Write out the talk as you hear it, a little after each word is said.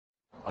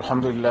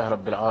الحمد لله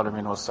رب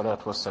العالمين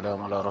والصلاة والسلام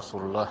على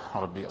رسول الله.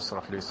 ربي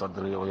أسرح لي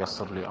صدري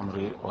ويسر لي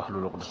أمري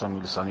واحلل عقدة من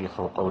لساني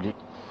يفقهوا قولي.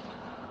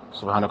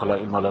 سبحانك لا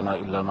علم لنا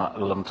إلا ما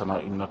علمتنا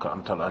إنك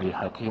أنت العليم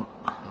الحكيم.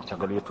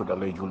 caggal yettude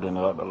Allah e julde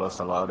nelaɗo Allah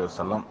sallallahu alaihi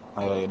wasallam.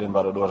 Eɗen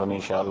mbaɗa ɗo tan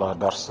inchallah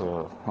dars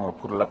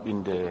pour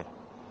laɓɓinde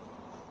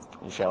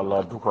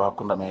inchallah duko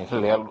hakkude men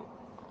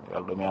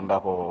lelɗo mi anda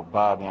ko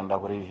baa, mi anda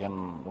ko rewi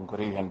hen ɗum ko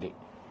rewi hen de,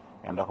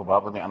 mi anda ko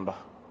baba mi anda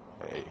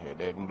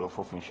eɗe ɗum ɗo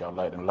foof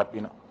inchallah eɗen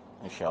laɓɓina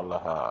inchallah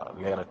ha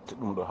lerat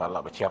ɗum ɗo ha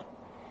laaɓa ceer.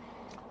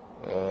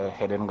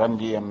 Eɗen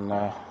gandi en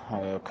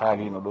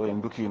kaalino ɗo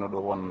en dukino ɗo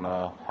won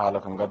haala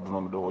ko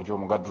gaddunomi ɗo audio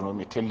mo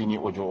gaddunomi tellini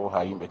audio o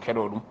ha yimɓe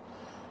keɗo ɗum.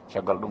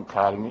 Caggal ɗum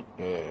kalmi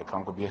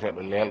kanko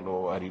biyeteɗo lelɗo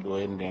o ari ɗo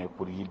henne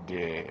pour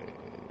yidde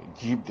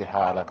jiibde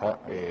haala ka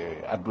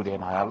addude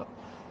hen haala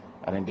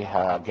aɗa andi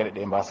ha gueɗe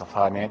ɗe mbasa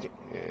famede.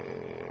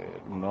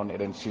 Ɗum noon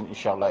eɗen sin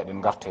inchallah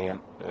eɗen garta hen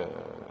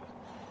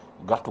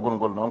gartugol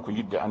ngol noon ko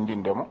yidde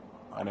andindemo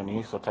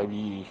anani so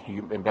tawi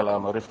yimɓe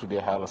belama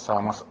reftude haala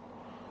samasa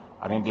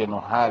aɗa andi no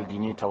haaldi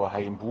ni tawa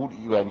hay mbuuɗi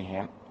iwani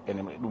hen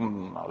ene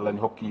ɗum Allah ni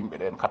hokki yimɓe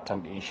ɗen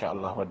kattanɗe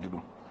inchallah wadde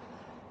ɗum.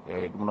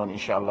 Eyyi ɗum noon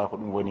inchallah ko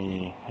ɗum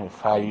woni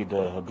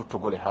fayida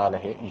duttugol e haala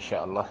he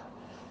inchallah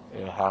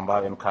ha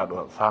mbawen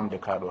kaɗo famde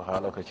kaɗo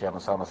haala ko ceerno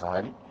samasa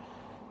haali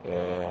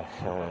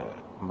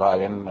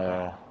mbawen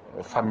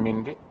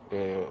famminde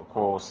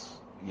ko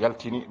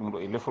yaltini ɗum ɗo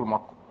e lefol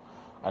makko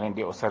anen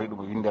de o sari ɗum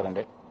windere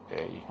nde.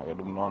 Eyyi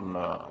ɗum noon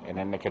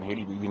enenne ken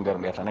heeɗiɓe windere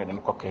nde tan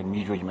eɗen kokka hen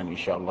miijoji men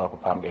inchallah ko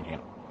pamɗen hen.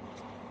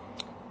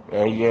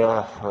 Eyyi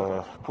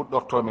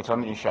puɗɗortomi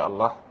tan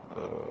inchallah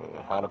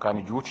haala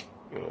kani juuti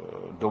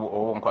dow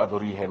o wonko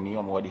adori hen ni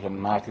omo waɗi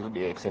hen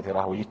natirɗe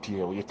etc o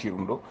yetti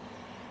ɗum ɗo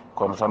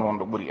kono tan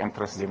wonɗo ɓuuri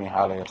intéressé mi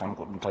haala he tan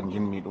ko ɗum tan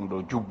jinmi ɗum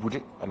ɗo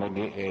jubbude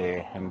anande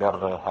e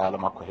nder haala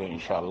makko he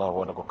inchallah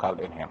woda ko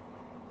kalɗen hen.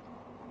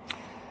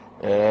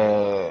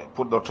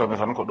 Puɗɗortomi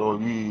tan ko ɗo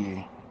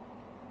wi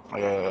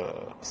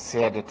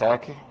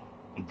seedetake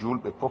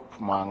julɓe pop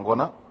ma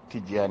gona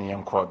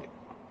tijjaniyankoɓe.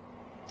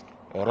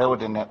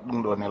 Rewde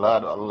ɗum ɗo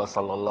nelaɗo Allah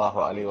sallllahu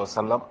alayhi wa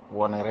sallam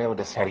wona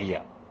rewde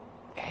sariya.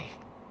 Eyyi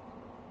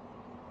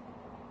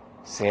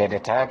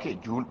seedetake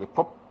julɓe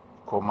pop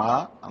ko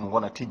ma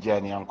gona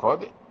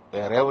tijjaniyankoɓe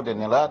e rewde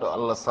nelaɗo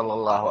Allah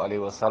sallllahu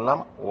alayhi wa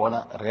sallam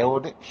wona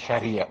rewde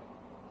sharia.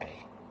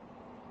 Eyyi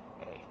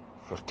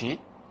firti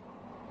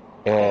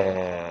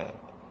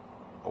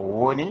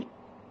woni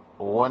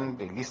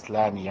wonde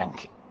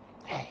l'islamiyanke.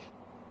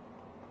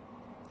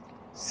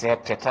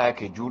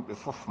 Settetake julɓe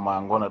fof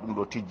ma gona ɗum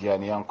ɗo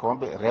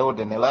tijjaniyankoɓe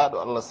rewde nelaɗo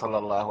Allah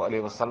sallllahu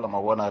alayhi wa sallam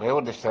wona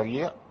rewde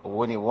sharia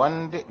woni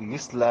wonde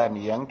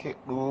l'islamiyanke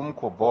ɗum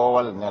ko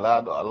boowal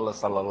nelaɗo Allah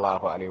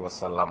sallllahu alayhi wa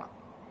sallam.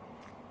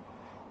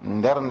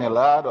 Nder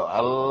nelaɗo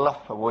Allah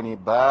woni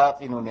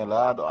baatinu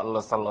nelaɗo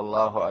Allah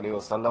sallllahu alayhi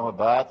wa sallam,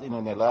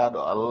 baatinu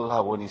nelaɗo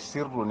Allah woni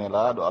sirru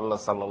nelaɗo Allah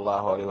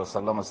sallllahu alayhi wa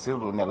sallam,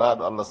 sirru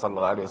nelaɗo Allah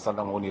sallllahu alayhi wa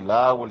sallam woni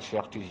laawol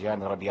Sheekh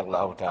Tijjaani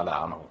radiyallahu taala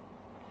anhu.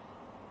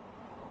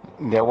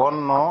 Nde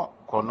wonno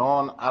ko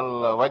noon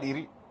Allah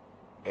waɗiri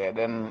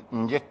eɗen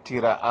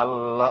jettira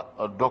Allah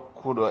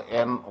dokkuɗo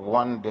en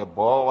wonde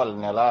boowal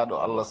nelaɗo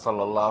Allah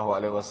sallllahu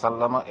alayhi wa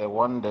sallam e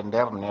wonde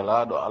nder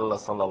nelaɗo Allah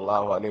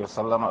sallllahu alayhi wa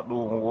sallam.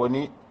 Ɗum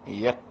woni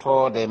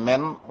yettode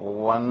men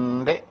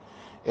wonde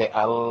e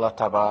Allah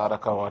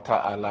tabaraka wa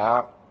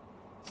taala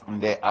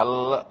nde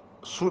Allah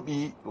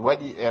suɓi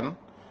waɗi en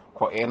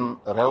ko en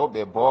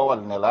rewɓe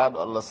boowal nelaɗo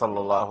Allah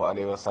sallllahu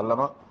alayhi wa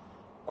sallam,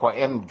 ko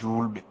en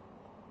julɓe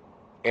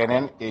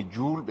enen e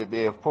julɓe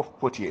ɓe fof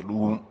poti e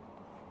ɗum.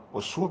 O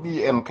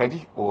suuɓi en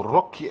kadi o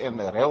rokki en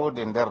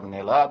rewde nder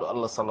nelaɗo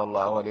Allah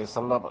sallllahu alayhi wa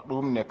sallam.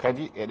 ɗum ne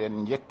kadi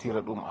eɗen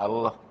jettira ɗum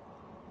Allah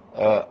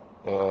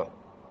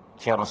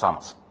ceerno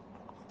samas.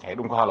 Eyyi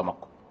ɗum ko haala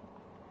makko.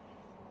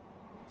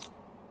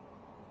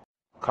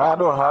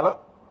 Kaɗo haala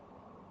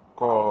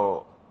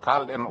ko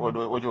kalɗen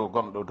oɗo audio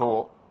gonɗo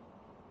dow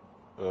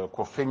o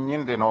ko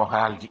feññinde no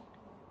haaldi.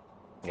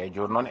 Eyyi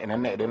joni noon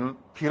enenne eɗen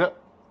pira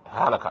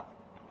haala ka.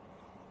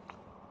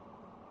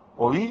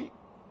 O wi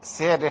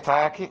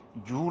seedetake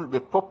julɓe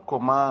pop ko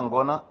ma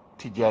gona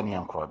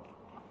tijjaniyankoɓe.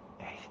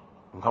 Eyyi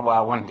ɗum kam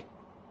wawa wonde,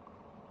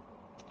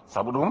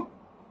 saabu ɗum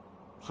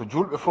so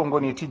julɓe fof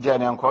goni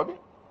tijjaniyankoɓe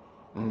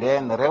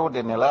nden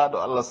rewde nelaɗo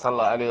Allah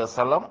sallallahu alayhi wa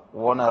sallam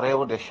wona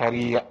rewde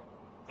sharia.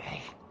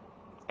 Eyyi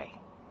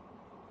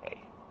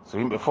so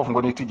yimɓe fof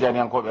goni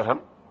tijjaniyankoɓe tan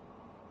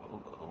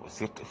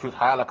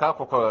haala ka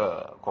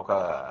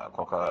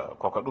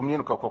koka ɗum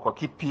nin koko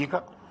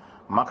kippika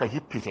maka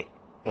hippite.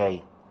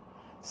 Eyyi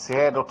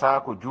seedota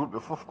ko julɓe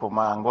fof ko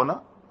ma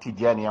gona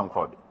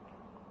tijjaniyankoɓe.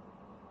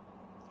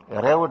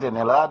 Rewde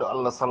nelaɗo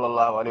Allah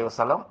sallllahu alayhi wa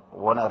sallam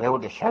wona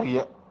rewde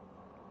sharia,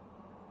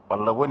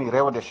 walla woni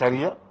rewde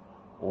sharia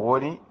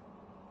woni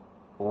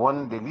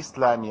wonde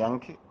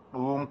l'islamiyanke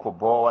ɗum ko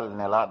boowal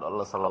nelaɗo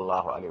Allah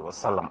sallllahu alayhi wa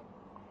sallam.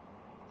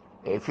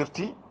 Eyyi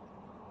firti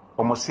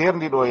omo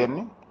serdiɗo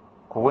henni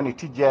ko woni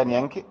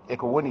tijjaniyanke e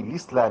ko woni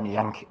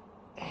l'islamiyanke.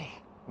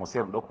 Eyyi mo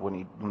serdi ɗo ko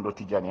woni ɗum ɗo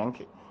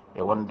tijjaniyanke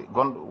e wonde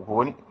gonɗo ko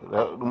woni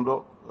ɗum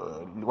ɗo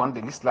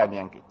wonde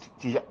l'islamiyanke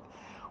tiya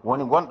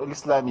woni gonɗo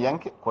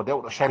l'islamiyanke ko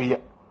dewɗo sharia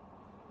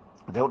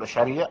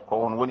ko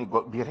on woni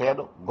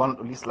biyeteɗo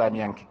gonɗo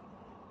l'islamiyanke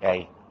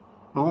eyi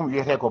ɗum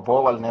wiyete ko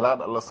boowal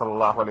nelaɗo Allah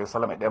sallllahu alayhi wa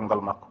sallam e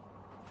ɗemgal makko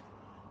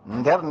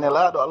nder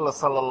nelaɗo Allah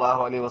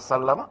sallllahu alayhi wa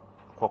sallam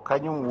ko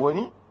kañum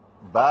woni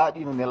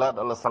baaɗino nelaɗo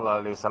Allah sallallahu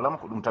alayhi wa sallam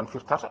ko ɗum tan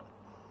firtata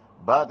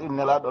baaɗino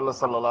nelaɗo Allah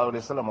sallllahu alayhi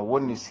wa sallam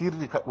woni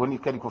sirri woni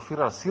kadi ko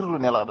firata sirru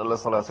nelaɗo Allah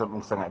sallallahu alayhi wa sallam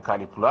ɗum saga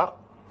kaali pular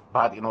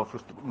baaɗino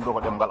firti ɗum ɗo ko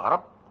ɗemgal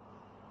arab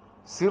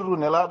sirru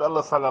nelaɗo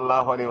Allah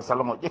sallllahu alayhi wa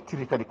sallam o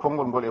ƴettiri kadi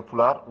konngol ngol e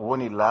pular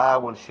woni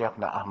laawol Sheikh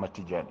na Ahmad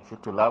Tijjaani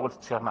firti laawol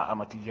Sheikh na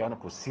Ahmad Tijjaani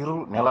ko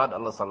sirru nelaɗo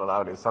Allah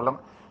sallllahu alayhi wa sallam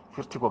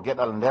firti ko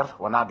geɗal nder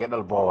wona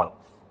geɗal boowal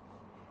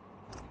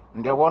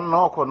nde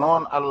wonnoo ko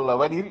noon Allah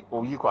waɗiri o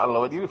wi ko Allah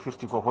waɗiri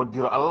firti ko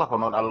hoddiro Allah ko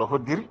noon Allah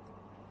hoddiri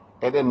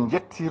eɗen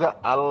jettira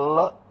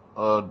Allah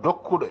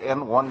dokkuɗo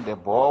en wonde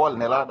boowal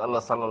nelaɗo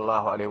Allah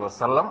sallllahu alayhi wa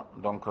sallam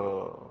donc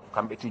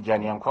kamɓe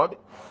tijjaniyankoɓe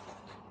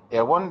e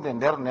wonde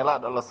nder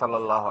nelaɗo Allah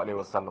sallllahu alayhi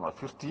wa sallam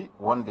firti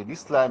wonde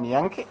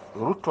l'islamiyanke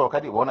rutto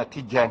kadi wona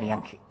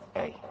tijjaniyanke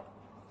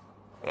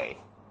eyyi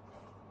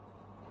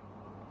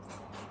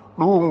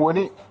ɗum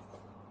woni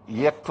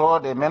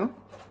yettode men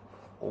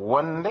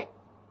wonde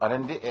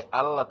aɗandi e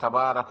Allah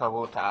tabaraka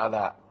wa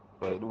taala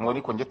ɗum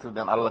woni ko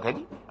jettirɗen Allah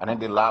kadi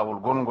aɗandi laawol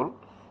gongol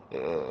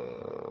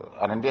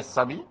aɗandi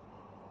saabi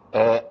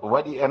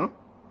waɗi en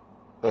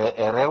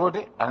e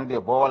rewde ande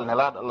boowal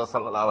nelaɗo Allah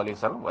sallllahu alayhi wa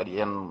sallam waɗi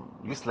en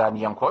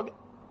l'islamiyankoɓe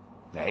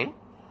eyi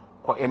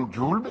ko en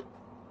julɓe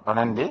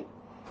onande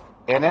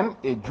enen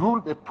e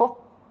julɓe fof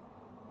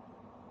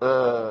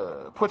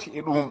poti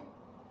e ɗum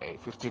eyyi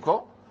firti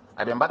ko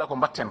aɗen mbaɗa ko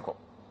mbatten ko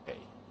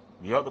eyyi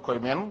wiyoɓe koye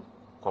men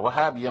ko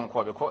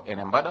wahabiyankoɓe ko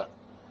ene mbaɗa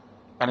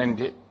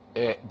anande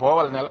e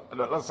boowal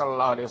nelaɗo Allah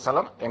sallllahu alayhi wa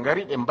sallam ɓe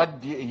ngari ɓe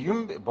mbaddi e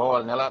yumɓe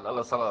boowal nelaɗo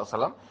Allah sallallahu alayhi wa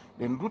sallam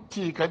ɓe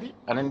dutti kadi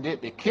anande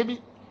ɓe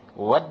keeɓi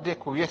wadde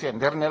ko wiyete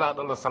nder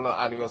nelaɗo Allah sallallahu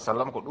alayhi wa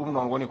sallam ko ɗum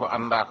noon woni ko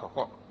andaka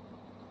ko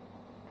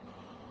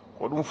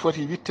ɗum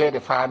foti wittede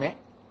faame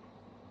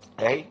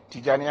eyyi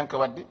tijaniyanka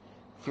wadde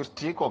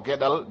firti ko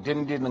gueɗal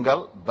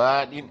dendingal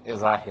baaɗin e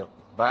zahir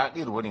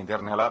baaɗir woni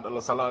nder nelaɗo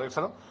Allah sallallahu alayhi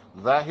wa sallam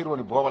zahir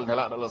woni boowal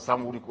nelaɗo Allah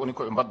sallam woni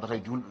koɓe mbaddata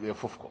julɓe ɓe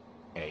fof ko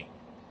eyyi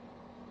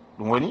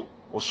ɗum woni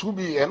o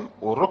suuɓi en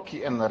o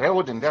rokki en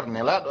rewde nder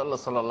nelaɗo Allah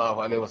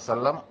sallllahu alayhi wa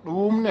sallam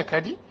ɗumne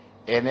kadi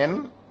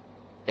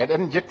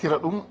eɗen jettira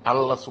ɗum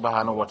Allah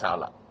subhanahu wa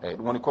taala eyyi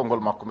ɗum woni konngol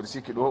makko mbiɗa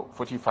sikki ɗo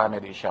foti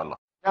famede inchallah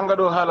janga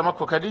ɗo haala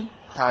makko kadi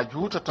ha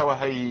juuta tawa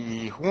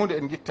hay hunde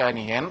en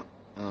jittani hen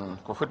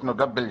ko foti no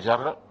gabbel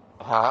jarra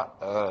ha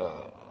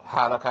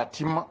haala ka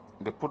timma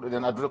nde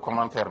puɗɗoɗen addude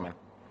commentaire men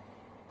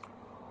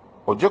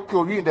o jokki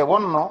o wi nde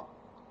wonno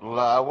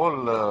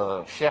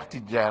laawol Sheikh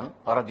Tijjaani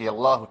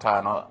radiallahu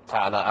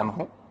taala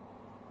anhu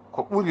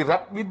ko ɓuri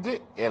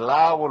raɓɓiɗde e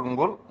laawol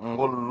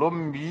ngol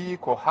lommbii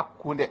ko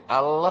hakkunde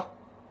Allah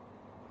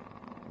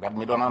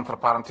gadmi ɗon entre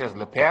parenthèse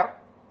le Père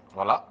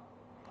voilà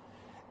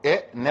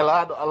e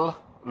nelaaɗo Allah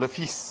le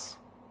Fils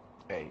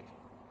eyyi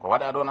ko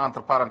waɗa ɗon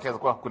entre parenthèse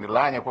ko hakkunde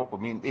laaña ko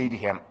min ɓeydi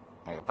heen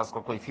par ce que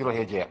koye firo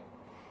he jeeya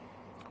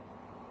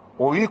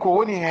o wi ko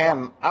woni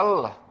heen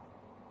Allah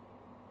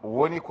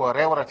woni ko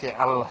rewrate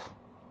Allah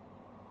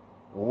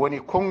woni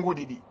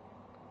koŋnguɗi ɗi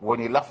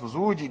woni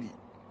lafzuuji ɗi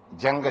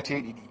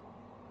janngateeɗi ɗi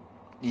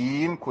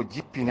ɗiin ko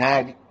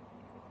jippinaaɗi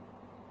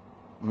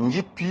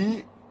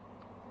jippii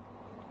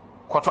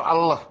koto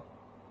Allah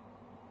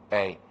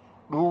eyi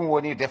ɗum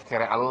woni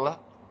deftere Allah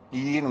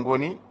ɗiin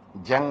ngoni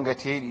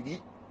janngateeɗi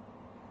ɗi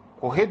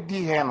ko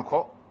heddii heen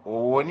ko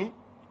woni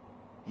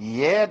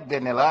yeedde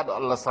nelaaɗo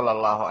Allah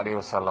sallllahu alayhi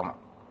wa sallam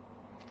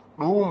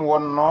ɗum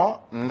wonnoo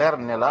nder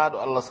nelaaɗo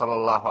Allah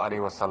sallllahu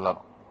alayhi wa sallam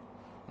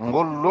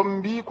ngol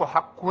lommbii ko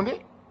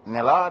hakkunde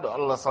nelaaɗo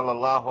Allah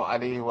sallllahu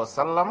alayhi wa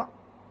sallam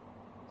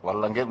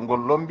walla ngol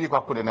lommbii ko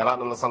hakkunde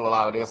nelaaɗo Allah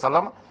sallllahu alayhi wa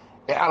sallam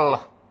e Allah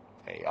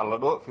eyi Allah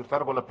ɗo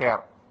firtata ko le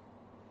Père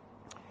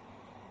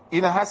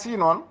ina hasii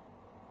noon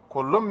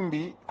ko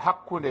lommbii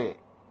hakkunde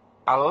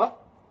Allah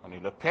woni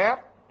le Père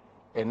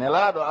e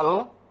nelaaɗo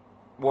Allah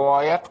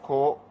ɓooyat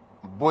ko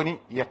boni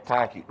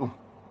yettaaki ɗum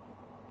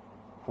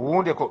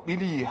huunde ko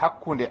ɓilii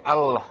hakkunde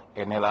Allah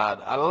e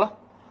nelaaɗo Allah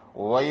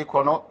wayi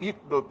kono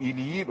ɓiɗɗo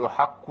ɓiliiɗo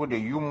hakkunde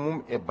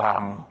yummum e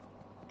baamum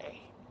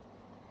eyi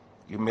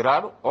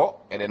yummiraaɗo o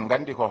eɗen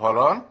nganndi ko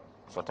holon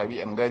so tawi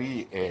en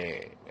ngarii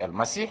e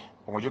almasih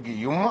omo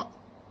jogii yumma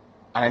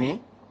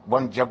anani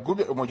bon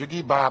jagguɓe omo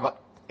jogii baaba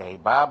eyi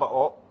baaba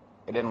o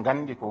eɗen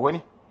nganndi ko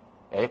woni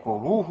eyi ko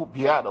ruuhu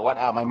biyaaɗo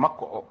waɗaama e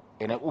makko o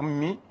ene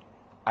ummi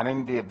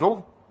anande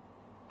dow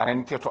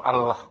anante to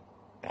Allah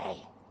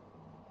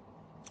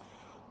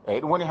eyi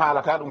ɗum woni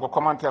haala ka ɗum ko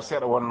commentaire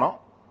seeɗa wonno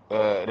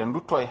eɗen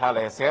dutto e haala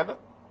he seeɗa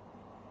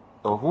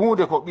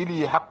huunde ko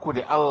ɓilii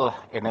hakkunde Allah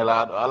e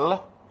nelaaɗo Allah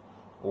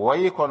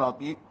wayi kono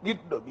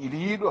ɓiɗɗo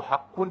ɓiliiɗo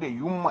hakkunde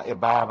yumma e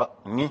baaba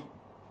ni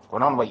ko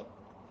noon wayi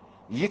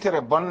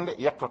yitere bonde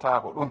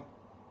yettotaako ɗum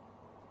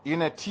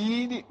ina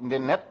tiiɗi nde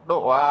neɗɗo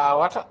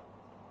waawata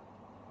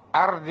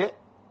arde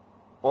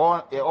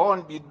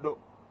on ɓiɗɗo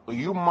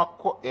yum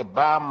makko e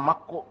baam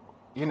makko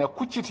ina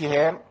kucciti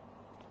heen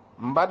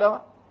mbaɗamo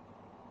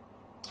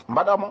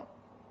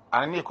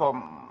anani ko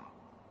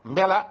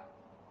mbela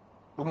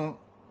ɗum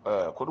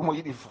ko ɗum o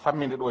yiɗi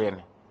famminde ɗo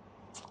henne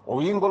o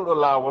wi ngol ɗo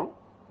laawol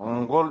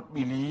ngol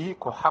ɓili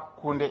ko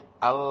hakkunde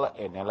Allah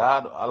e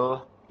nelaaɗo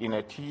Allah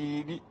ina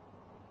tiiɗi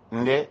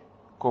nde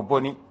ko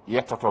boni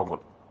yettotongol.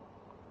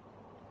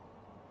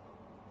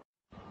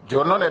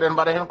 joni noon eɗen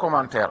mbaɗa hen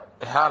commentaire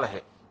e haala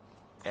he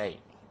eyyi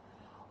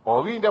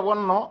o wi nde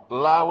wonno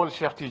laawol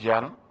Sheekh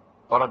Tijjaani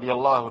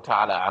radiallahu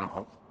taala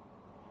anhu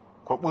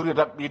ko ɓuri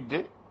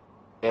raɓɓiɗde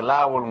e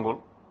laawol ngol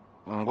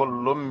ngol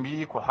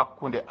lommbii ko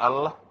hakkunde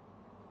Allah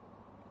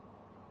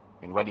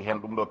min waɗi hen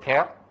ɗum ɗo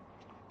Père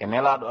e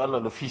nelaaɗo Allah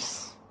le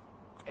Fils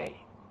eyyi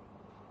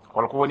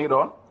holko woni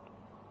ɗon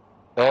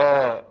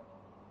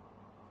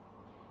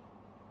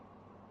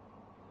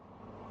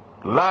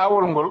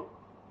laawol ngol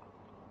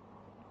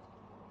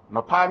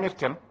no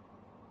paamirten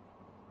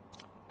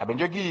aɓe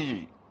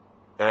jogii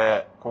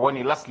ko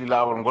woni lasli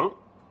laawol ngol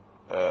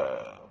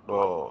ɗo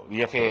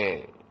wiyete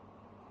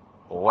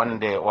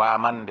wonde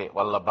wamande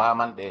walla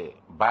bamanɗe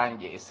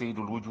bañƴe e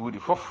seydul wujuudi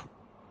fof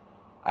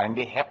aɗa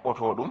nde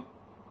heɓɓoto ɗum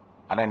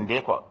aɗa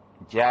nde ko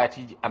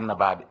jaatiji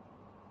annabaɓe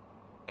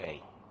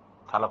eyyi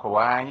kala ko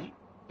waañi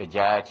e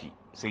jaati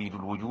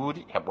seydul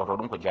wujuudi heɓɓoto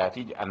ɗum ko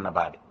jaatiji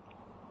annabaɓe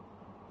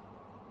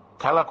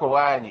kala ko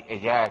waañi e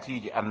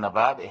jaatiji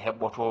annabaɓe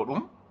heɓɓoto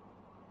ɗum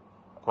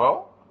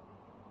ko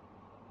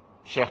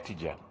Sheekh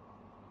Tijjaani.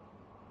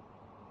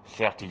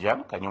 Sheekh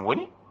Tijjaani kañum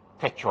woni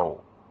peccowo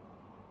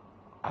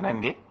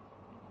anande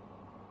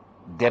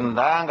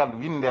dendaangal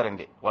windere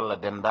nde walla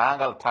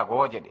dendaangal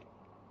tagooje ɗe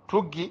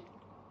tuggi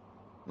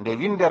nde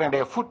windere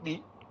nde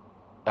fuɗɗi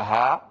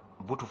haa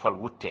butufal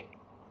wutte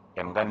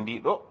en nganndi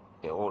ɗo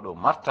e oɗo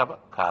martaba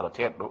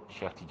kaalateeɗo ɗo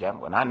Sheekh Tijjaani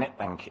wonaa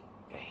neɗɗanke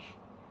eyi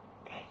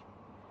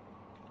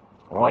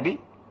waɗi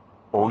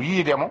o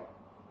wiidemo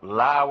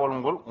laawol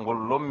ngol ngol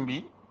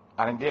lommbii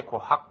ana nde ko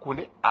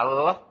hakkunde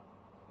Allah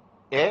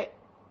e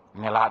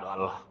nelaaɗo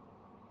Allah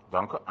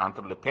donc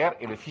entre le Père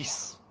et le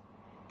Fils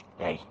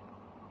eyyi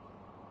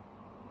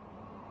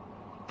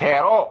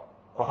Père o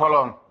ko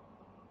holon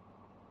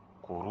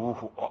ko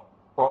ruuhu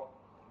o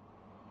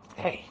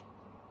eyyi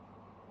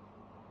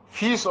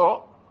Fils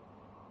o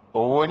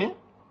woni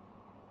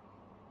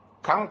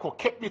kanko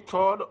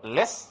keɓɓittoɗo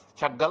less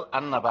caggal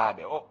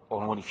annabaɓe o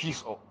on woni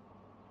Fils o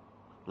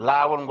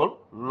laawol ngol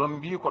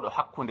lombii ko ɗo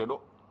hakkunde ɗo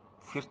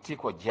firti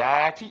ko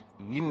jaati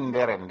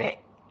windere nde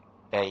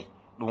eyyi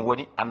ɗum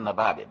woni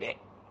annabaɓe ɓe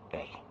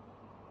eyyi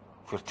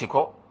firti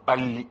ko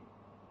ɓalli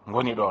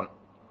ngoni ɗon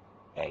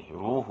eyyi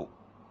ruuhu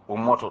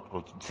ummoto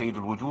to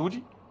seydul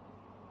wujuudi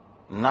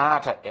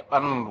naata e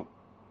ɓanndu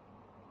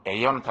e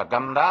yonta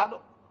ganndaɗo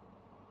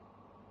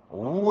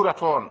wuura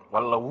toon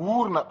walla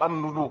wuurna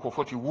ɓanndu ndu ko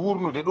foti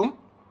wuurnude ɗum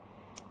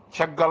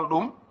caggal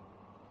ɗum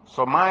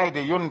so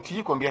maayde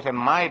yonti ko mbiyeten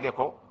maayde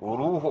ko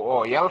ruuhu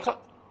o yalta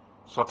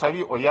so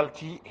tawi o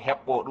yalti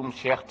heɓɓo ɗum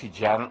Cheikh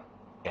Tijjaani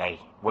eyyi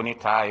woni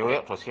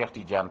taayoya to Cheikh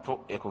Tijjaani to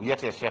e ko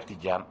wiyete Cheikh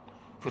Tijjaani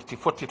firti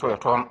fottitoye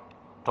toon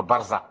to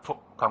barzak to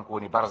kanko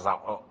woni barzak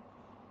o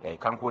eyyi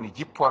kanko woni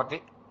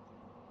jipporde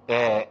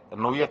e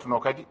no wiyeteno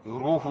kadi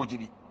ruuhuji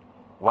ɗi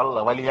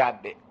walla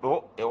waliyaɓe ɓe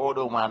ɗo e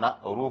oɗo mana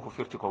ruuhu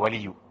firti ko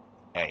waliyu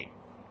eyyi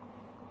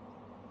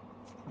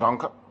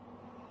donc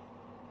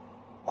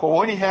ko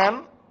woni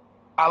hen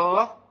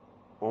Allah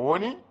o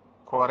woni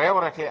ko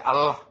rewrete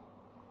Allah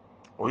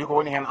o wi ko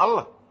woni hen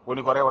Allah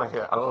woni ko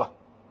rewrete Allah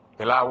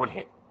e laawol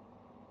he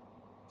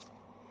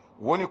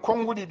woni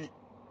koŋnguɗi ɗi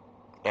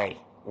eyyi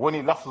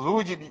woni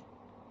lafzuji ɗi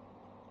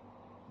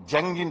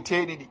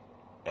janginteɗi ɗi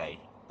eyyi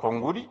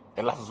koŋnguɗi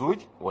e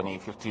lafzuji woni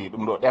firti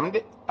ɗum ɗo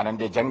ɗemɗe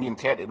anande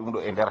janginteɗe ɗum ɗo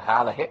e nder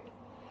haala he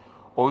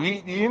o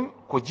wi ɗin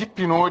ko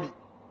jippinoɗi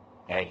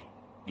eyyi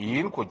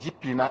ɗin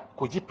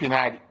ko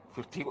jippinaɗi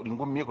firti ko ɗi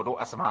gummi ko dow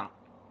asman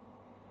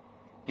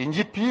ɗi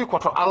jippi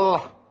koto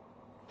Allah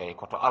eyyi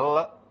koto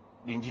Allah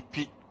ɗi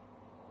jippi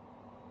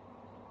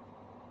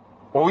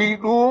o wi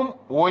ɗum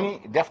woni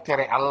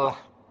deftere Allah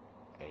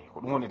eyyi ko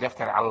ɗum woni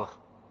deftere Allah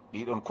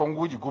ɗiɗon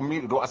koŋnguji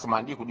gummiɗi dow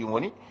asman ɗi ko ɗin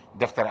woni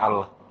deftere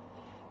Allah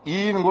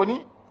ɗin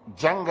goni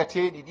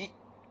jangateɗi ɗi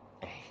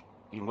eyyi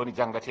ɗin goni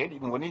jangateɗi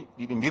ɗin goni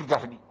ɗiɗi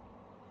birdata ɗi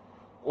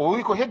o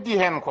wi ko heddi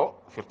hen ko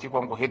firti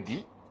kon ko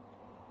heddi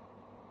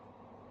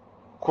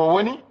ko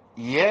woni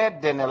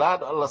yedde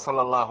nelaaɗo Allah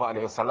sallllahu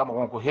alayhi wa sallam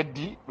wonko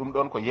heddi ɗum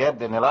ɗon ko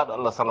yedde nelaaɗo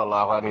Allah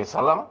sallllahu alayhi wa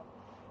sallam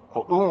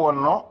ko ɗum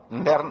wonno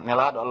nder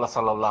nelaaɗo Allah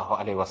sallllahu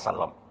alayhi wa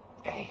sallam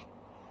eyyi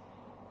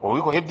o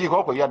wi ko heddi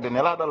ko yedde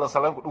nelaaɗo Allah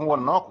sallam ko ɗum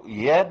wonno ko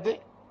yedde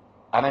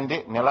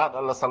anande nelaaɗo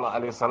Allah sallllahu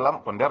alayhi wa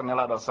sallam ko nder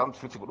nelaaɗo Allah sallam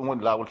firti ko ɗum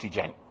woni laawol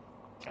Tijjaani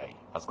eyyi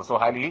par ce que so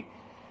haali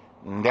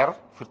nder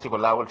firti ko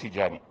laawol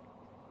Tijjaani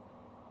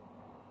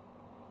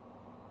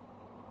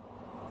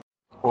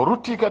o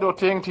rutti kadi o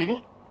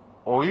tengtini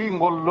o wi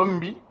ngol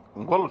lombi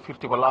ngol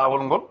firti ko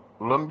laawol ngol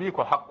lombi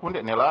ko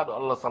hakkunde nelaaɗo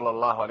Allah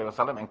sallllahu alayhi wa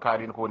sallam en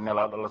kaalino ko woni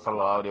nelaaɗo Allah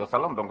sallllahu alayhi wa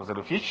sallam donc c'est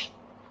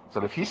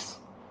le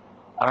fils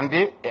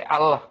ande e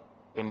Allah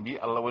en mbi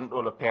Allah woni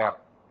ɗo le Père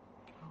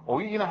o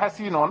wi ina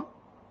hasi noon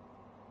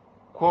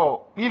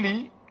ko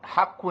ɓili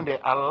hakkunde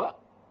Allah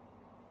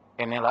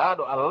e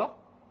nelaaɗo Allah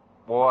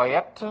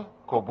ɓooyat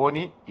ko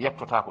boni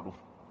yettotako ɗum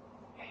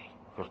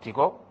firti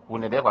ko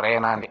hunde nde ko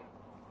renade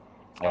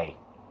eyyi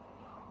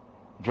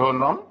joni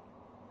noon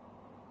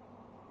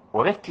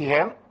o refti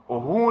hen o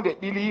hunde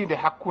ɓilide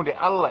hakkunde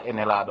Allah e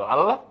nelaaɗo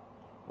Allah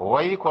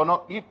wayi kono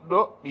ɓiɗɗo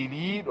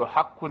ɓiliɗo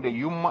hakkunde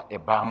yumma e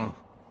bamum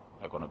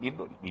way kono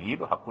ɓiɗɗo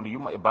ɓiliɗo hakkunde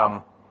yumma e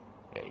bamum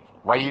eyyi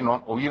wayi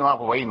noon o winoma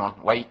ko wayi noon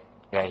wayi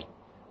eyyi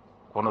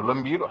kono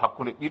lombiɗo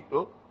hakkunde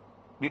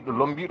ɓiɗɗo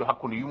lombiɗo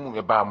hakkunde yummum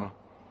e bamum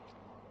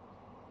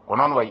ko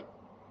noon wayi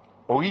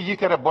o wi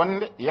yitere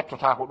bonde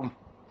yettotako ɗum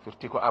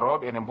firti ko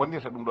aroɓe ene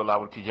bondirta ɗum ɗo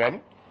laawol Tijjaani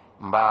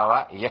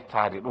mbawa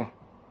yettade ɗum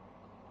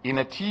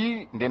ina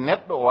tii nde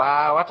neɗɗo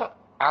wawata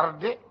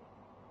arde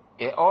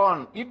e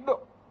on ɓiɗɗo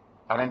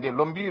anan nde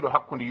lombiɗo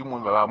hakkunde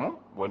yummum e bamum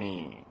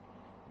woni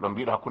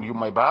lombiɗo hakkunde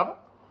yumma e baaba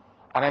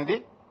anan nde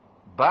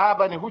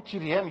baaba ne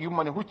hucciri hen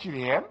yumma ne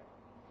hucciri hen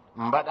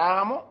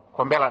mbaɗamo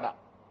ko mbela-ɗaa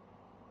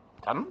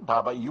tan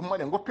baaba e yumma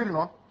ɗe goppiri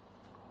noon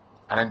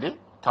anan nde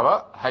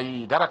tawa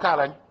hay dara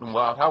kalani ɗum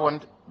wawata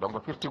wonde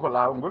donc firti ko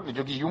laawol ngol ne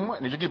jogui yumma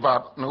ne jogui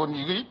baaba ne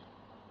jogui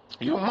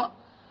yumma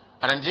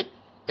anan nde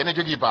ene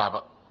jogui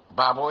baaba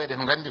baaba o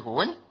eɗen gandi ko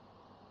woni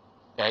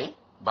eyyi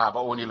baaba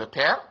o woni le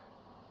père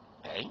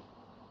eyyi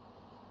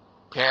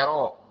père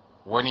o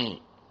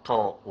woni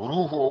to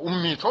ruuhu o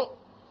ummi to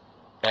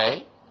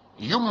eyyi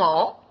yumma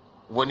o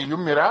woni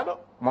yummiraɗo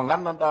mo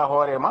gandanɗa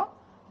hoorema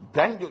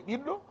dañƴo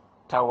ɓiɗɗo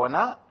taw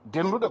wona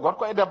dendude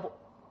gorko e debbo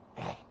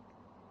eyyi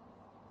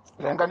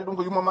eɗen gandi ɗum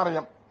ko yumma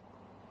Mariame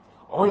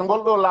oyo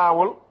ngol ɗo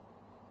laawol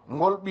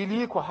ngol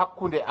ɓili ko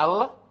hakkunde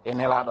Allah e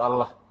nelaaɗo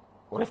Allah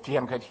o refti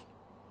hen kadi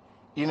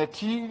ina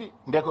tiiɗi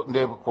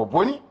nde ko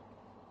boni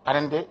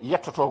anen nde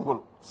yettotongol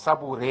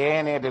saabu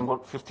renede ngol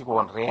firti ko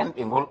won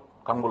renɗe ngol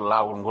kangol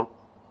laawol ngol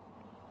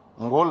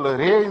ngol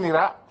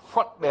reynira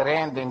foɗɓe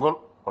rende ngol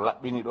o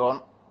laɓɓini ɗon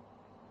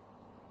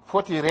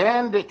foti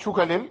rende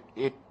cukalel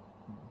e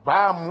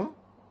bamum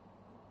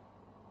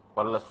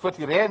walla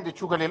foti rende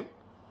cukalel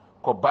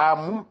ko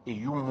bamum e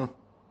yummum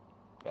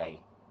eyi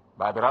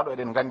babiraɗo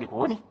eɗen gandi ko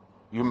woni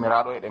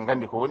yummiraɗo eɗen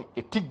gandi ko woni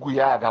e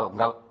tigguyagal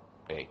ngal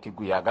eyi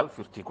tigguyagal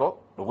firti ko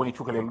ɗo woni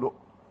cukalel ɗo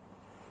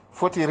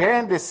foti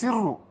rende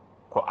sirru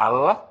ko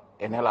Allah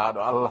e nelaaɗo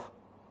Allah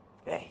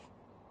eyi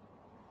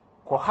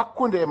ko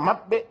hakkunde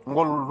maɓɓe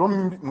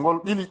ngol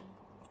ɓili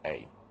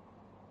eyi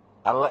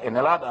Allah e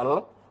nelaaɗo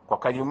Allah ko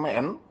kañumme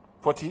en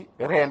foti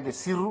rende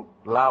sirru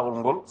laawol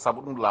ngol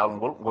saabu ɗum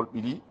laawol ngol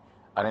ɓili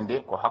anen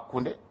nde ko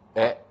hakkunde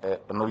e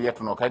no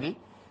wiyeteno kadi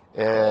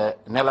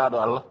nelaaɗo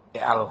Allah e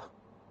Allah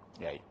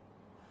eyi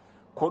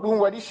ko ɗum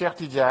waɗi Sheekh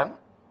Tijjaani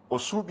o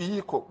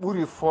suuɓi ko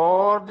ɓuri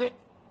foorde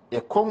e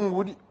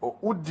koŋnguɗi o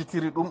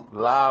udditiri ɗum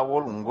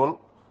laawol ngol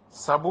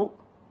sabu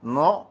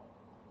no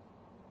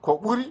ko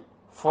ɓuri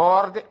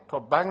foorde to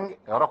bange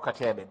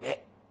rokkateɓe ɓe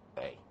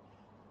eyi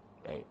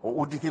eyi o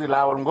udditiri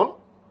laawol ngol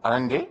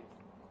anan nde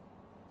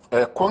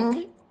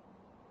kongi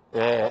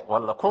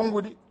walla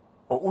koŋnguɗi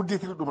o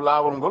udditiri ɗum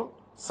laawol ngol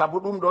sabu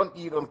ɗum ɗon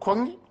ɗiɗon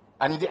kongi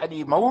andi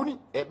aɗi mawni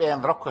e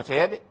ɓen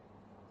rokkateɓe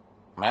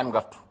men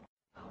gartu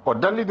o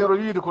dallidiro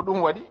wiide ko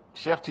ɗum waɗi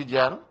Cheikh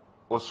Tijjaani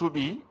o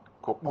suuɓi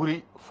ko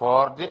ɓuri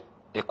foorde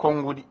e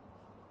koŋnguɗi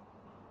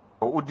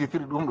o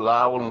udditiri ɗum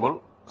laawol ngol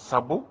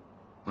sabu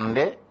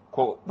nde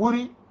ko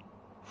ɓuri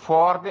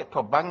foorde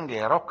to bange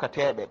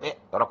rokkateɓe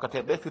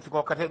ɓe firti ko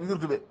rokkateɓe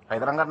wirduɓe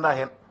haydara ganda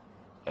hen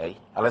eyyi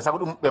alay saago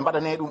ɗum ɓe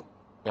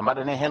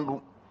mbaɗane hen ɗum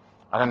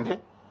anande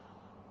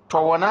to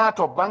wona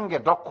to bange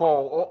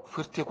dokkowo o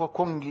firti ko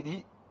kongi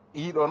ɗi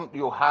ɗiɗon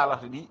ɗi o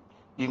haalata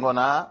ɗi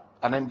gona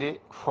anande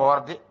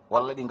foorde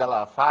walla ɗi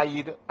ngala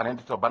fayida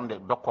anande to bande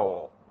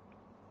dokkowo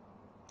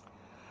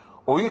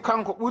o wi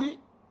kanko ɓuri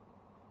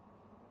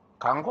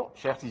kanko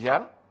Cheikh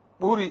Tijjaani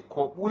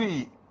ko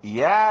ɓuri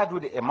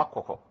yaadude e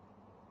makko ko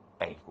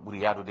eyyi ko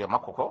ɓuri yaadude e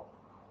makko ko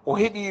o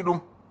heeɗi ɗum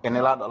e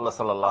nelaaɗo Allah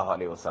sallllahu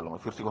alayhi wa sallam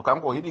firti ko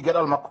kanko o heeɗi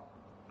gueɗal makko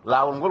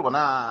laawol ngol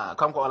wona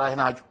kanko ala hen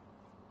haaju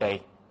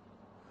eyyi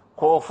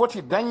ko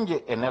foti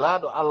dañde e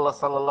nelaaɗo Allah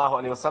sallllahu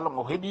alayhi wa sallam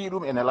o heeɗi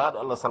ɗum e nelaaɗo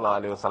Allah sallllahu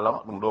alayhi wa sallam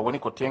ɗum ɗo woni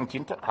ko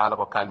tengtinta haala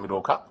ko kalmi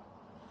ɗo ka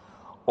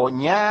o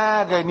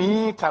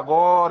ñaagani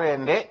tagore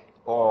nde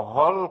o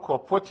holko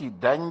poti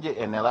dañde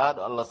e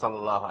nelaaɗo Allah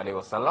sallllahu alayhi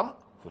wa sallam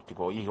firti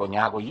ko yihi o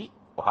ñaagoyi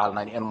o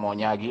haalnani en mo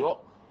ñaagui o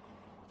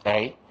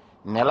eyyi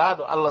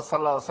nelaaɗo Allah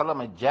sallah ah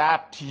sallam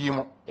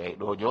jabtimo eyyi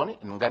ɗo joni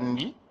en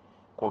gandi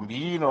ko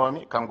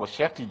mbinomi kanko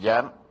Cheikh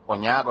Tijjaani o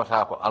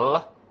ñagota ko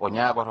Allah o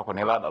ñagota ko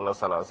nelaaɗo Allah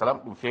sallah ah sallam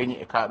ɗum feeñi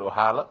e kaɗo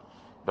haala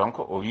donc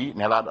o wi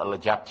nelaaɗo Allah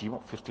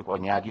jabtimo firti ko o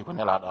ñaagui ko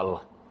nelaaɗo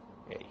Allah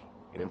eyyi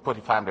eɗen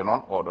poti famde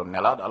noon oɗon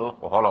nelaaɗo Allah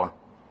ko holon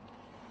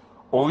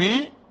o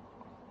wi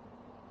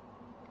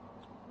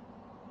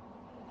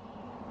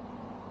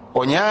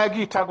o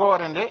ñaagui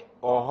tagore nde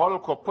o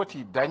holko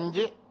poti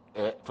dañde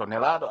e to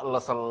nelaaɗo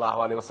Allah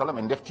sallllahu alayhi wa sallam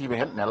en deftiɓe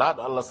hen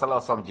nelaaɗo Allah sallah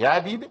ah sallam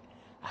jaabiɓe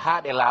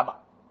haaɓe laaɓa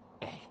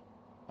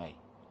eyyi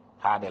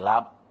haaɓe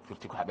laaɓa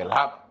firti ko haaɓe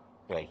laaɓa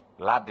eyyi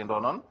laabde ndo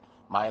noon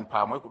ma en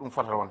paamoy ko ɗum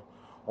fota won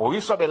o wi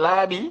so ɓe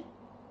laaɓi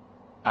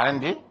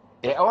anandi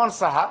e on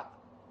saha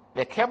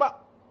ɓe keɓa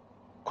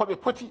koɓe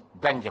poti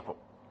dañde ko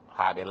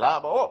haa ɓe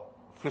laaɓa o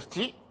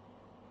firti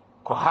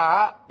ko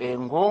haa ɓe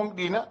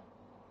gonɗina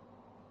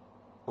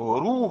o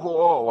ruuhu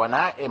o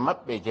wona e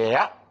maɓɓe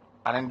jeeya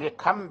anandi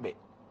kamɓe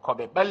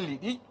koɓe ɓalli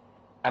ɗi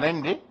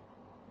anandi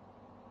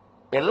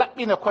ɓe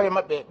laɓɓina koye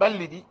maɓɓe e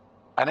ɓalli ɗi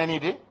anani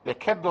de ɓe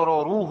keddoro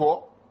ruuhu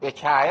o ɓe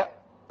caaya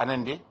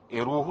anandi e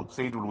ruuhu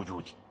seydul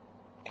wujuji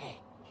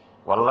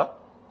walla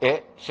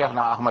e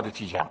cheikhna ahmad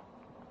tijane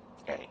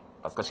eyyi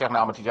par ce que cheikhna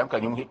ahmad tijane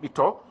kañum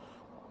heɓɓitto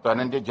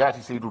anande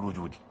jaati seydul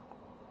wujudi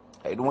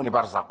eyyi ɗum woni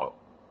barzak o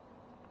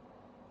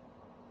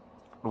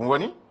ɗum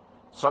woni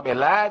soɓe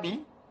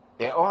laaɓi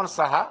e on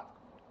saaha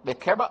ɓe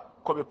keɓa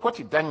koɓe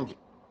poti dañde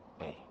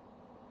eyyi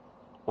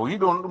o wi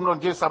ɗon ɗum ɗon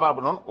jeeyi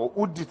sababu noon o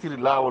udditiri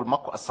laawol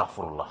makko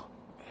as-saghfirullah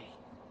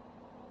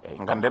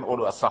eyyi ganden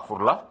oɗo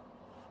as-saghfirullah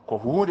ko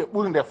hunde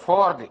ɓurde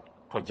forde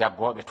to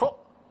jaggoɓe to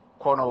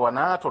kono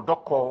wona to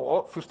dokkowo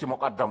o firti mo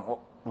qaddam o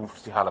ɗum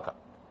firti haalaka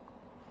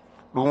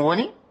ɗum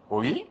woni o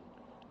wi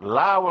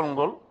laawol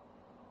ngol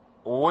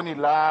woni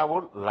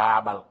laawol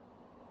laaɓal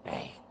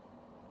eyyi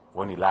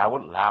woni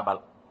laawol laaɓal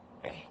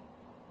eyyi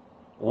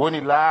woni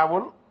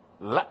laawol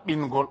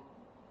laɓɓingol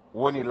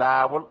woni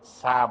laawol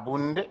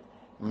sabunde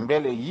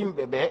beele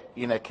yimɓe ɓe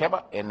ina keɓa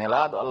e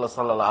nelaaɗo Allah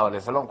sallllahu alayhi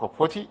wa sallam ko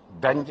foti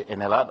dañde e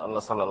nelaaɗo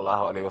Allah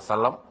sallllahu alayhi wa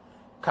sallam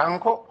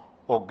kanko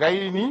o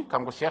gayni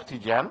kanko Sheekh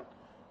Tijjaani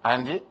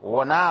andi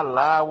wona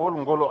laawol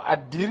ngol o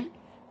addiri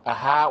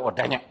haa o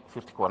daña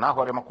firti ko wona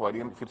hoore makko waɗi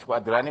firti ko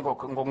addirani ngol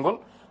ngol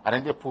aɗa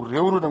andi pour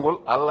rewnude ngol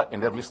Allah e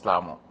nder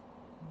l'islam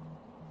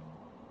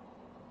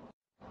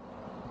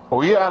o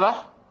wi ala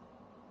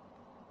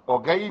o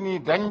gayni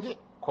dañde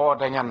ko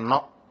dañanno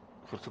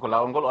firti ko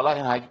laawol ngol ala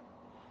hen haaji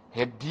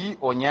heddi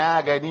o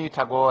ñaagani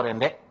tagore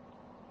nde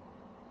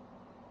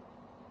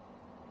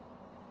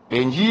ɓe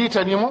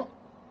jiitanimo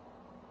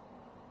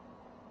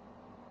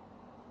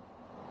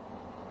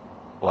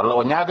walla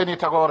o ñaagani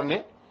tagore nde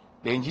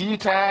ɓe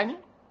jiitani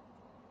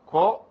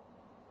ko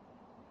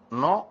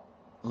no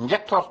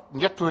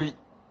jettori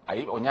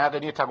ayi o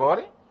ñaagani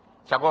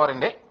tagore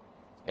nde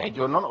eyyi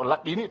joni noon o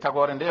laɓɓini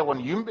tagore nde won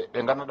yimɓe ɓe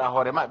ganduɗa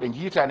hoore ma ɓe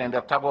jiitani e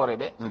nder tagore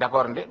ɓe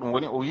dagore nde ɗum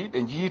woni o wi ɓe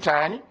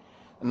jiitani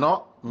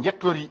no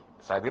jettori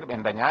c'est à dire ɓe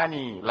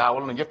dañani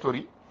laawol no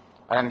jettori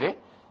anande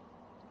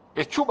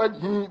ɓe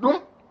cuɓani ɗum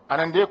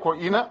anande ko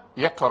ina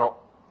yettoro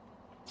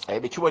eyyi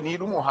ɓe cuɓani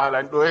ɗum o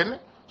haalani ɗo henne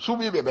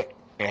suuɓiɓe ɓe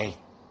eyyi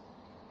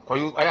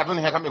koy aya ɗon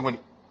he kamɓe goni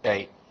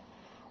eyyi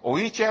o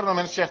wi ceerno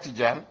men Cheikh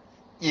Tidiane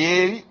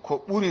ƴeewi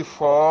ko ɓuri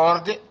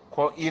forde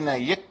ko ina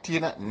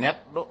yettina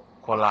neɗɗo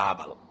ko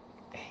laaɓal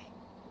eyyi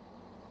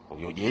o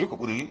yo ƴeewi ko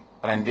ɓuri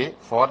anande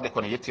forde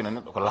kono yettina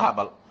neɗɗo ko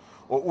laaɓal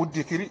o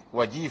udditiri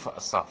wajifa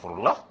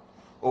as-saghfirullah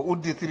o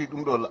udditiri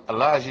ɗum ɗo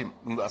al-laajim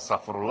ɗum ɗo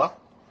as-saghfirullah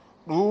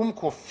ɗum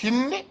ko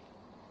finde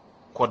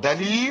ko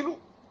dalilu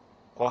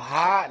ko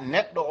haa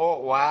neɗɗo o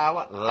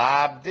waawa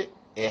laabde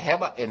e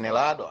heɓa e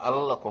nelaaɗo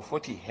Allah ko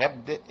foti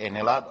heɓde e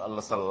nelaaɗo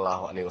Allah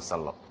sallllahu alayhi wa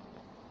sallam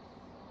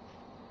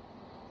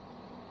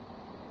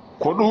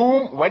ko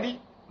ɗum waɗi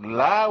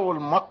laawol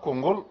makko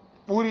ngol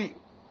ɓuri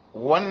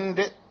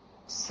wonde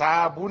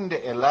saabunde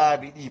e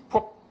laabi ɗi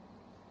pop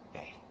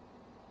eyi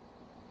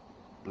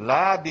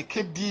laabi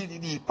keddiiɗi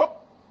ɗi pop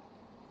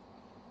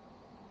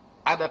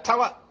aɗa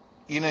tawa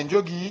ina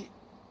jogii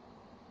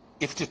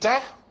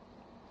iftitah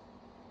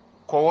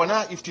ko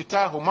wona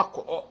iftitahu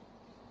makko o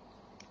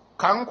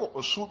kanko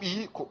o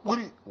suɓii ko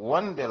ɓuri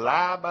wonde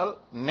laaɓal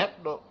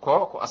neɗɗo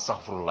ko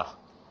as-saghfirullah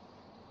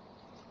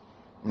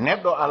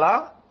neɗɗo ala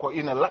ko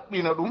ina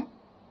laɓɓina ɗum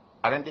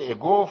aɗande e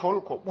goofol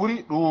ko ɓuri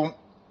ɗum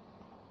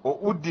o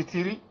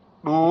udditiri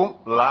ɗum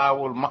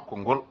laawol makko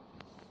ngol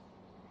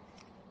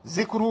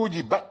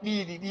zicruji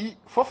baɗɗiɗi ɗi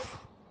fof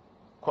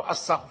ko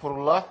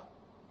as-saghfirullah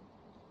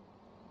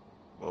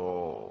o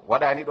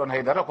waɗani ɗon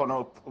haydara kono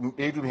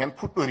ɓeydumi hen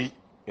puɗɗori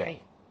eyi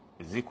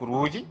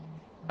zicruji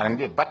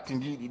ande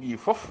battidiɗi ɗi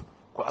fof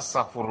ko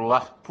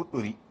as-saghfirullah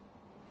puɗɗori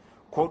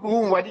ko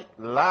ɗum waɗi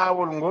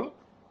laawol ngol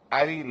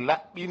ari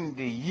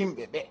laɓɓinde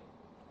yimɓe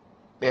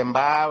ɓe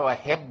mbawa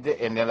heɓde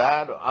e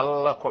nelaaɗo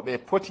Allah ko ɓe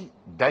poti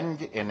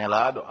dañde e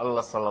nelaaɗo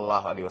Allah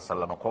sallllahu alayhi wa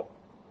sallam ko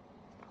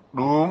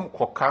ɗum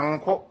ko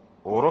kanko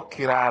o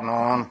rokkira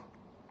noon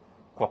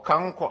ko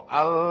kanko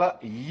Allah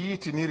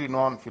yiitiniri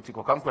noon firti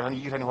ko kanko tan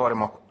yiitani hoore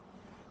makko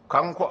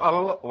kanko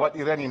Allah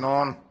waɗirani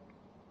noon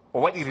o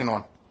waɗiri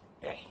noon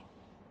eyi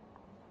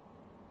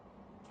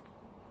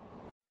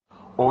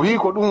o wi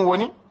ko ɗum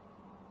woni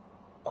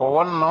ko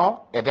wonnoo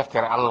e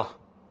deftere-Allah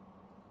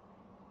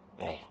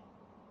eyi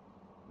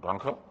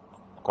donc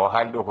ko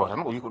haali ɗo ko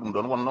tan o wi ko ɗum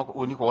ɗon wonno ko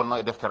woni ko wonnoo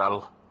e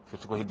deftere-Allah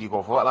firti ko heddi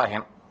ko fof ala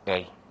hen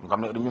eyi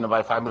gam neɗɗo min no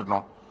mbawi famirde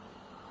noon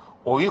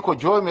o wi ko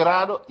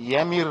joomiraaɗo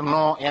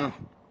yamirno en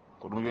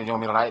ko ɗum wi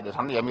joomiraaɗo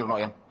tan yamirno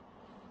en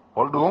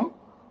holɗum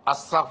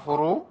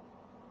as-saghfiru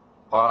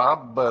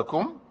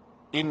rabbakum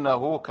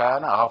innahu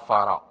kana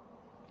ghaffara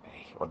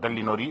o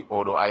dallinori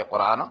oɗo aya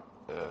qur'ana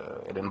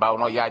eɗen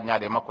mbawno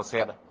yajñade e makko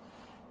seeɗa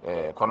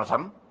kono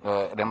tan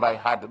eɗen mbawi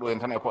haadde ɗo en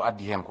tan e ko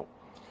addi hen ko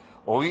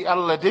o wi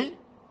Allah dey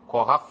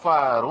ko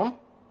gaffarum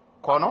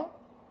kono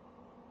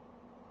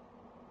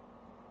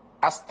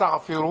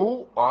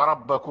astaghfiru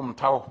rabbakum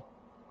taw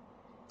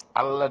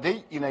Allah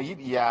dey ina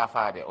yiɗi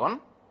yaafade on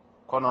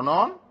kono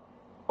noon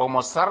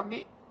omo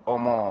sarɗi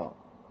omo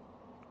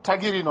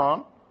tagiri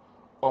noon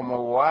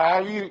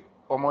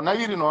omo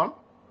nawiri noon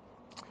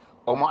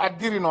omo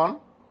addiri noon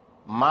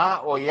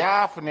ma o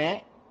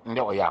yaafne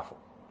nde o yaafo.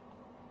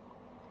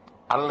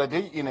 Allah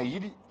dey ina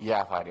yiɗi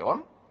yaafade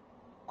on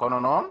kono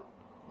noon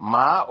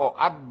ma o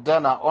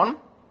addana on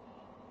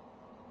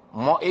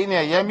mo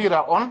ina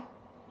yamira on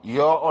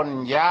yo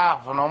on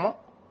jaafnomo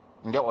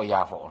nde o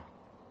yaafo on.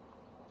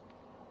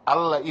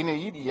 Allah ina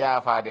yiɗi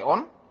yaafade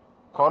on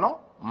kono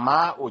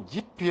ma o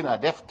jippina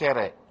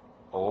deftere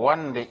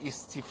wonde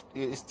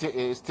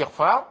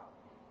istighfar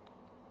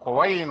ko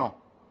wayno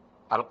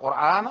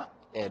al-Qur-aana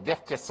e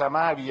defte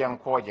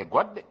samawiyankoje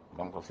goɗɗe,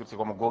 donc firti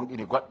komo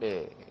gonɗini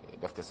goɗɗe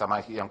defte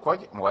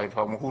samawiyankoje mo wawi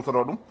taw mo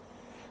hutoro ɗum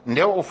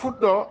nde o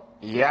fuɗɗo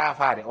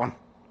yaafade on.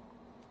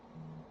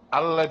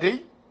 Allah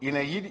dey ina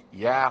yiɗi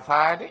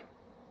yaafade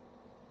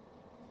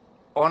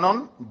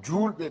onon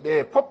julɓe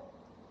ɓe pop,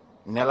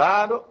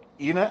 nelaaɗo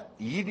ina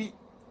yiɗi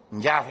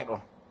njaafe-ɗon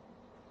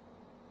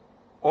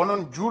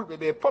onon julɓe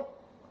ɓe pop,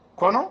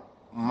 kono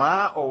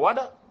ma o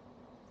waɗa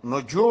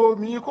no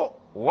joomi ko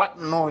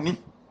waɗno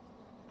ni,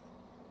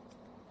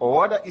 o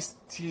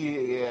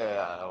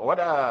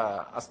waɗa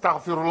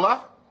as-saghfirullah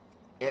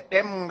e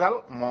ɗemgal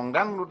mo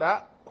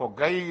nganndu-ɗaa ko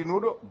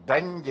gaynuɗo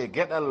dañde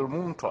geɗal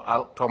mum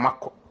to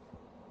makko.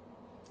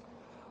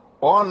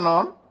 On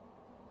noon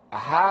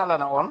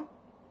haalana on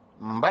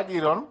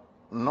mbaɗiron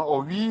no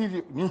o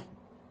wiiri ni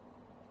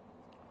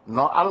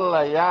no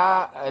Allah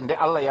nde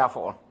Allah yaafo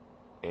on,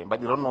 e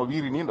mbaɗiron no o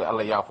wiiri ni nde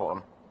Allah yaafo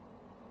on.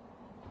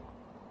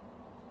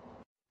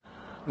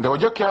 Nde o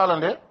jokki haala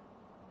nde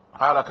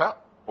haala ka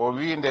o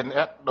wi nde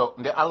neɗɗo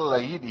nde Allah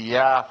yiɗi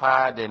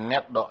yaafaade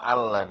neɗɗo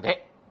Allah nde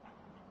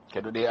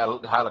keɗoɗe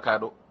haala ka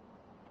ɗo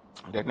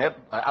nde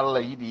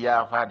Allah yiɗi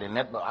yaafaade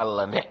neɗɗo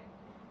Allah nde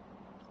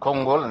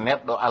konngol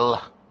neɗɗo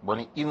Allah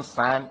woni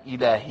insan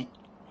ilahi.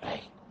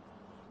 Eyi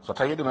so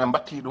tawi ɗum en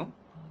batti ɗum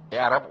e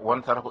arab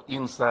wontata ko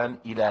insan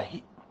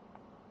ilahi,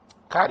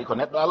 kaaɗi ko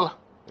neɗɗo Allah,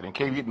 eɗen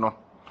kewi wiide noon.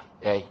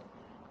 eyyi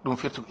ɗum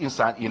firti ko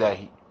insan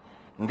ilahi.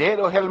 Nde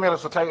ɗo helmere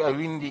so tawi a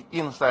windi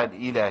insan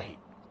ilahi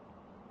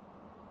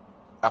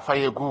a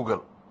faye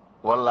Google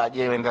walla a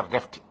ƴeewe nder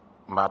defte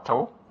ma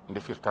taw nde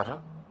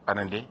firtata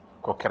ana nde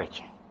ko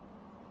chrétien.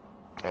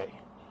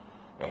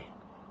 eyyi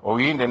o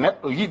wi nde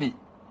neɗɗo yiɗi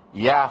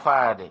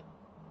yaafaade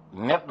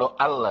neɗɗo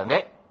Allah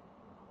nde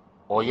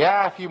o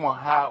yaafimo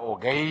ha o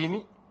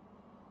gayni,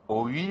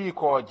 o wi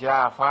ko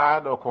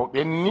jaafaɗo ko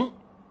ɓenni,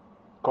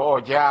 ko o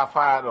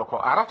jaafaɗo ko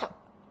arata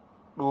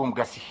ɗum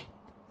gasi.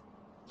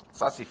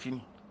 Ça c'est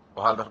fini.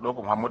 O haaldata ɗo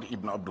ko Mouhamadou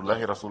ibn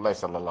Abdoullahi rasulullahi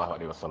sallllahu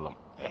alayhi wa sallam.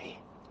 eyi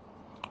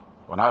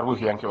wona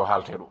ruhiyanke o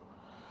haalte ɗo,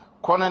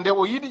 kono nde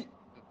o yiɗi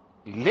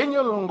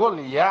leñol ngol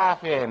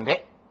yaafe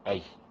nde,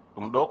 ayi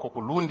ɗum ɗo koko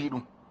lundi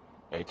ɗum.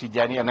 eyi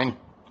Tijjaani a nani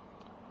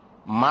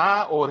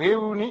ma o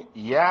rewni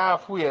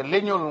yaafuya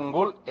leñol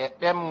ngol e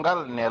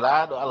ɗemgal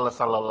nelaaɗo Allah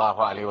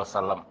sallllahu alayhi wa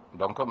sallam.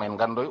 donc min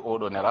gandoy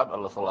oɗo nelaaɗo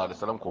Allah sallallahu alayhi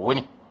wa sallam ko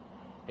woni,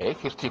 eyi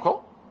firti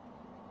ko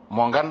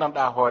mo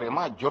gandanɗa hoore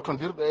ma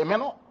jotodirɗo e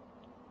men o,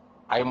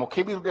 ay mo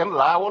keɓirɗen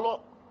laawol o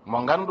mo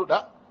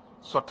ngannduɗa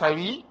so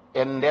tawi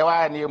en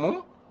ndewani e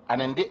mum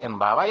anen de en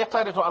mbawa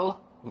yettade to Allah,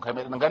 ɗum kam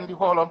eɗen nganndi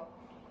hoolon.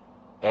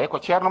 eyyi ko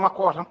ceerno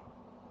makko o tan.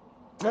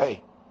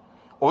 eyyi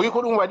o wi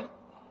ko ɗum waɗi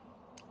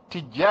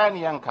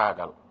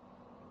tijjaniyankagal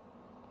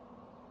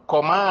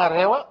ko ma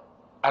rewa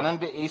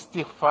anande e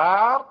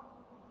istighfar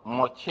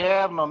mo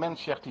ceerno men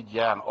Sheekh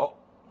Tijjaani o.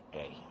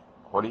 eyyi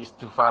holi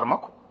istighfar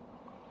makko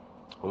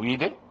o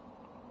wiide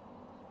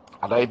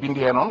aɗa e bindi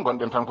he noon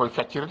gonɗen tan koye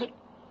feccirde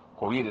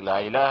ko wiide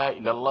la ilaha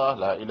illallah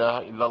la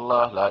ilaha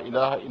illallah la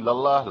ilaha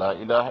illallah la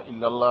ilaha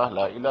illallah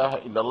la ilaha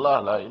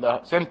illallah la ilaha.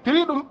 sen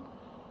piri ɗum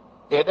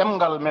e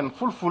ɗemgal men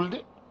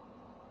fulfulde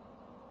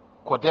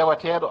ko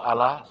dewateɗo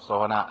ala so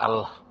wona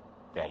Allah.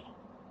 eyyi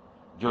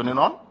joni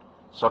noon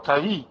so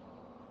tawi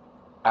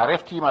a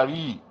reftima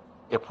wi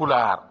e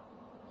pular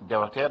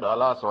dewateɗo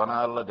ala so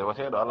wona Allah,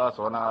 dewateɗo ala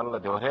so wona Allah,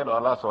 dewateɗo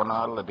ala so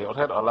wona Allah,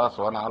 dewateɗo ala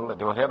so wona Allah,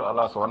 dewateɗo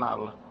ala so wona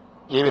Allah,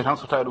 ƴeewi tan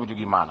so tawi ɗum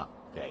jogui mana.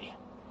 eyyi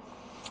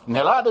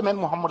nelaaɗo men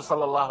Mouhamadou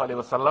sallllahu alayhi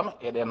wa sallam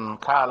eɗen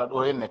kaala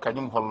ɗo henne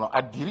kañum holno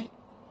addiri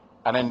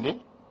anande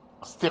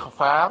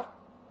istighfar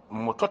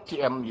mo totti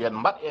en yen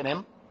mbaɗ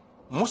enen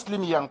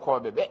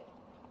muslimiyankoɓe ɓe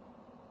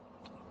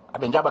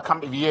aɓe jaɓa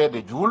kamɓe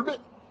wiyeede julɓe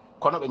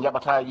kono ɓe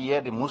jaɓata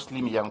wiyeede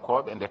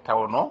muslimiyankoɓe nde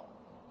tawno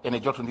ene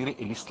jotodiri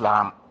e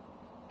l'islam.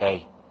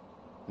 eyyi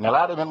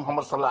nelaaɗo men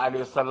Mouhamadou sallallahu alayhi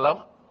wa sallam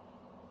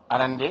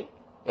anande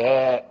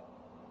e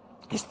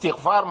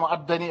istighfar mo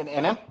addani en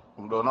enen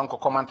ɗum ɗo noon ko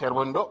commentaire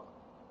woni ɗo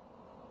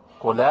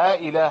ko la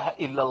ilaha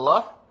illa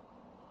allah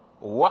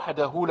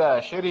wahdahu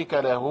la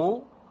sharika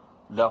lahu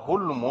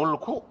lahul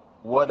mulku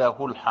wa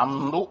lahul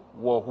hamdu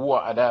wa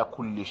huwa ala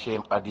kulli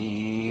shay'in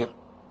qadir.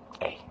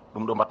 eyyi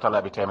ɗum ɗo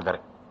mbattalaɓe temedere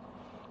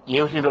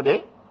ƴewtindo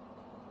ɗe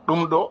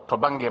ɗum ɗo to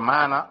banggue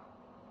mana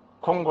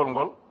konngol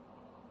ngol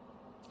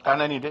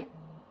anani de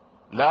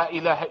la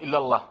ilaha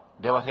illallah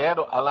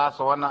dewateeɗo ala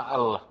so wona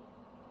Allah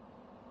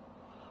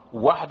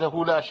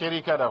wahdahu la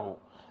sharika lahu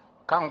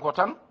kanko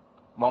tan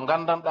mo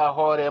gandanɗa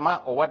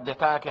hoorema o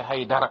waddetake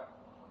haydara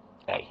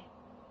eyi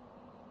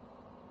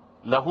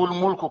lahul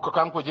mulku ko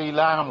kanko jeyi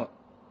laamu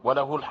wa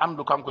lahul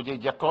hamdu kanko jeyi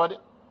jettode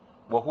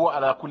wa huwa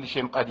ala kulli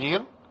chein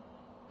qadir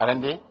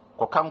aɗande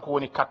ko kanko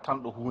woni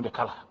kattanɗo hunde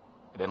kala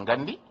eɗen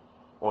gandi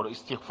oɗo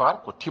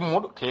istighfar ko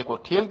timmuɗo te ko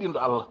telɗinɗo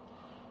Allah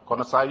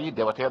kono sa wi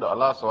dewateɗo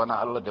ala so wona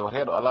Allah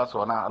dewateɗo ala so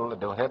wona Allah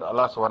dewateɗo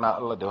ala so wona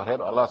Allah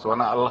dewateɗo ala so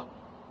wona Allah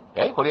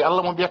eyyi hori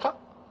Allah mo mbiyata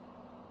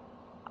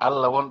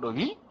Allah wonɗo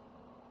wi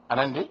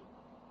anande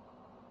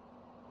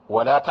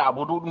wala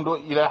tabudu ɗum ɗo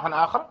ilahan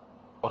akhara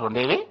oto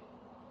ndewe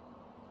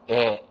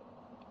e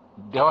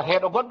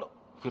dewateɗo goɗɗo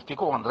firti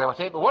ko won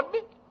rewateɓe woɗɓe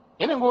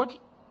ene goodi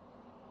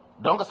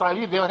donc sa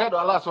wi dewateɗo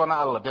ala so wona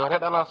Allah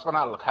dewateɗo ala so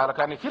wona Allah haala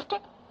kane firta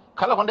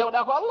kala ko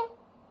ndewɗa ko Allah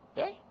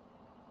eyyi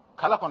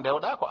kala ko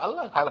ndewɗa ko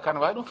Allah haala kane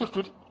wawi ɗum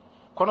firtude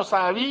kono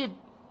sa wi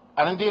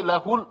anande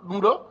lahul ɗum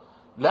ɗo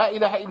la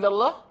ilaha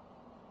illallah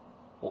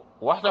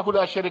wahdahu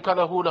la sharika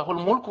lahu lahul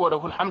mulku wa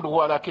lahul hamdu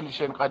huwa ala kulli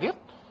shay'in qadir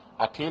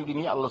a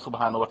teldini Allah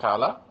subhanahu wa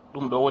ta'ala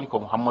ɗum ɗo woni ko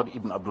Muhammadu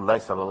ibnu Abdullahi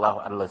sallallahu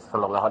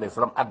alayhi wa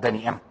sallam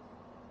addani en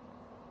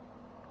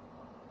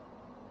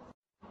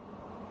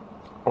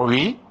o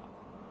wi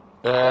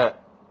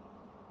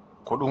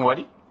ko ɗum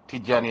waɗi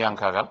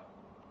tijjaniyankagal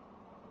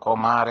ko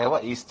ma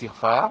rewa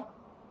istighfar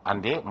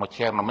ande mo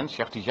ceerno men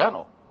Sheekh Tijjaani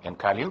o en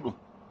kaalin ɗum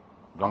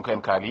donc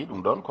en kaali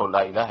ɗum ɗon ko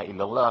la ilaha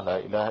illallah la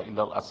ilaha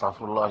illallah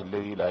as-saghfirullah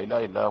alladhi la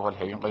ilaha illa huwa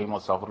al-hayyul qayyum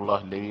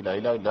as-saghfirullah alladhi la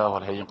ilaha illa huwa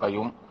al-hayyul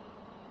qayyum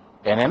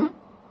enen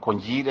ko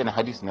jiiɗen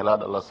hadis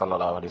nelaaɗo Allah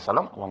sallallahu alayhi wa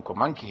sallam wonko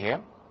manki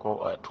heen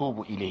ko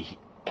tuubu ileyhi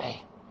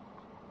eyi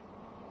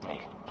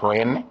to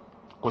henne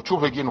ko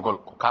cuufegingol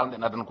ko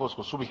kalɗen adana ko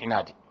ko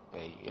subhinaade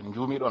eyi en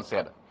juumi ɗon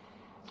seeɗa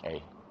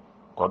eyi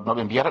ko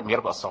noɓe mbiyata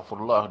ko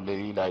as-saghfirullah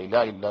alladhi la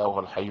ilaha illa huwa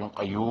al-hayyul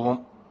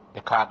qayyum ɓe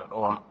kaaɗa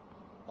ɗon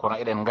kono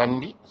eɗen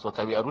gandi so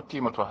tawi a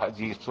ruttima to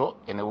hajir to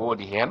ene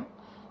woodi heen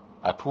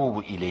a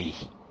tuubu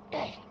ileyhi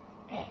eyi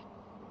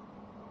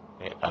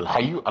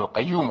alhayyu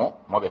alqayyum o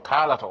moɓe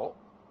kaalata o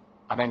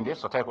anande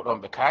so tawi ko ɗon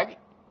ɓe kaaɗi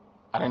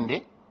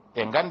anande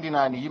ɓe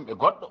gandinani yimɓe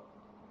goɗɗo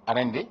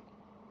anande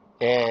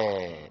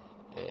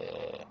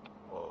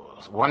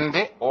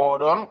wonde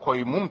oɗon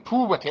koye mum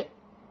tuubate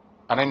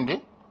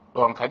anande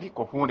ɗon kadi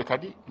ko hunde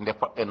kadi nde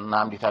poɗɗen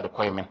namditade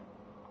koye men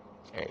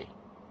eyyi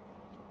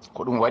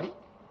ko ɗum waɗi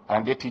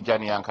anande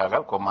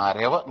tijjaniyankagal ko ma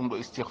rewa ɗum ɗo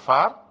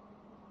istighfar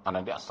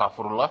anande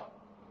astaghfirullah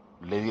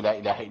alladi la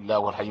ilaha illa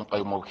huwa alhayyul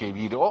qayyum o ke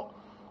wiide o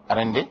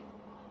anande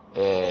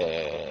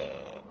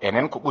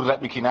enen ko ɓuri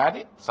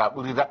raɓɓikinade sa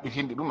ɓuri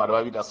raɓɓitinde ɗum aɗa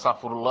wawi wiide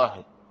astaghfirullah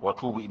wa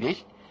tuubu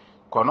ileyhi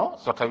kono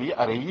so tawi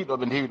a rewi ɗo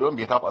ɓe ndewi ɗo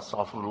mbiyata ko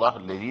astaghfirullah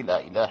alladi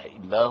la ilaha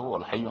illa huwa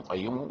alhayyul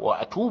qayyum wa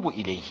atubu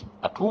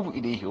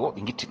ileyhi o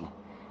ɓe guitti ɗum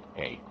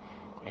eyyi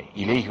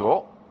ileyhi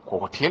o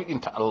koko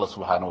telɗinta Allah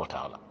subhanahu wa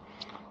taala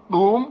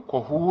ɗum ko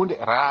hunde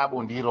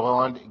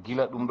raaɓodironde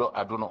gila ɗum ɗo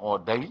aduna o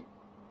dawi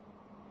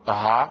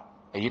ha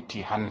e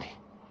yetti hande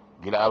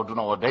gila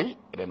aduna o dawi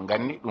eɗen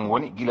ganni ɗum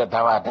woni gila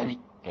dawa dawi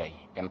eyyi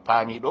en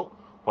paami ɗo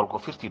holko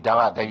firti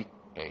dawa dawi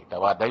eyyi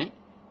dawa dawi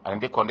aɗa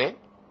nde ko nde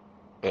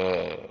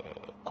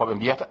koɓe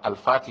mbiyata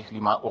alfatih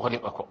lima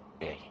ohliɓa ko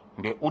eyyi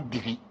nde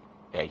udditi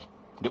eyyi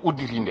nde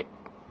udditi nde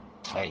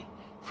eyyi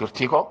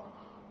firti ko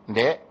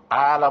nde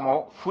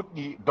alamo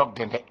fuɗɗi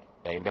dogde nde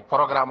eyyi nde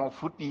programme o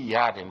fuɗɗi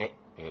yaade nde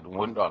eyyi ɗum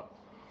woni ɗon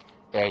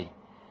eyyi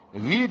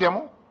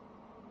wiidemo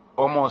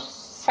omo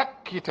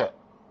sakkita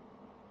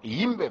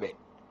yimɓe ɓe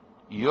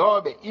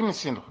yooɓe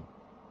imsido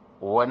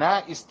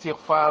wona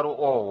istighfaru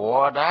o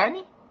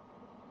woodani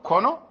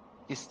kono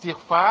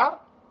istighfar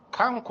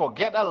kanko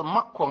gueɗal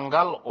makko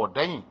ngal o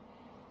dañi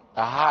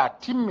ha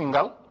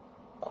timmingal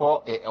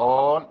ko e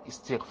on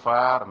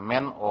istighfar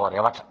men o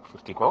rewata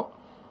firti ko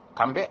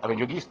kamɓe aɓe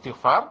jogui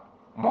istighfar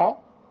mo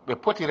ɓe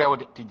poti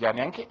rewde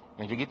tijjaniyanke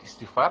ɓe jogui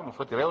istighfar mo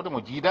foti rewde mo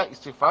jiida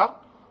istighfar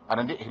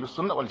aɗa ndi ahlu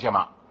sunna wal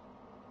jamaa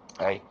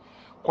eyyi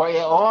ko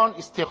e on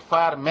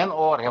istighfar men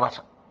o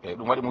rewata eyyi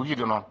ɗum waɗi mo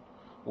wiide noon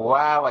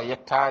wawa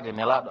yettade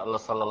nelaɗo Allah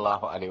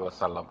sallllahu alayhi wa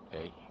sallam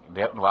eyyi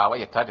wawa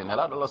yettade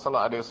nelaɗo Allah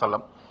sallllahu alayhi wa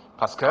sallam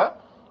par ce que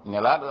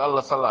nelaɗo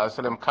Allah sallallahu alayhi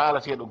wa sallam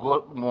kalateɗo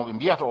moɓe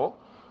mbiyata o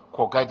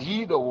ko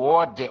gadiɗo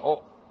woodde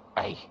o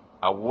ayi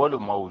awwalu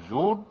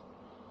mawjud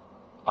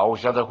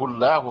awjadahu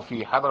llahu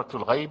fi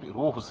hadratul ghaybi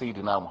ruhu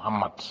seydina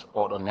Muhammad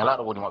oɗon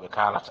nelaɗo woni moɓe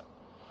kalata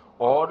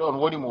oɗon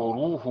woni mo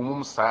ruhu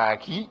mum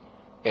saaki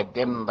e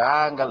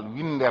dendagal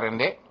windere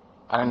nde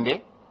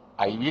anande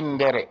ay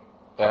windere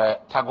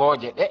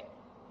tagoje ɗe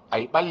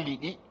ay ɓalli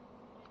ɗi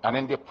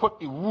anande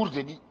poɗɗi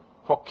wurde ɗi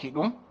hokki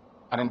ɗum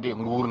anande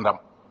gurdam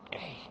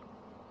eyyi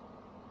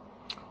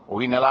o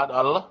wi nelaɗo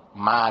Allah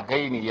ma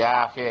gayni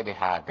yaafede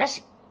ha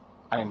gasi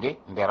anande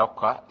nde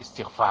rokka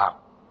istighfar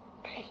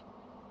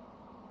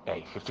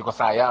eyyi firti ko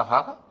sa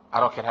yaafaka a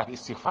rokketaka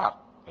istighfar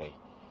eyyi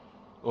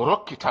o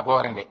rokki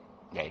tagore nde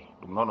eyyi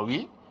ɗum noon o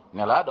wi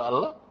nelaɗo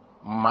Allah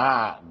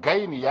ma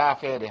gayni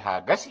yaafede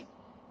ha gasi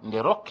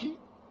nde rokki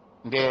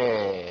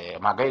nde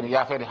ma gayni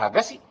yaafede ha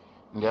gasi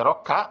nde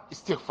rokka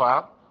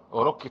istighfar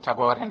o rokki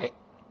tagore nde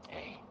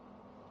eyi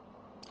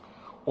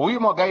o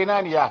wimo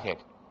gaynani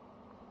yaafede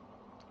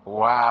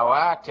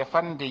wawa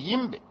tefande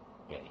yimɓe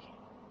eyi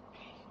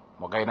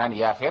mo gaynani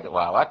yaafede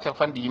wawa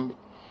tefande yimɓe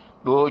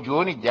ɗo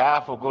joni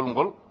jaafogol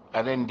ngol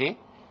aɗen nde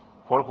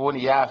holko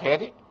woni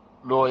yaafede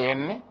ɗo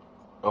henne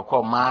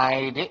ko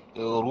maayde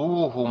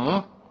ruuhu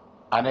mum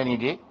anani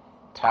de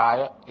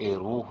taaya e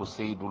ruuhu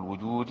seydul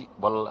wujudi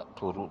walla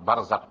to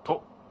barzak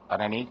to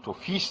anani to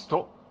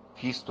fiisto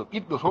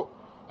ɓiɗɗo to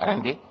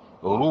anani de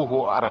ruuhu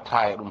o ara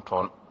taaya ɗum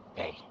toon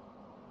eyi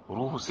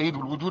ruuhu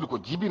seydul wujudi ko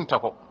jibinta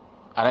ko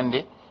anani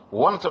de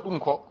wonta ɗum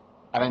ko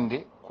anani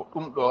de ko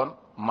ɗum ɗon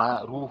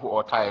ma ruuhu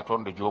o taaya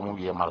toon nde joomum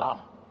wiye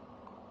malama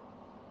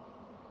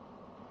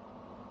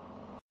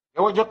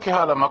ewo jokki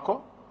haala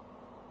makko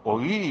o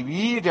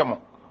wiidemo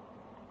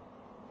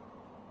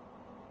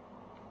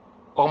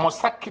omo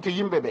sakkita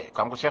yimɓe ɓe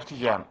kanko Sheekh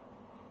Tijjaani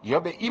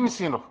yoɓe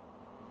imsino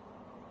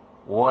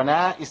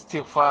wona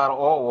istighfar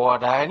o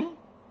woodani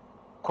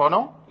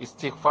kono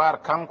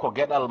istighfar kanko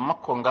gueɗal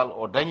makko ngal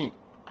o dañi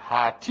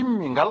ha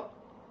timmi ngal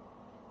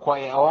ko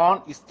e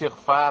on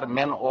istighfar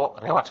men o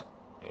rewata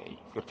eyi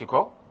firti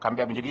ko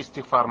kamɓe aɓe jogui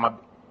istighfar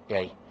mabɓe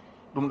eyi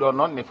ɗum ɗon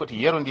noon ne foti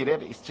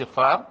yerodirede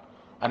istighfar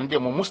anande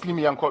mo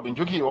muslimiyankoɓe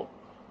jogui o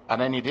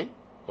anani de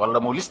walla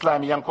mo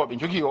l'islamiyankoɓe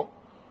jogui o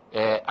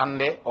e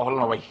ande o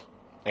holno wayi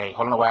eyyi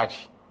holno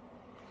waadi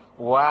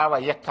wawa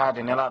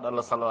yettade nelaɗo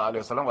Allah sallallahu alayhi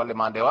wa sallam walla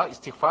ma ndewa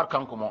istighfar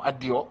kanko mo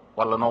addi o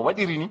walla no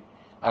waɗiri ni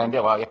ana nde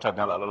wawa yettade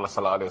nelaɗo Allah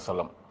sallallahu alayhi wa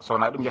sallam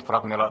sowona ɗum yettata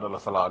ko nelaɗo Allah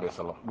sallallahu alayhi wa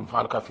sallam ɗum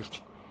faala ka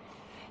firti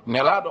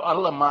nelaɗo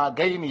Allah ma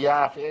gayni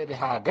yaafede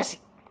ha gasi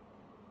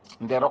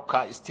nde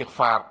rokka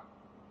istighfar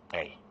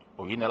eyyi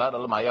o wi nelaɗo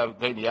Allah ma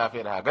gayni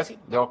yaafede ha gasi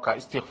nde rokka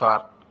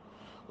istighfar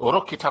o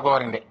rokki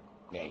tagore nde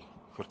eyyi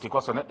firti ko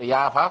so neɗɗo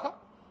yaafaka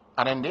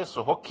anan nde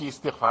so hokki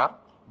istighfar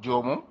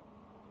jomum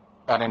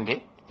anen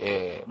de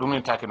e ɗum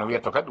nin taki no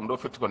wiyatto kadi ɗum ɗo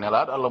firti ko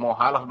nelaɗo Allah mo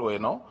haalata ɗo e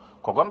no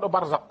ko gonɗo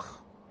barzak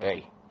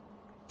eyyi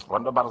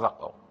gonɗo barzak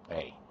o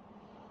eyyi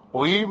o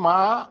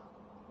wima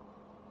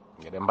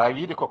eɗen mbawi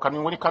wiide ko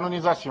kañum woni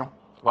canonisation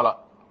voilà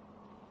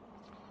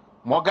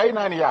mo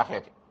gaynani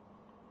yaafede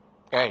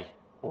eyyi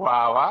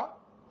wawa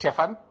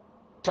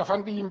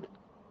tefande yimɓe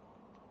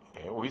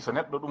eyyi o wi so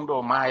neɗɗo ɗum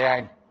ɗo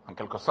mayani en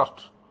quelque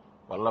sorte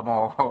walla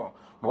mo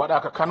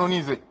waɗaka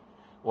canonisé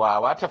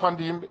wawa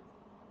tefande yimɓe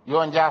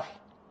yo jaafi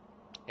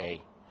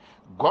eyyi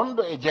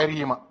gonɗo e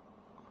jarima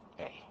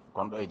eyyi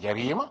gonɗo e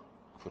jarima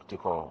firti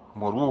ko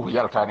mo ruuhu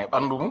yaltani e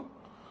ɓandu mum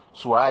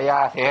suwa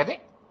yaafede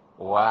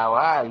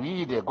wawa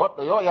wiide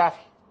goɗɗo yo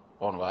yaafi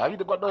on wawa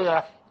wiide goɗɗo yo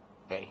yaafi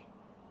eyyi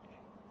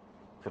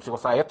firti ko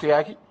sa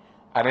yettoyaki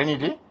anani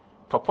de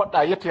to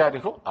poɗɗa yettoyade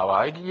to a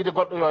wawi wiide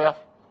goɗɗo yo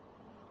yaafi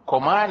ko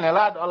ma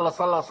nelaɗo Allah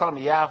sallallahu sallam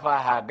yaafa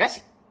ha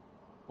gasi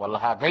walla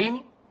ha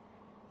gayni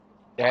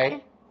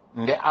eyyi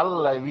nde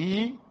Allah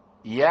wi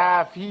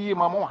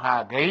yaafimamo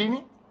ha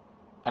gayni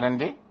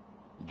anande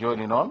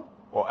joni noon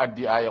o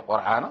addi aya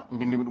qur'ana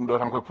mbindimi ɗum ɗo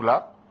tan koye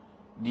pular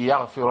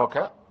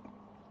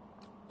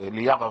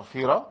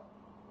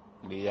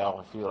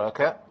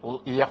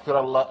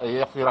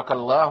liyahfiraka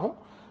llahu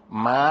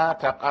ma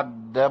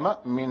taqaddama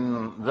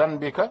min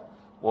dhanbika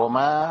wa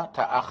ma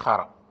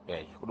ta'akhkhara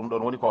eyyi ko ɗum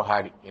ɗon woni ko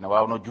haali ene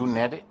wawno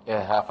junnede e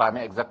ha faami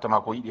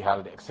exactement ko yiɗi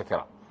haalde et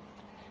cetera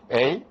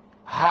eyyi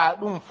ha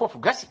ɗum foof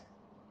gasi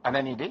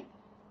anani de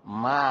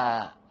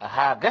ma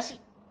ha gasi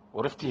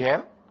o refti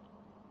hen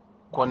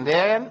ko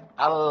nden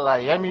Allah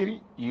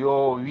yamiri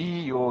yo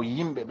wi yo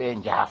yimɓe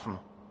ɓe jaafno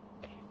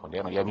eyyi ko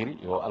nden o yamiri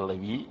yo Allah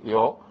wi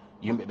yo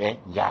yimɓe ɓe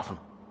jaafno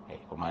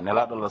eyyi ko ma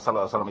nelaɗo Allah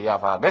sallallahu alaihi wasallam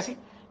yaafa gasi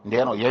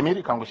nden o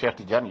yamiri kanko Sheikh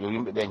Tijjaani yo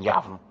yimɓe ɓe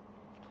jaafno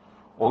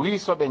o wi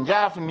soɓe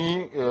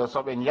jaafni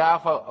soɓe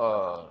jaafa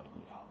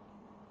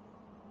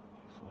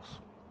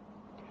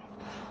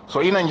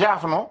so ina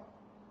jaafno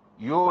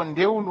yo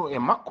ndewnu e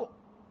makko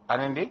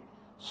anande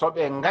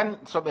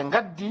soɓe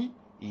gaddi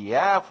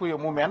yaafuye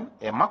mumen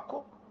e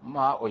makko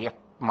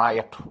ma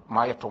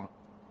yettomo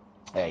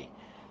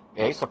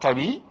eyyi so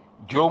tawi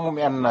jomum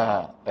en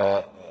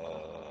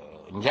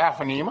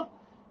jaafanima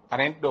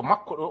anen ɗo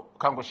makko ɗo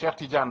kanko Cheikh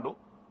Tidiane ɗo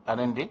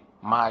anen de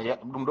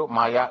ɗum ɗo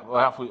ma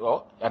yaafuye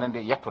o anen de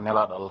yetto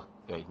nelaɗo Allah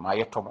eyyi ma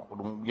yettomo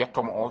ɗum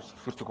yettomo o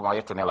firti ko ma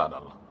yetto nelaɗo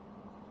Allah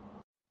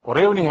o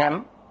rewni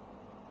hen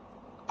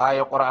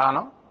aya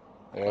qur'ana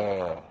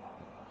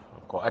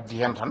ko addi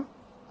hen tan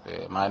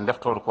ma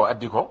deftode ko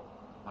addi ko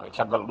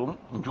caggal ɗum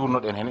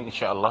jurnoɗen hen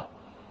inchallah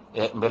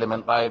e beele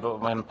men ɓaydo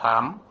men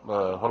paam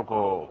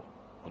holko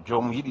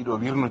joomum yiɗi ɗo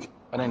wirnude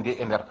anen de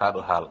e nder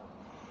kaɗo haala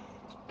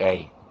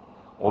eyyi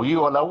o wi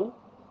walaw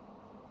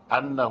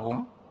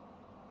annahum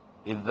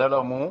id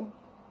zalamu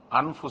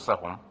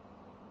anfusahum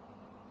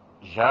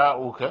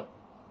ja'uka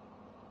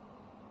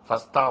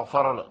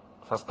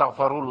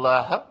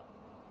fastaghfarullaha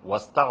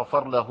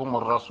wastaghfar lahum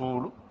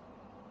ar-rasulu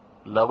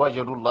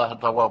lawajadu llaha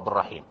tawwabur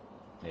rahim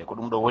eyyi ko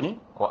ɗum ɗo woni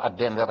ko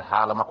adde nder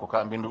haala makko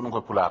ka mbindu ɗum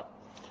koye pular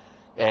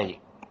eyyi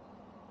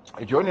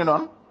joni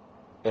noon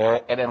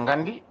eɗen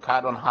gandi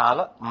kaɗon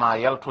haala ma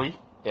yaltoyi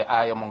e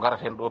aya mo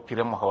garaten ɗo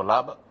piremmo haw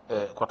laaɓa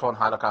ko toon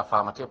haala ka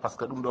famate par ce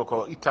que ɗum ɗo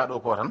ko itta ɗo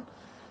ko tan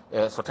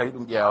so tawi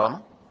ɗum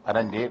ƴeewama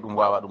anande ɗum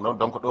wawa ɗum ɗon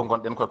donc ɗo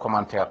gonɗen koye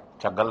commentaire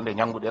caggal nde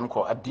ñanguɗen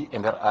ko addi e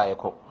nder aya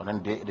ko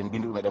anande eɗen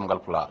bindi ɗum e ɗemgal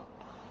pulaar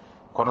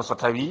kono so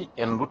tawi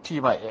en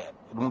duttima e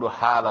ɗum ɗo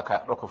haala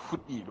ka ɗo ko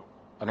fuɗɗiɗo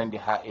anandi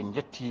ha en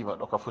jettima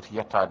ɗo ko foti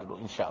yettade ɗo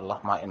inchallah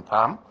ma en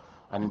paam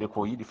anande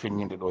ko yiɗi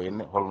feññinde ɗo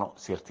henne holno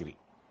sertiri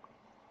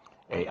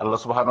eyyi allah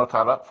subahanahu wa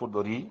taala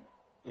fuɗɗori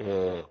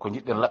ko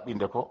jiɗɗen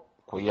laɓɓinde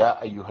ko ya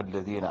ayuha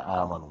alladina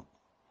amanu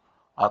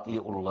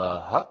atiu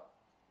llaha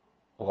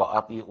wa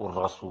atiu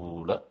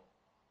rasula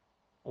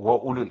wa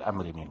ulil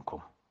amri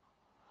minkum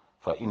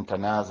fa in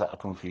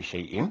tanazatum fi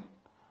shay'in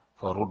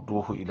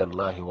farudduhu ila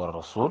allahi wa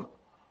rasul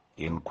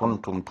in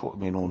kuntum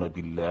tu'minuna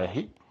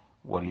billahi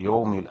wal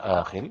yawmil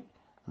akhir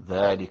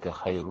dhalika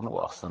khayrun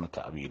wa ahsanu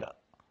ta'wila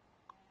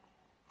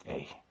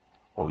ay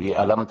o wi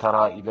alam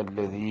tara ila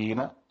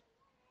alladhina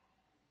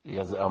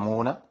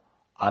yaz'amuna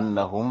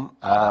annahum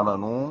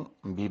amanu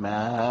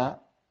bima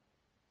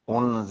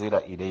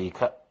unzila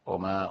ilayka wa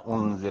ma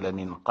unzila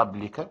min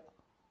qablika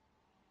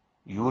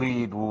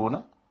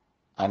yuriduna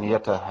an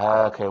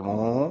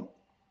yatahakamu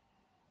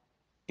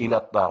ila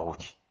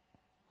at-taghut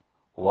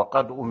wa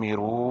qad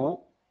umiru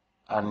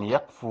an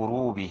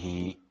yakfuru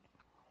bihi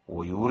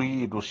wa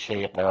yuridu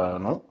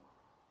ash-shaytanu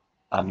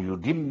an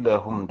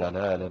yudillahum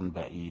dalalan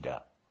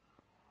ba'ida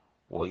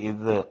wa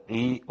idha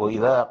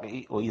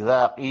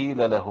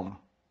qila lahum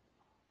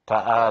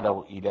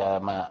ta'alaw ila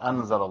ma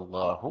anzala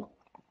Allahu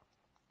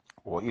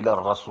wa ila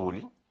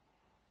ar-rasuli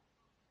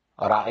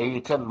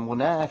ra'ayta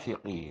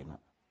al-munafiqina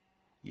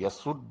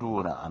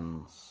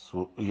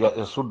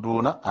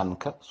yasudduna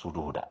anka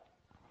sududa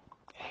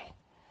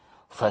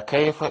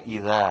فكيف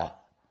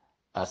إذا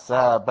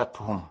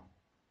أصابتهم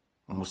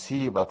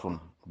مصيبة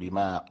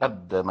بما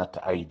قدمت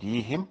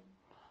أيديهم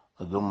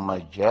ثم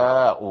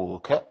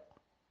جاءوك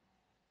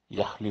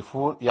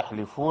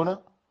يحلفون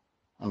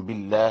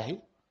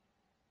بالله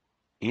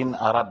إن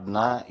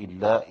أردنا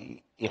إلا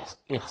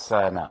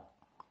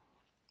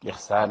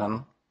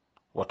إحسانا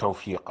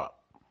وتوفيقا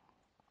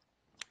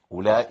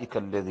أولئك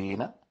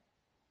الذين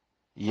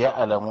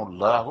يعلم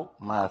الله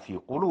ما في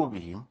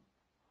قلوبهم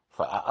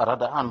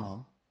فأعرض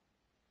عنهم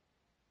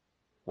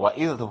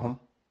وإذهم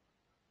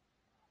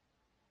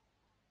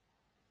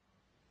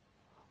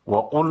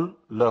وقل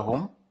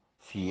لهم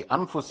في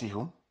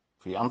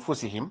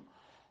أنفسهم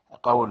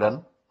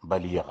قولا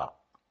بليغا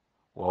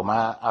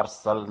وما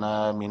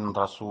أرسلنا من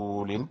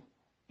رسول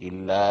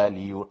إلا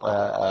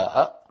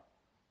ليطاع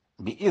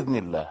بإذن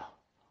الله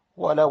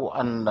ولو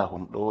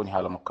أنهم دوني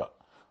على مكة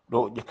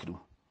دو جكدو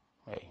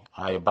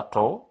هاي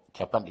بطو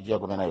كابان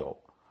إجاغو من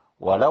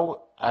ولو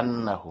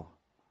أنهم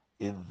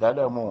إذ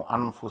ظلموا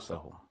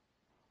أنفسهم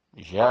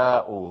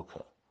جاءوك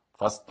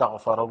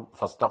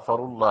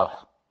فاستغفروا الله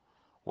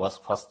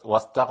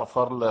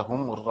واستغفر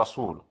لهم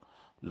الرسول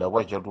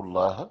لوجدوا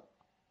الله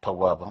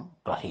توابا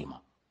رحيما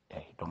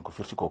دونك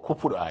فرتكو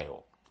كوبور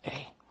آيو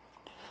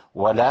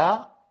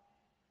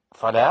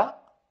فلا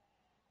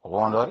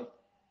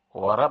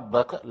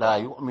وربك لا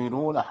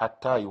يؤمنون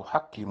حتى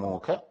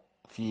يحكموك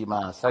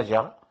فيما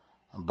سجر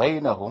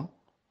بينهم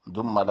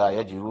ثم لا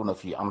يجدون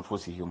في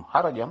أنفسهم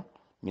حرجا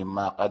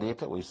مما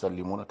قضيت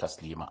ويسلمون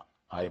تسليما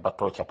ay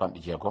batto capanɗe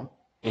jeegom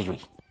e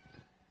joyi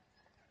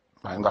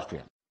ma en gartu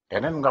hen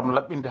enen gam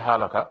laɓɓinde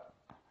haala ka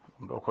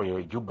ɗum ɗo koyo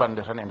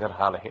jubbande tan e nder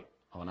haala he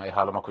wona e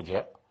haala makko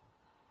jeeya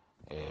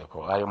ko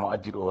aya mo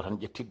addi ɗo tan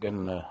ƴettiɗɗen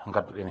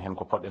gadduɗen hen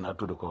ko poɗɗen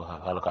addude ko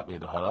haala ka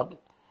ɓeydo haalaɓe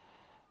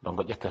donc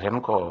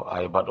ƴetteten ko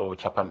aya baɗo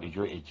capanɗe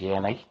joyi e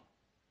jeenayyi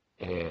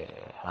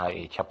ha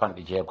e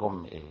capanɗe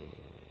jeegom e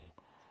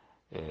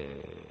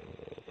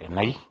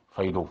nayyi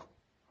fay dow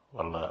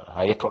walla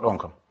ha yetto ɗon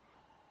kam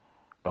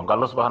donc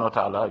allah subahanahu wa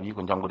taala wi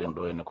ko jannguɗen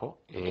ɗo henne ko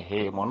e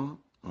heemon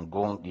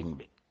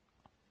gonɗinɓe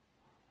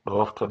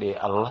ɗoftoɗe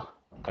allah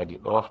kadi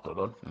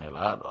ɗoftoɗon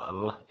nelaaɗo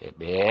allah e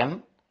ɓeen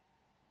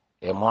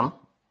e mon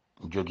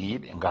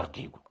jogiiɓe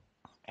gardiigu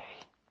eyi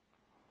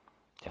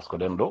est ce que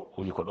ɗen ɗo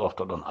wi ko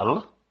ɗoftoɗon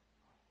allah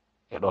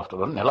e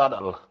ɗoftoɗon nelaaɗo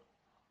allah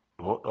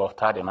ɗo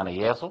ɗoftade nana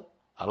yeeso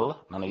allah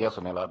nana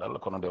yeeso nelaaɗo allah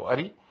kono nde o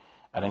ari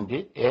aɗa nde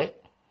e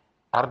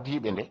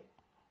ardiiɓe nde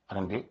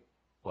aɗa nde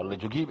walla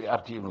jogiiɓe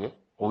ardiiɓe nde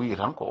o wi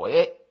tan ko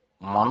e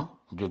mon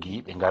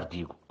jogiiɓe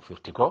gardiigu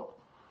firti ko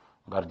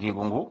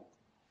gardiigu ngu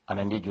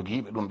ana ndi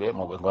jogiiɓe ɗum ɓe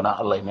mo ɓe gona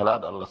allah e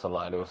nelaaɗo allah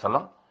sallallahu alayhi wa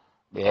sallam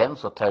ɓeen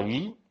so tawi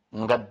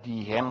ngaddi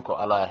heen ko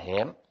alaa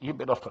heen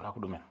yimɓe ɗoftoɗa ko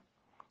ɗumen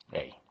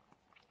eyi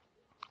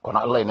kono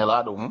allah e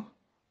nelaaɗo mum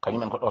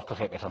kañumen ko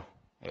ɗoftoteɓe tan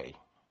eyi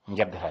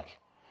jeddetaake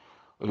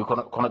o wi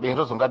kono ɓen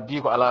to so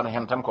ngaddi ko alaano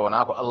heen tan ko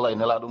wonaa ko allah e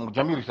nelaaɗo mum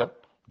jamiri tan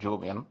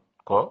joomumen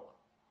ko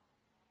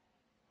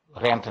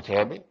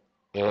renteteɓe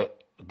e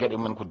geɗe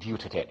mumen ko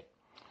diwteteɗe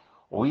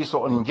o wi so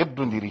on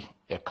jeddodiri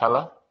e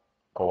kala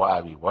ko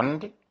waawi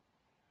wonde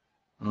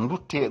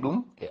dutte ɗum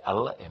e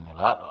allah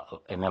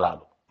e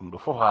nelaaɗo ɗum ɗo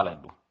fof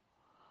haalani ɗum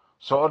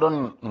so oɗon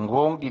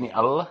gonɗini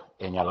allah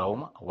e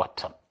ñalawma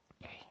wattan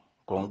eyi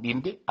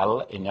gonɗinde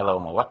allah e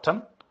ñalawma wattan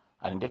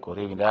ande ko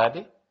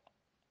rewidade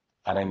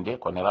aɗa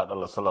ko nelaaɗo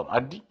Allah sallam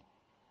addi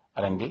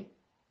aɗa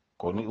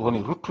ko woni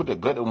ruttude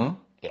gaɗe mum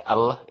e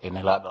Allah e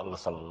nelaaɗo Allah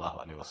sallllahu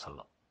alayhi wa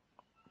sallam.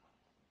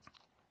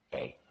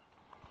 Eyi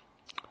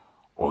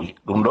o wi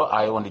ɗum ɗo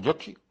aya wonde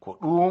jokki ko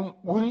ɗum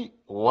ɓuri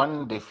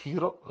wonde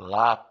fiiro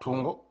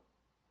laatungo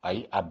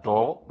ayi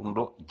addowo ɗum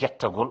ɗo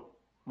jettagol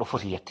ɗo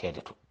foti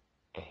yettede to.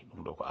 Eyi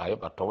ɗum ɗo ko aya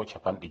battowo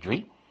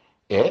 59.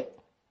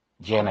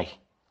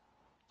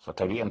 So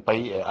tawi en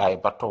payi e aya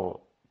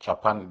battowo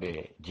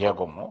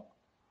 60 o,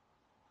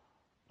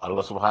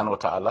 Allah subhanahu wa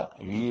ta'ala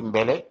wi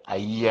mbele a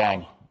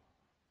yiyani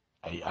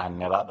ayi an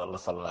nelaɗo Allah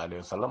sallallahu alayhi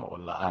wa sallam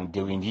walla an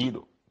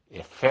dewindiɗo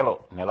e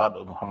felo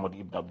nelaɗo Muhammad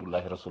ibn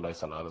Abdullahi rasulullahi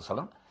sallallahu alayhi wa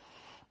sallam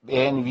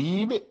ɓen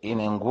wiɓe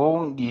ene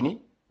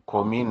gonɗini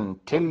komin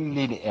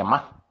tellini e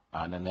ma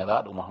ana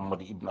nelaɗo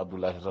Muhammad ibn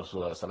Abdullahi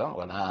rasulullahi sallam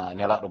wona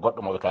nelaɗo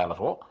goɗɗo moɓe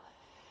kalata o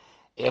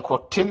e ko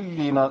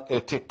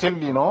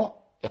tellino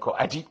e ko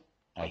adi.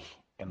 Ayi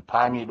en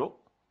paami ɗo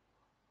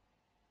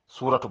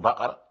suratu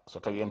baqara so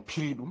tawi en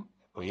piri ɗum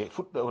o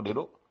fuɗɗode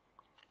ɗo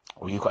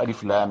o wi ko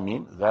alif lam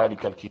mim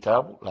dhalika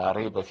alkitabu la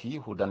rayba fihi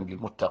hudan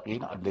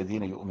lilmuttaqina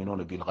alladhina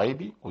yu'minuna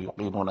bilghaybi wa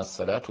yuqimuna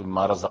as-salata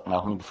mimma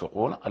razaqnahum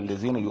yunfiquna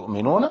alladhina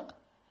yu'minuna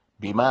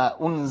bima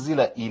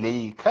unzila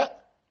ilayka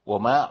wa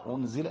ma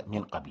unzila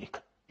min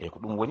qablika. E ko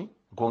ɗum woni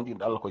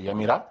gonɗinɗo Allah ko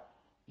yamira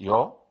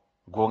yo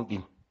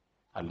gonɗin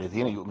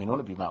alladhina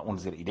yu'minuna bima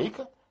unzila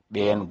ilayka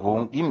ɓen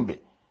gonɗinɓe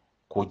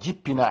ko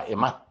jippina e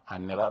ma an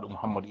nelaɗo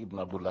Muhammad ibn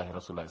Abdullahi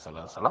rasulullahi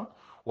sallallahu alayhi wa sallam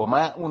wa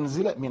ma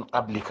unzila min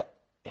qablika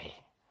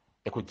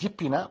e ko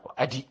jippina ko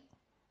adi.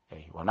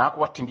 Eyi wona ko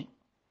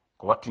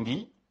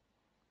wattindi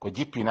ko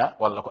jippina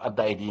walla ko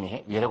adda e diine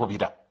he wiyete ko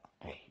bida.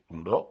 Eyi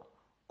ɗum ɗo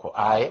ko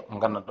aya mo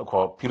gandanɗo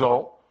ko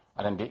pirowo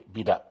aɗande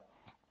bida.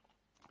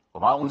 wa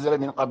ma unzila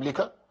min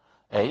qablika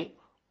eyi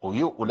o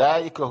wi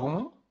ulaika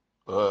hum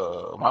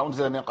ma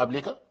unzila min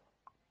qablika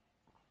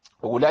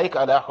wa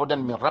ulaika ala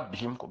hudan min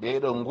rabbihim ko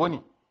ɓeɗo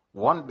ngoni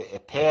wonɓe e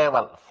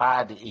peewal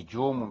faade e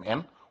joomum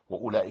en wa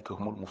ulaika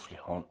humul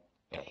muflihun.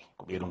 Eyi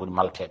ko ɓeɗo ngoni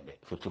malteɓe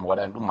firtima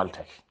waɗani ɗum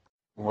maltaki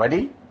ɗum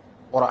waɗi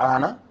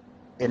qur'ana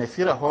ene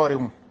fira hoore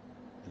mum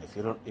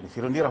ene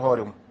firodira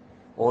hoore mum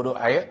oɗo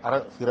aya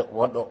ara fira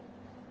wonɗo.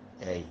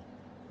 Eyi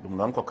ɗum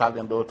noon ko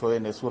kalɗen ɗo to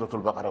ene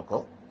suratul baqara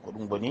ko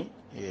ɗum woni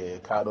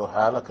kaɗo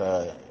haala ka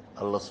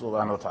Allah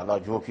subhanahu wa ta'ala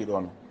jooki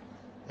ɗon.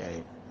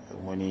 Eyi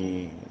ɗum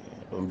woni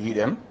ɗo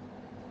mbiɗen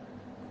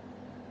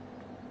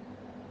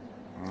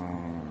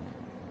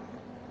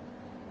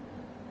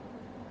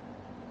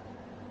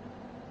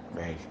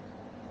eyi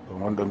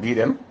ɗum woni ɗo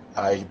mbiɗen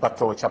ay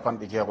battowo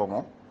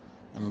 60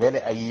 mbele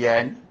a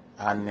yiyani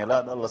an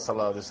nelaɗo Allah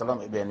sallallahu alayhi wa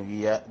sallam e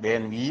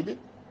ɓen wiiɓe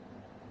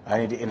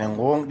anide ene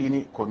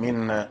gonɗini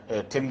komin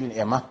tellini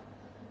e ma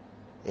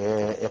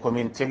e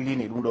komin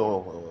tellini ɗum ɗo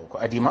ko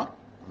adima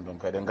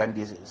donc eɗen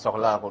gandi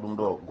sohla ko ɗum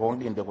ɗo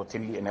gonɗinde ko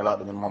telli e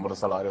nelaɗo min Muhammad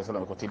sallallahu alayhi wa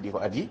sallam ko telli ko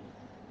adi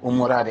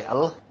ummorade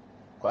Allah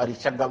ko ari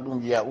caggal ɗum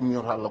wiya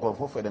ummiyoto Allah ko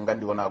foof eɗen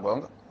gandi wona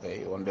gonga.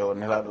 Eyi wonde o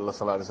nelaɗo Allah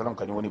sallallahu alayhi wa sallam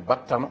kañum woni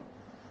battano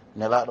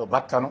nelaɗo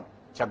battano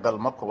caggal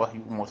makko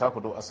wahyu ummota ko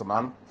dow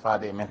asaman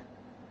faade e men.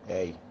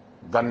 Eyi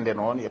gande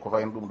noon e ko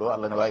wayno ɗum ɗo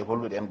Allah ne wawi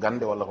hollude en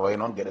gande walla ko way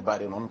noon gueɗe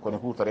mbaɗe noon kono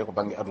hutore ko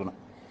banggue aduna.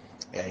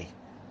 Eyi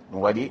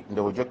ɗum waɗi nde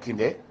o jokki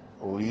nde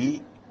o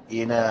wi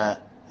ina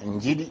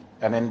jiiɗi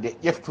anande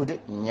ƴeftude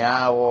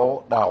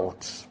ñaawowo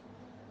ɗawut.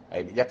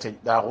 Eyi ɓe ƴetta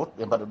ɗawut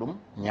ɓe mbaɗa ɗum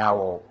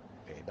ñaawowo.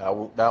 Eyi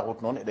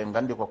ɗawut noon eɗen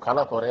gandi ko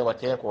kala ko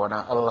rewate ko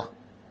wona Allah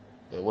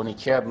e woni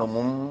ceerno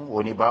mum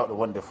woni bawɗo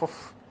wonde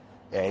foof.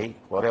 Eyi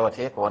ko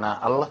rewate ko wona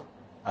Allah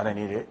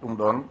anani de ɗum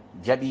ɗon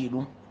jaɓi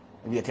ɗum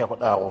wiyete ko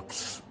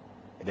ɗawut.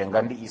 eɗen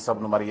gandi Isa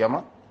ibnu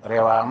Maryama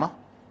rewama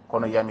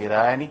kono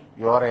yamirani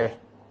yo rewe.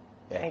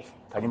 Eyi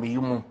kañum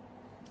yummum.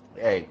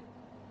 Eyi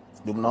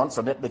ɗum noon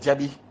so neɗɗo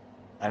jaɓi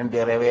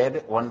aninde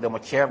rewede wonde mo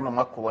ceerno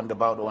makko wonde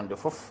bawɗo wonde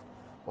foof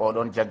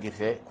oɗon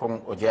jaggirte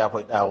kon o jeeya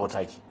koye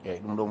ɗawotaji. Eyi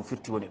ɗum ɗo mo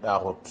firti woni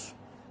ɗawot.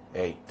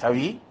 Eyi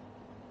tawi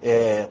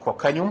ko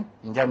kañum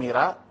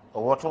jamira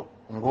woto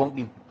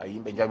gonɗin a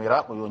yimɓe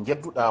jamira ko yo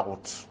jeddu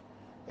ɗawot.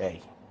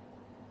 Eyi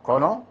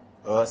kono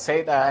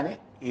seyɗane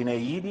ina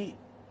yiiɗi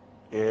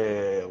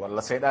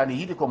walla seyɗane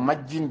yiiɗi ko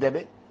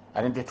majjindeɓe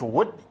aninde to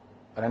woɗɗi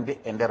anande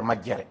e nder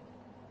majjere.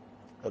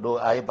 ɗo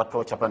aya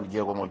battowo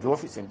 60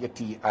 joofi sen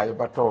ƴetti aya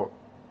battowo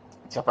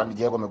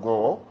 61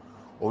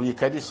 o wi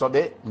kadi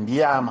soɓe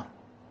mbiyama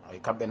ay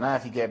kamɓe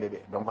naafigueɓe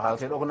ɓe donc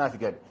haalteɗo ko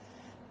naafigueɓe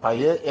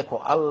paye e ko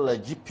Allah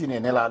jippine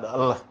nelaɗo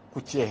Allah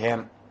kucci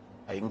hen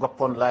ay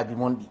goppon laabi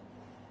monɗi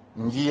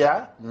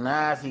jiiya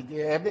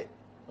naafigueɓe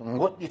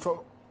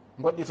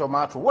goɗɗito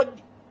ma to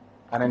woɗɗi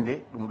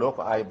anande ɗum ɗo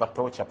ko aya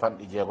battowo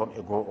 61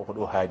 oko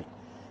ɗo haali.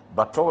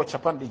 battowo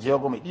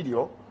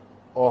 62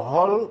 o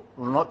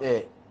holno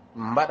ɓe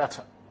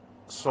mbaɗata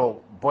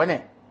so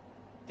bone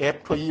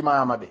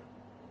ƴettoyimama ɓe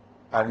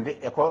ande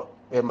eko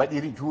ɓe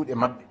mbaɗiri juuɗe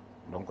mabɓe.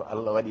 donc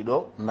Allah waɗi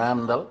ɗo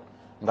namdal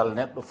ngal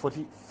neɗɗo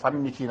foti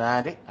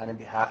fammitinade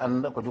anandi ha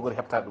anda ko jogori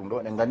heɓtade ɗum ɗo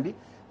eɗen gandi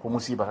ko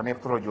musiba tan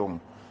heɓtoto jomum.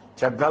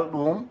 caggal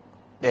ɗum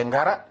ɓe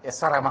gara e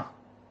sarama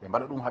ɓe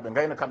mbaɗa ɗum haaɓe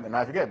gayna kamɓe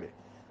naafigueɓe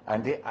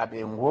ande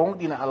aɓe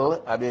gonɗina Allah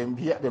aɓe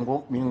mbiya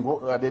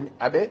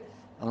aɓe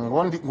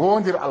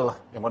gondira Allah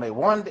ɓe gona e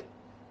wonde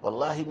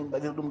wallahi min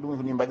mbaɗir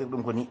ɗum ni mbaɗir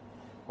ɗum ko ni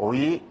o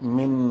wi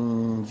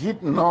min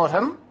jiɗno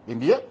tan ɓe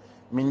mbiya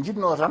min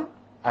jiɗno tan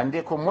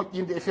ande ko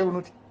moƴƴinde e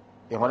fewnude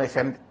ɓe gona e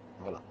fende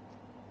voilà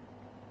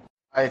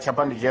aya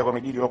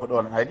 6 o ko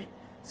ɗon haadi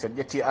sen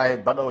ƴetti aya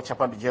baɗowo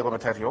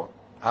 6 o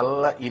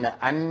Allah ina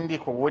andi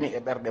ko woni e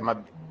ɓerɗe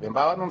maɓɓe ɓe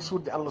mbawa noon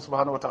suudde Allah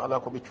subahanahu wa taala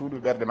ko ɓe cuuɗi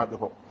ɓerɗe maɓɓe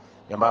ko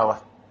ɓe mbawa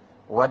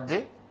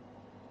wadde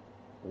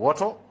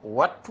woto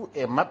wattu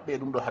e maɓɓe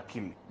ɗum ɗo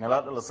hakkille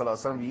nelaɗo Allah sallah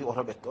sallam wi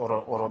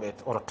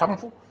oto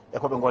tampu e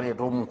koɓe goni e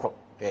dow mum ko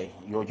eyyi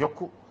yo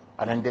jokku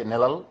aɗa de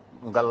nelal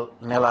ngal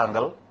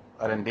nelagal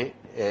aɗa de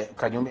e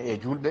kañum e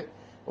julɓe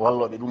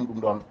walloɓe ɗum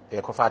ɗon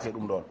e ko fati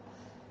ɗum ɗon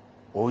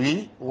o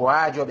wi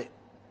waajoɓe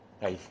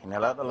ayi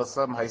nelaɗo Allah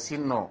sallam hay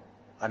sinno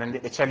aɗa de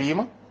ɓe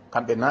calima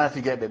kamɓe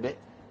naafigueɓe ɓe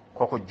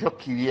koko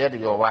jokki wiyeede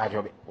yo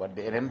waajoɓe wadde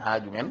enen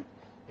haaju men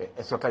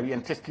e so tawi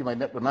en teskima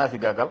neɗɗo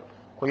naafigagal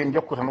ko yen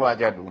jokku tan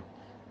waajade ɗum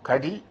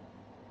kadi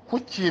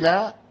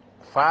huccina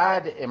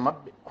faade e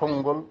maɓɓe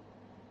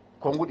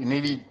konguɗi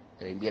newiɗi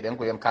eyi mbiyeɗen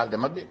ko yen kalde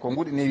maɓɓe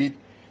konguɗi newiɗi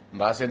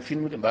mbasen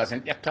finnude mbasen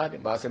ƴettade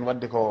mbasen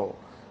wadde ko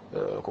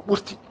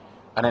ɓurti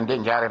anen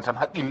de jaren tan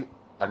haqqille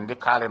anen de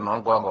kaalen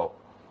noon gonga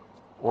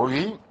o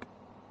wi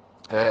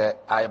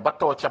aya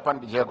battowo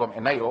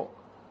 64 o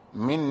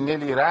min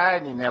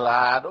nelirani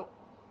nelaɗo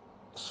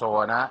so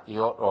wona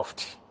yo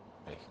ɗofte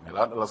eyi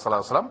nelaɗo Allah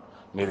salah sallam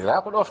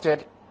nelira ko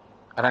ɗoftede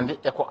anandi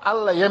e ko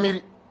Allah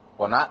yamiri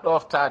wona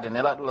ɗoftade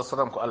nelaɗo Allah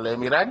sallam ko Allah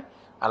yamirani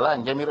ala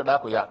jamiroɗa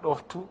ko ya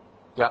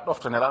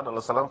ɗofta nelaɗo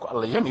Allah sallam ko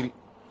Allah yamiri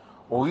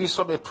o wi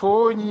soɓe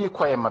tooñi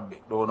koye mabɓe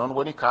ɗo noon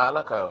woni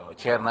kaala ka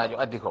ceernajo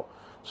addi ko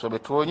soɓe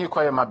tooñi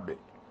koye mabɓe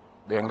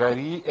ɓe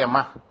gari e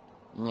ma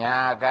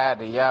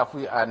ñaagade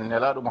yaafuy an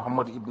nelaɗo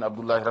Mouhammadou ibne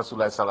Abdoullahi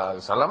rasulullahi sallah alih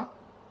w sallam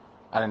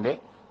ana nde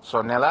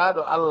so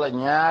nelaɗo Allah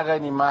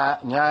ñaganima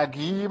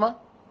ñaguima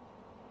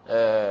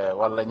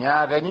walla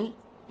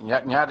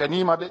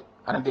ñaganima ɓe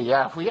ana nde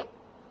yaafuya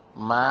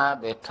ma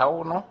ɓe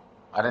tawno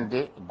ana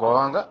nde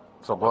gonga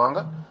so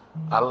gonga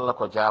Allah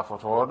ko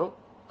jafotoɗo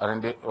ana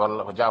nde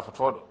walla ko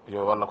jafotoɗo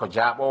yo walla ko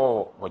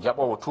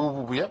jaɓowo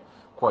tububuya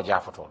ko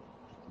jafotoɗo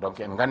donc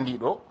en gandi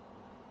ɗo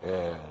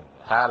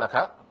haala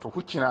ka to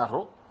huccina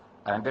to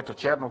ana nde to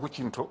ceerno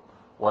huccinto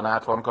wona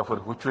toon ko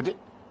foti huccude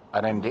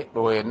anen de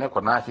ɗo henne ko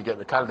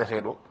naafigueɓe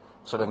kaldete ɗo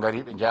soɓe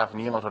gari ɓe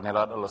jafnima to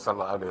nelaɗo Allah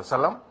sallallahu alayhi wa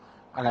sallam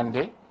anen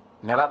de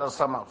nelaɗo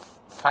sama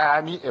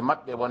faami e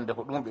maɓɓe wonde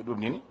ko ɗum ɓe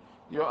ɗumnini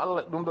yo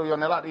Allah ɗum ɗo yo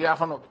nelaɗo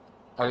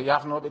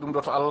yafnoɓe ɗum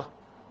ɗo to Allah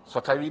so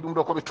tawi ɗum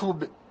ɗo koɓe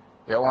tuubɓe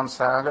e on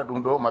saaga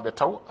ɗum ɗo maɓe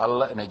taw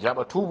Allah ene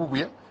jaɓa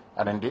tuububuya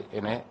anen de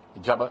ene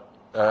jaɓa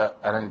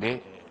anen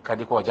de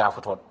kadi ko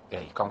jafotoɗo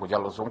eyyi kanko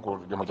Diallo Sonko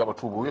jomo jaɓa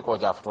tuububuya ko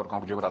jafotoɗo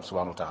kanko jomiraɗo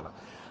subahanahu wa taala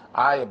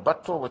aya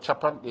battowo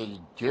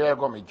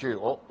 65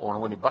 o on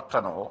woni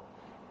battano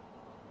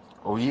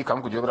o wi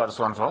kanko jomiraɗo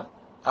subahanahu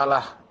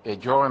ala e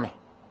joome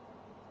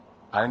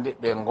ande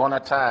ɓe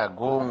gonata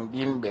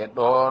gonɗinɓe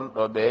ɗon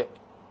ɗo ɓe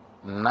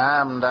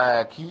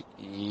namdaki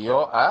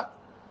yo a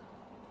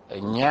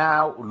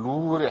ñaaw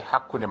luure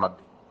hakkude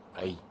mabɓe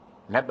ayi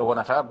neɗɗo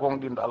wonata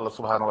gonɗinɗo Allah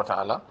subahanahu wa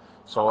taala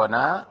so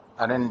wona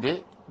anen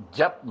de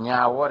jaɓ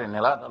ñawore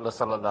nelaɗo Allah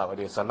sallllahu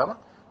alayhi wa sallam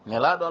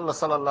nelaɗo Allah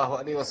sallllahu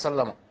alayhi wa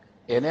sallam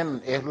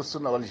enen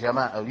ehlusunna wal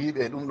jamaa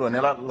wiɓe ɗum ɗo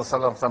nelaɗo Allah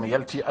sallam sallam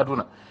yalti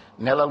aduna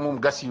nelal mum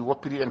gasi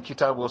woppiri en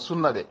kitabu o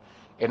sunna ɗe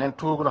enen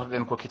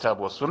tugnotoɗen ko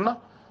kitabu o sunna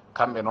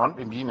kamɓe noon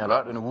ɓe mbi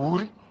nelaɗo ne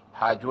wuuri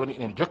ha joni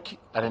enen jokki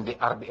anen de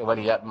arde e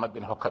waliyaɓe mabɓe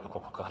ne hokkaɓe ko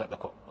hokkataɓe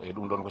ko e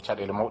ɗum ɗon ko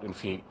caɗele mawɗe no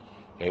fewi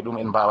eyyi ɗum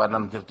en mbawa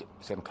nandirde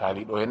sen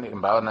kaali ɗo henne en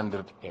mbawa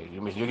nandirde eyyi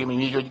yimɓe joguimi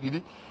miijoji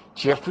ɗiɗi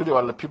certude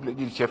walla pible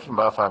ɗiɗi certude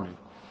mbawa famide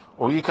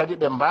o wi kadi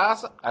ɓe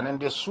mbasa anen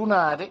de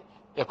sunade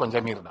e ko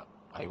jamirɗa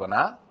hay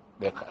wona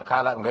ɓe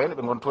kaalaɓe gayno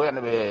ɓe gonto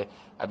henne ɓe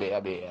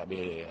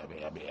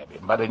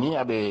mbaɗa ni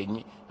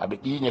aɓe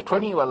ƴiiñe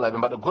toni walla ɓe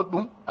mbaɗa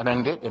goɗɗum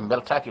anen de ɓe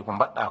beltaki ko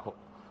mbaɗɗa ko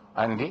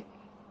andi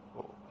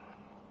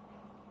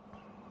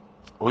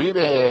o wi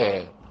ɓe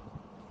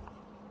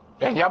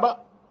jaɓa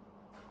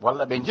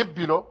walla ɓe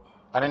jebbilo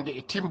anen de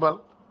e timbal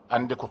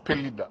ande ko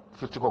pelliɗɗa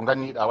firti ko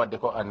ganniɗa wadde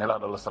ko an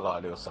nelaɗo Allah sallallahu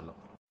alayhi wa sallam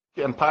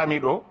en paami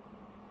ɗo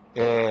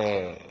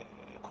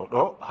ko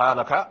ɗo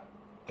haala ka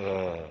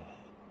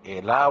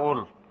e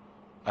laawol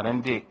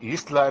anen de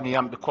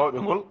l'islamiyanɓe koɓe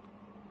ngol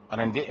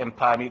anen de en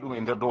paami ɗum e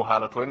nder dow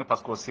haala to henne par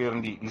ce que o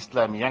serndi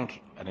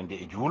l'islamiyanke anen de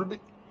e julɓe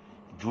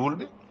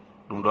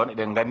ɗum ɗon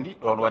eɗen gandi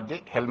ɗon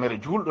wadde helmere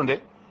julɗo nde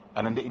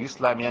anen de e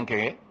l'islamiyanke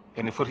he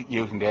ene foti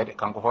ƴewtindede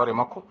kanko hoore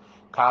makko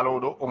kaalowo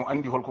ɗo omo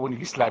andi holko woni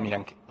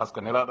l'islamiyanke par ce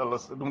que nelaɗo Allah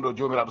ɗum ɗo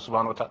jomiraɗo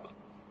subahanahu wa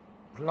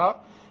taala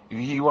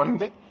wi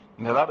wonde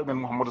nelaɗo men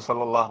Mouhammadou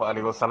sallllahu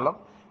alayhi wa sallam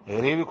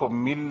rewi ko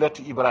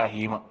millatu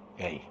Ibrahima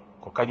eyyi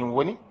ko kañum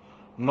woni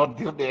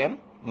noddirɗe en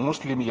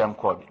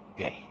muslimiyankoɓe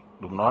eyyi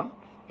ɗum noon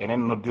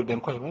enen noddirɗen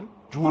koye men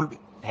julɓe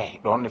eyyi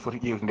ɗon ne foti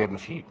ƴewtindede no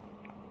fewi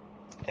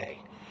eyyi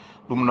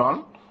ɗum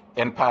noon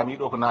en paami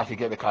ɗo ko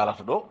naafigueɓe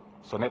kalata ɗo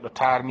so neɗɗo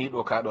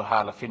tarniɗo kaɗo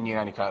haala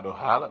feññinani kaɗo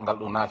haala ngal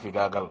ɗo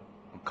naafigagal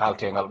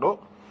kaltegal ɗo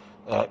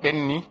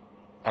ɓenni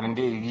ana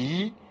nde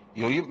wii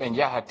yo yimɓe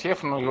njaha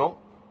tefnoyo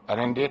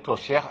ana nde to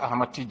Cheikh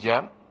Ahmad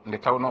Tijjaani nde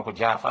tawno ko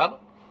jaafaɗo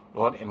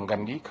ɗon en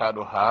nganndi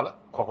kaɗo haala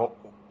koko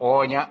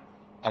ooña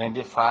ana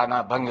nde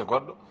faana baŋnge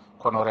goɗɗo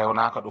kono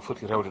rewnaka ɗo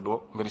foti rewde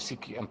ɗo mbeɗa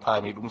sikki en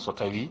paami ɗum so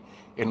tawi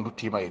en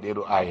duttima e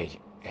ɗeɗo ayeje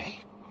eyi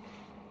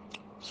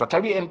so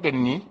tawi en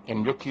ɓenni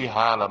en jokki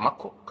haala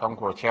makko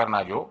kanko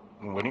ceernajo o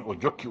ɗum woni o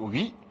jokki o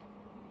wi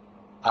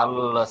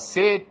Allah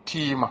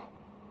seettima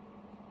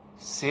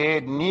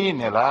seedni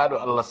nelaaɗo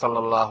Allah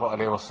sallllahu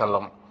alayhi wa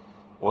sallam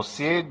o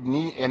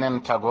seedni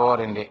enen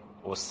tagore nde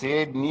o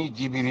seedni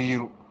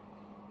jibiriru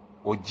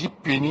o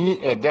jippini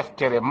e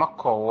deftere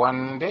makko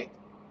wonde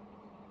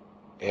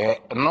e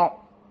no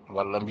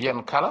walla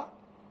mbiyen kala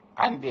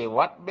ande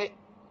waɗɓe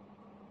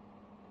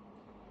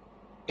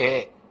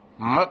e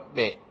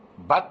maɓɓe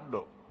baɗɗo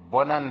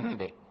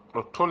bonande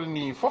ɗo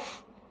tolni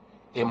fof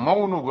e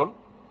mawnugol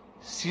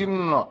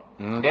sinno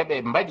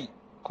ndeɓe mbaɗi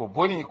ko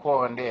boni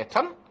ko nde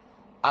tan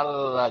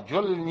Allah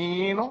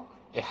jolnino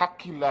e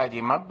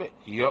hakkillaji maɓɓe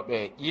yoɓe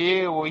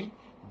ƴeewoy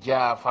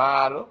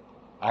jaafaɗo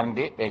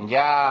ande ɓe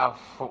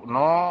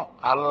jaafno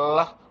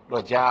Allah ɗo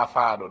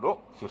jaafaɗo ɗo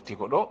firti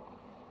ko ɗo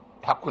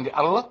hakkunde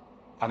Allah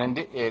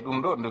anande e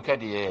ɗum ɗo nde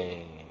kadi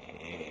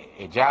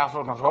e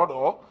jaafonotoɗo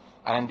o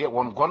anande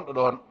won gonɗo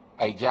ɗon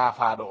ay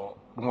jaafaɗo o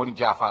ɗum woni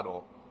jaafaɗo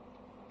o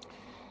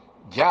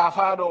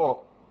jaafaɗo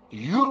o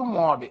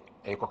yurmoɓe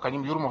eyi ko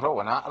kañum yurmoto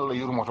wona Allah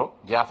yurmoto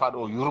jaafaɗo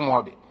o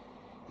yurmoɓe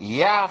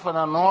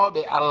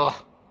yaafananoɓe Allah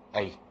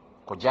ayi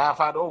ko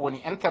jaafaɗo o woni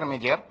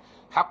intermédiaire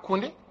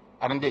hakkunde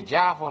anande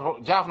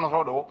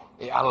jafnotoɗo o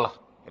e Allah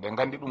eɗen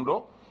gandi ɗum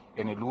ɗo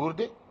ene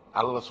luurde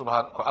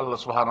ko Allah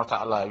subhanahu wa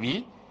taala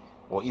wi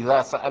wa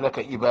ida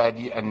sa'alaka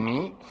ibadi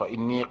anni fa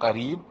inni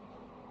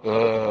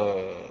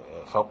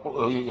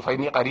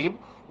qarib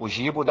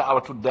ujibu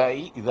da'watu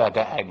da'i ida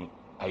da'ani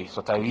ay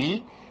so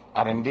tawi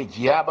anande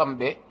jiyaɓam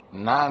ɓe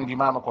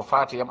namdimama ko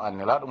fatiyam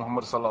annelaɗo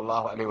Muhammad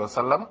sallllahu alayhi wa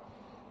sallam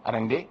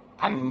anande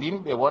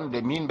andinɓe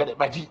wonde min mbeɗa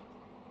ɓadi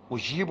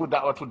ujibu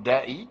da'watu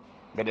da'i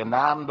mbeɗa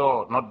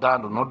namdo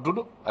noddado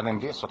nodduɗo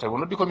anande so tawi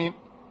noddi ko min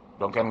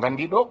donc en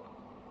gandi ɗo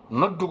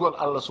noddugol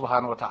Allah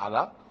subhanahu wa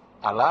ta'ala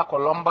ala ko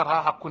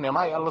lombata hakkunde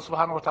ma e Allah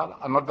subhanahu wa ta'ala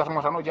a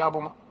noddatamo tan o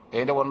jaabuma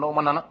e nde wonno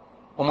omo nana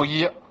omo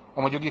yiya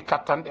omo jogui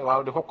kattanɗe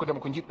wawde hokkudema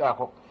ko jiɗɗa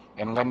ko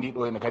en gandi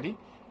ɗo ene kadi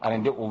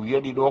anande o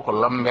wiyaɗi ɗo ko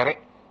lombere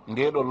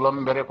nde ɗo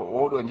lombere ko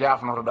oɗo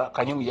jafnotoɗa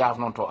kañum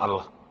yafnonto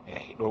Allah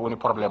eyyi ɗo woni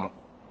probléme o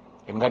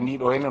en gandi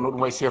ɗo henne no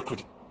ɗum way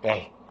sertude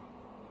eyyi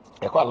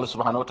e ko Allah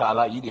subhanahu wa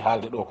ta'ala yiiɗi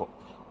haalde ɗo ko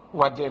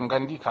wadde en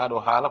gandi kaɗo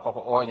haala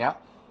koko oña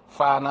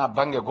faana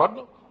banggue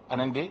goɗɗo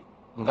anande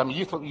gam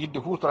yidde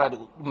hutorade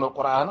ɗum no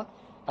Qur-aana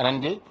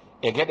anande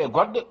e gueɗe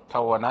goɗɗe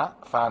taw wona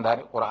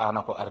fandade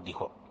Qur-aana ko ardi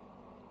ko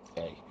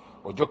eyyi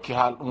o jokki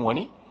haala ɗum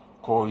woni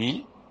ko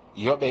wi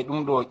yoɓe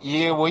ɗum ɗo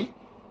ƴeewoy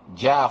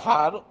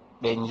jaafaɗo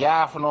ɓe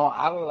jaafno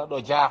Allah ɗo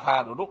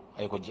jaafaɗo ɗo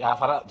ay ko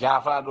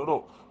jaafaɗo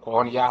ɗo ko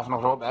on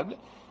yafnotoɓe alɓe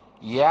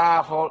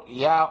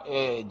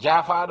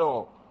jaafaɗo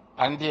o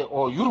ande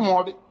o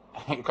yurmoɓe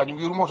kañum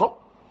yurmoto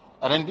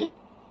anande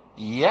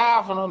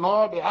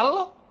yafnonoɓe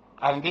Allah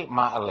ande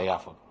ma Allah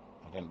yafon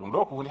aden ɗum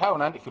ɗo ko hunde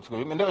hawnade firti ko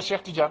yimɓe nde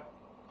Cheikh Tijjaani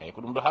eyyi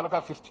ko ɗum ɗo haala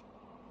ka firti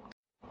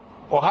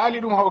o haali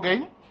ɗum haw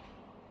gayni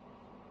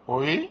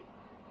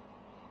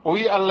o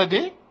wi Allah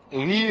de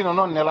wiino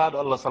noon nelaaɗo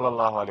Allah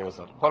sallllahu alayhi wa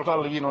sallam holto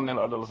Allah wi noon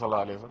nelaaɗo Allah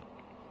sallallahu alayhi wa sallam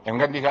en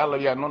gandi ko Allah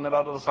wiyani noon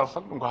nelaaɗo Allah sallallahu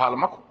sallam ɗum ko haala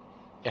makko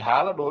e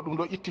haala ɗo ɗum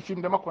ɗo itti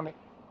fimde makko nde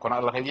kono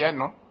Allah kay wiyani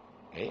noon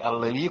eyyi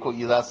Allah wi ko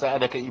ida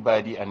sa'adaka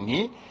ibadi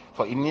anni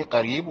fa inni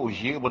qarib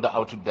ujibu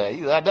da'watu da'i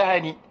ida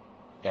da'ani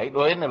eyyi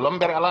ɗo henne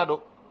lombere ala ɗo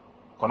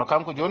kono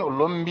kanko joni o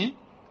lombi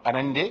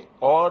anande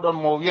oɗon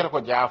mo wiyata ko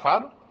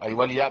jaafaɗo ay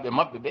waliyaɓe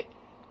mabɓe ɓe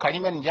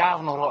kañumen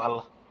jafnoto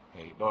Allah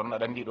eyyi ɗon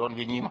aɗa andi ɗon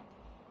yeñima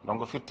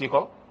donc firti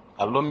ko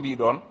a lombi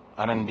ɗon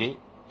anande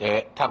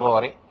e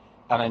tagore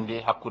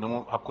anande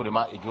hakkude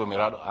ma e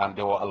jomiraɗo an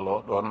dewo Allah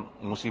o ɗon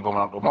musiba mo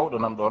nan ɗo mawɗo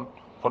nan ɗon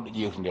fodɗo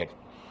ƴewtidede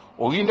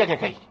o wi ndeke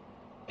kay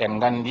en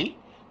gandi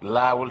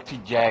laawol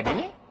Tijjaani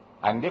ne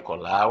ande ko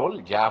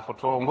laawol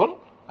jaafotongol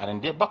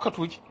anande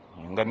bakkatuji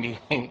en gandi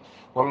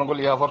holno ngol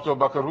yaforto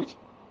bakkatuji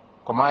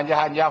ko ma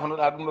jaaha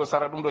jafnoɗa ɗum ɗo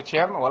sara ɗum ɗo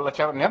ceerno walla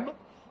ceerno neɗɗo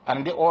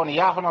anande on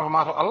yafnoto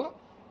to Allah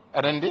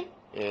anande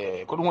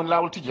ko ɗum woni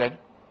laawol Tijjaani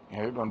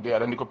eyyi ɗon de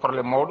aɗa andi ko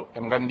probléme mawɗo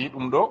en gandi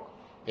ɗum ɗo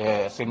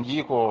sen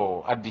jii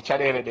ko addi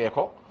caɗele ɗe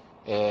ko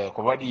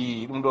ko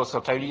waɗi ɗum ɗo so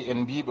tawi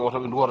en mbiɓe oto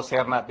ɓe duwoto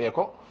sernaɓe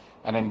ko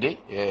anande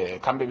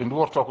kamɓe ɓe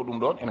duworto ko ɗum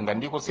ɗon en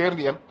gandi ko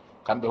serdi en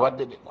kamɓe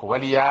wadde ɓe ko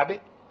waliyaɓe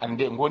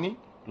ande goni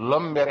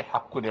lombere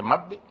hakkude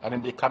mabɓe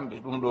anande kamɓe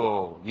ɗum ɗo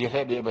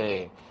wiyeteɓe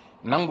ɓe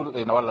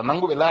nanguɓe walla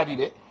nanguɓe laabi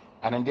ɓe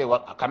anande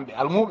kamɓe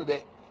almuɓe ɓe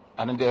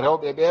anande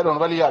rewɓe ɓeɗon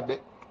waliyaɓe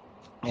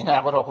ɓe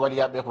ñagoto ko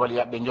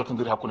waliyaɓe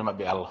jottodiri hakkude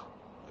mabɓe Allah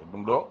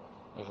ɗum ɗo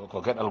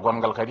ko gueɗal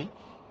gongal kadi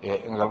e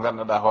ngal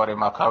ganduɗa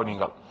hoorema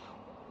kawningal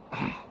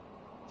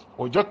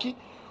o jokki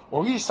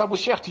o wi saabu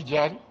Cheikh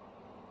Tijjaani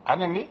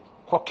anane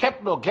ko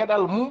keɓɗo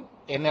gueɗal mum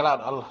e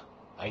nelaɗo Allah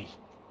ayi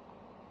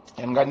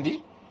en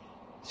gandi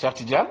Sheekh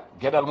Tijjaani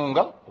geɗal mum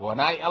ngal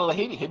wonaa e Allah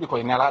heɓi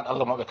koye nelaaɗo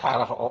Allah mo ɓe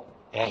kaalata o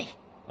eeyi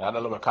nelaaɗo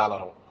Allah ɓe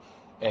kaalata o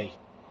eeyi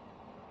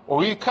o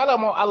wii kala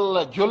mo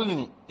Allah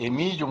jolni e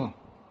miijo mum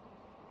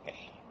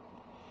eeyi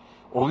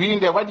o wii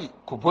nde waɗi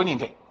ko boni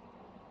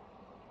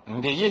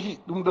nde yehi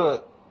ɗum ɗo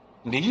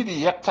nde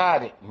yiɗi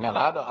yettaade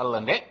nelaaɗo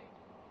Allah nde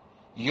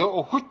yo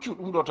o huccu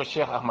ɗum ɗo to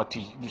Cheikh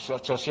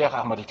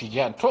Ahmad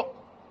Tijjaani to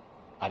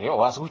aɗa yo o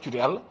waasa huccude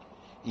Allah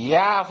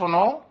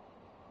yaafanoo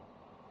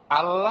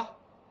Allah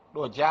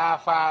ɗo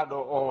jaafaaɗo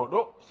o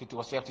ɗo fitti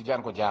ko Cheikh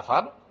Tijjaani ko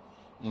jaafaaɗo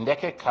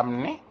ndeke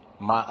kamne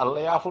ma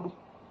Allah yaafo ɗum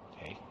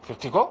eyi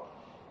fitti ko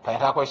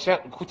payata koye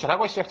huccata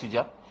koye Cheikh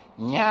Tijjaani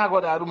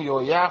ñaagoɗa ɗum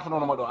yo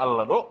yaafanonomo ɗo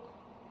Allah ɗo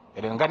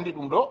eɗen nganndi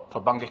ɗum ɗo to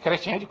baŋnge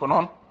chrétien ji ko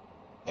noon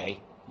eyi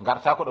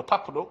ngarta ko ɗo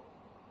pape ɗo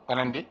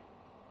anandi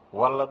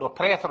walla ɗo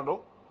prêtre ɗo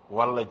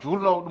walla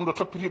juulnowo ɗum ɗo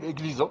toppitiɗo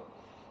église o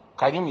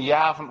kañum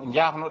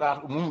jaafnoɗa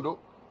ɗo mum ɗo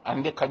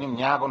andi kañum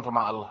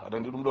ñaagontoma Allah aɗa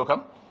andi ɗum ɗo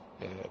kam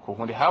ko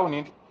hunde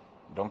hawnide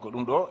donc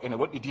ɗum ɗo ene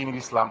woɗɗi diine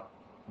l'islam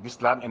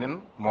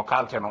enen mo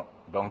kalteno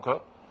donc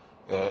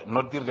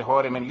noddirde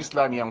hoore men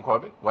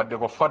l'islamiyankoɓe wadde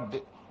ko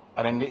fodde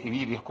anande e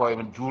wiide koye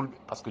men julɓe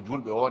par ce que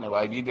julɓe o ne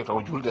wawi wiide taw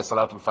julde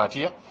salatul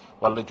fatiha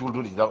walla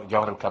juldude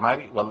jawharatul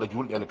kamari walla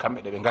julɗele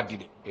kamɓe ɗeɓe gaddi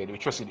ɗe ɗeɓe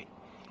cosi ɗe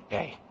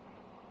eyyi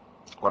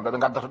wonɗo ɓe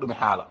gaddata ɗum e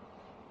haala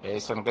eyyi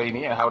sen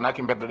gayni en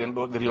hawnaki beddoɗen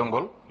ɗo ɗeriyol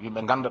ngol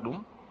yimɓe ganda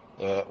ɗum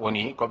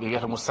woni koɓe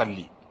wiyata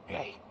musalli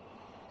eyyi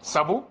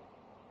saabu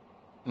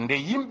nde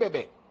yimɓe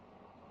ɓe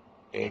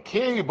e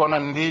keewi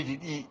bonandeji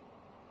ɗi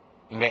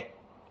nde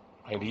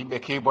hayde yimɓe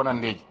keewi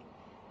bonandeji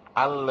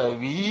Allah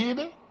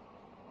wiiɓe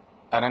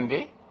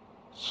anande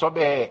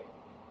soɓe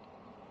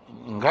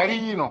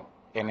ngarino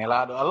e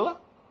nelaaɗo Allah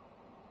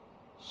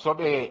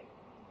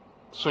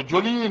so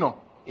jolino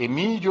e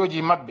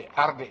miijoji maɓɓe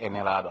arde e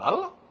nelaaɗo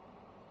Allah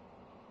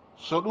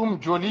so ɗum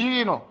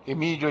jolino e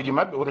miijoji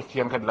maɓɓe o refti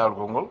hen kadi laawol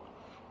gol ngol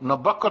no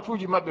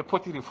bakkatuji maɓɓe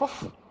potiri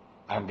fof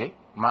ande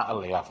ma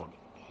Allah yaafoɓe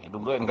e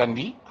ɗum ɗo en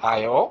gandi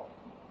aaya o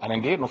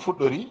anande no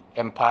fuɗɗori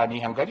en paani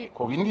hen kadi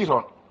ko windi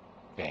toon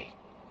eyi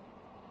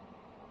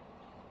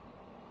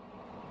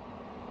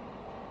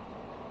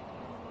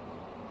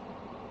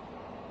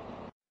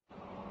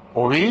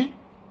o wi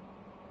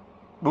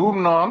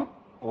ɗum noon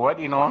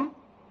waɗi noon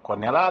ko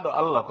nelaaɗo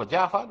Allah ko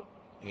jaafaɗo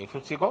e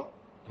firti ko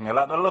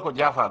nelaaɗo Allah ko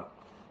jaafaɗo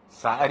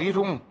sa ari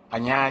to mum a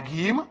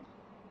ñaagiima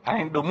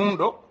anen ɗo mum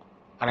ɗo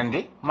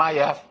anande ma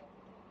yaafi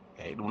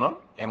eyyi ɗum noon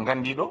en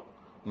gandi ɗo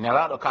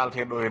nelaaɗo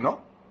kalteɗo eno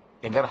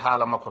e nder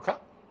haala makko ka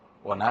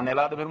wona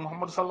nelaaɗo men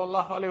Muhammadou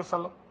sallllahu alayhi wa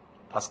sallam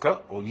par ce que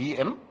o wi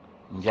en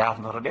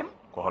jaafnotoɗen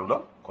ko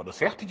holɗon koɗo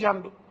Cheikh Tijjaani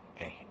ɗo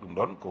eyyi ɗum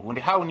ɗon ko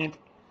hunde hawnide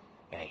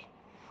eyyi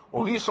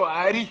o wi so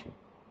ari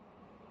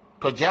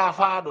to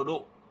jaafaɗo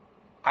ɗo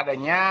aɗa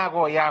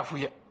ñaago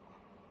yaafuya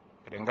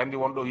eɗen gandi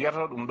wonɗo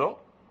wiyata ɗum ɗo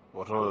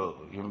woto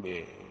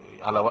yimɓe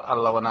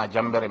Allah wona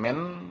jambere men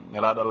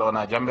nelaaɗo Allah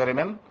wona jambere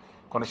men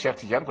kono Cheikh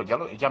Tijjaani ko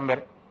jalo e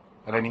jambere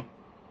rani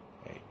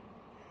eyyi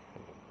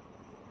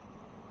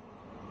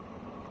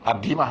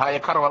addima ha e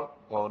karwal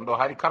on ɗo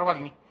haari karwal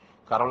ni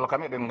karwal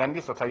kam eɗen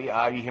gandi so tawi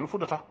a awi hen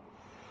fuɗata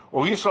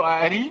o wi so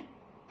a ari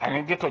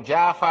anende to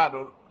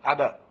jaafaɗo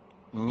aɗa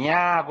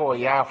ñaago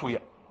yaafuya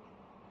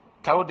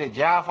tawde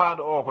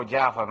jaafaɗo o ko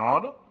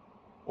jaafanoɗo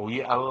o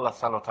wi Allah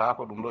salota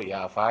ko ɗum ɗo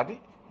yaafade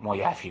mo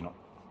yaafino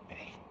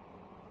eyyi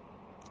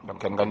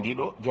donc en gandi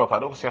ɗo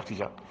jopaɗo ko Cheikh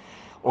Tijjaani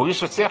o wi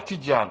so Cheikh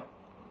Tijjaani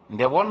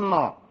nde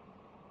wonno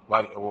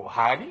wawi o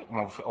haali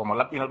omo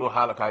laɓɓina ɗo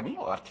haala ka ni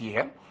o arti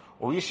hen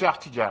o wi Cheikh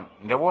Tijjaani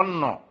nde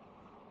wonno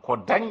ko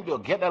dañɗo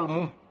gueɗal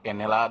mum e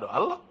nelaaɗo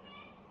Allah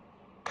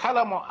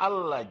kala mo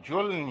Allah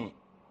jolni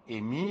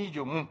e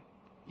miijo mum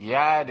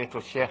yaade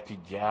to Cheikh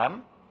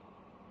Tijjaani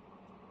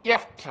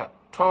ƴefta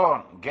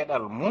toon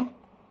gueɗal mum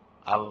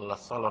Allah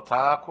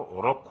salotako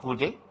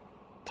rokkude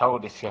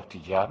tawde Cheikh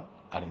Tijjaani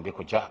aɗa nde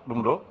ko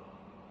ɗum ɗo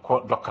ko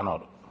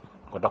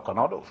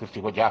dokkanoɗo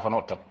firti ko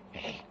jaafanoɗo tan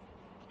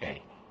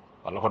eyyi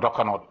walla ko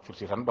dokkanoɗo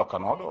firti tan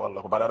dokkanoɗo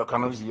walla ko mbaɗaɗo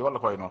canonisie walla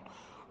koye noon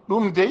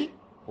ɗum dey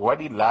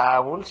waɗi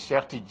laawol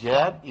Cheikh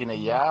Tijjaani ina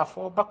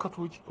yaafo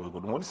bakkatuji ko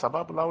ɗum woni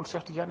sababu laawol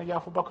Cheikh Tijjaani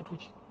yaafo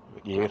bakkatuji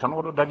ƴeewi tan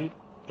oɗo dalil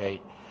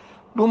eyyi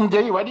ɗum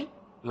dey waɗi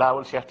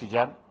laawol Cheikh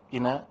Tijjaani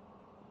ina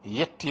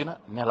yettina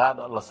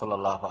nelaaɗo Allah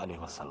sallllahu alayhi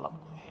wa sallam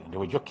nde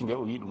o jokki nde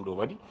o wi ɗum ɗo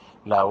waɗi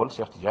laawol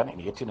Cheikh Tijjaani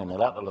ina yettina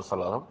nelaaɗo Allah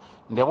sallallahu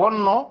nde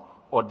wonno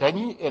o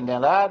dañi e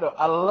nelaaɗo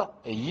Allah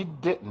e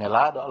yidde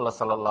nelaaɗo Allah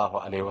sallllahu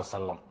alayhi wa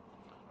sallam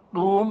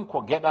ɗum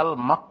ko gueɗal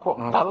makko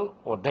ngal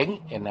o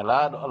dañi e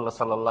nelaaɗo Allah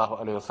sallllahu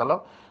alayhi wa sallam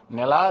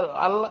nelaaɗo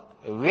Allah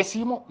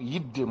wesimo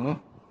yidde mum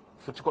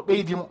firti ko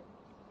ɓeydimo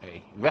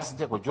eyyi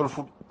wesde ko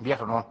jolfuɗo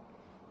mbiyata noon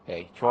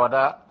eyyi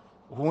cooda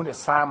hunde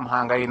sam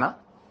ha gayna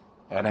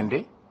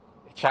anande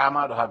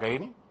caamaɗo ha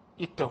gayni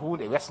itta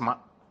hunde wesma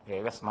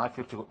eyyi wesma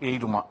firti ko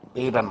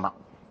ɓeydanma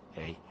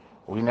eyyi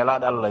o wi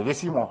nelaaɗo Allah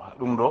wesimo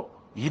ɗum ɗo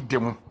yidde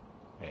mum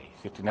eyyi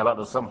firti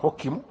nelaaɗo sam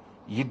hokkimo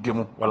yidde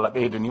mum walla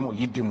ɓeydanimo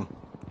yidde mum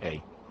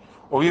eyyi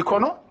o wi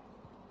kono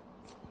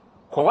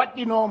ko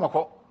waɗɗinoma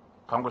ko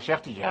kanko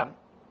Cheikh Tijjaani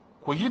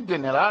ko yidde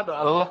nelaaɗo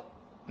Allah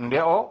nde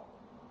o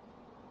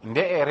nde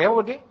e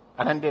rewde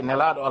anen nde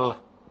nelaaɗo Allah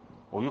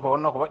o wi ko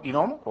wonno ko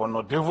waɗɗinomo ko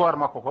wonno devoir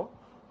makko ko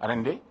anen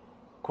nde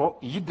ko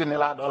yidde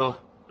nelaaɗo Allah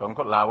donc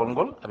laawol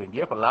ngol aɓe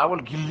mbiya ko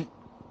laawol gilli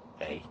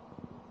eyyi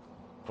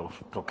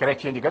to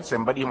chrétien ji kadi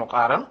sen mbaɗimo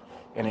qaran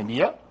ene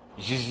mbiya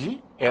Jésus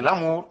et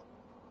l'amour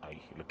ay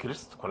le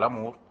Christ ko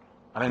l'amour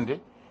anen nde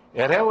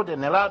e rewde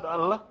nelaaɗo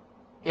Allah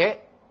e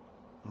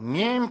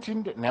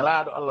ñemtinde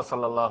nelaaɗo Allah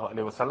sallllahu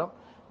alayhi wa sallam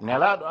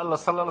nelaaɗo Allah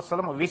sallah alih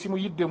sallam wesimo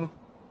yidde mum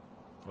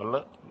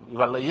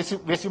walla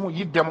wesimo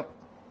yiddemo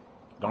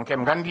donc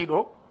en gandi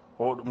ɗo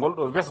ngol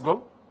ɗo wesgol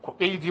ko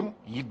ɓeydimo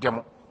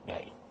yiddemo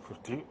eyi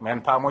firti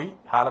min paamoyi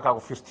haala ka ko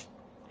firti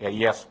e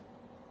yeeso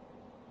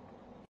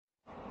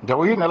nde o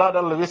wi nelaaɗo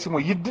Allah wesimo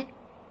yidde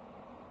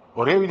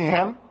o rewini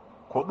heen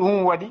ko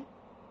ɗum waɗi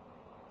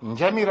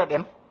jamira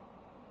ɗen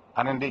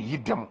anen nde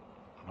yiddemo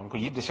donc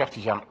yidde Sheekh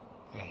Tijjaani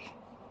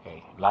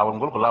eyyi laawol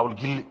ngol ko laawol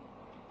gilli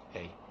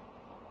eyyi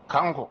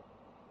kanko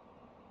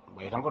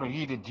ɓay tan kono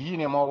yiide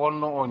diine mo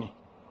wonno o ni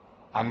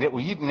ande o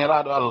yiɗi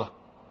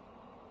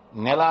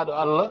nelaaɗo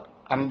Allah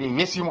ande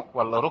wesimo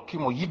walla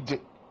rokkimo yidde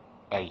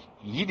eyyi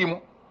yiɗimo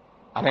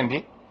anen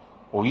nde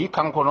o wi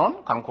kanko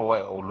noon kanko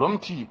o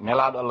lomti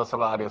nelaaɗo Allah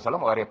sallallahu alayhi wa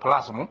sallam o ari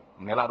place mum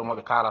nelaaɗo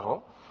moɓe kaalata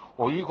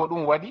o wi ko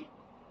ɗum waɗi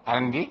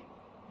andi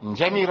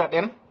jamira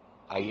ɗen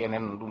ayi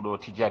enen ɗum ɗo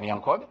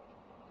tijjaniyankoɓe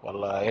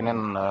walla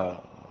enen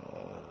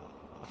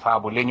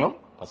faabo leñol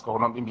par ce que ko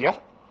noon ɓe mbiyata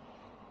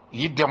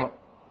yiddemo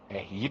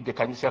eyyi yidde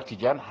kañum Cheikh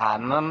Tidiane ha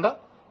nanda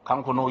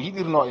kanko no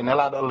yiɗirno e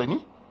nelaaɗo Allah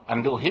ni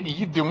ande o heeɓi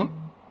yidde mum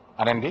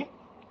anen nde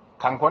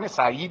kankone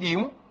sa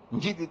yiɗimo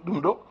jiiɗi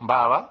ɗum ɗo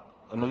mbawa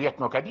no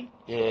wiyatno kadi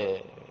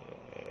e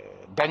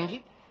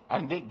dañde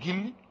ande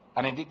gilli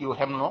anen nde ɗi o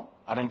hemno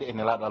anen nde e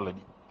nelaaɗo Allah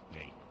ɗi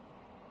eyyi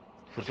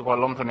firti ko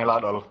lomto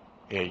nelaaɗo Allah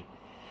eyyi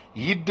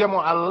yiddemo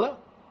Allah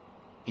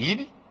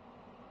yiɗi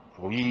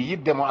o wi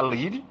yiddemo Allah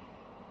yiɗi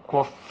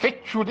ko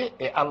feccude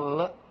e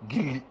Allah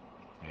gilli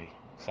eyyi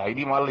sa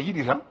yiɗimo Allah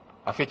yiɗi tan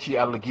a fecci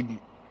Allah gilli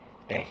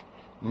eyyi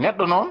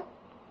neɗɗo noon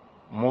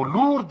mo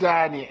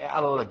luurdani e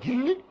Allah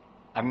gilli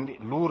andi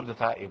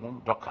luurdata e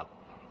mum dokkal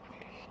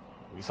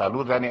eyyi sa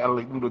luurdani e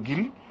Allah ɗum ɗo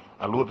gilli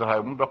a luurdata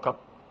e mum dokkal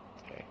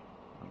eyyi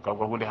donc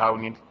ko hunde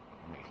hawnide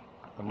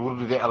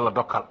luurdude Allah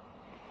dokkal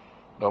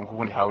donc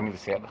hunde hawnide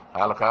seeɗa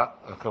haala ka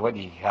ko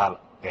waɗi haala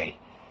eyyi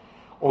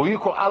o wi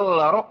ko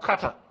Allah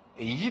rokkata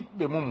e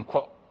yiɗɓe mum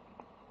ko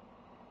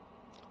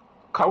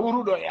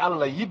kawruɗo e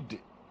Allah yidde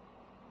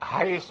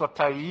hay so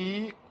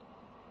tawi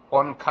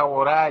on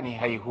kawrani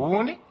hay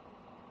hunde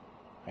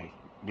eyyi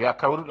mbiya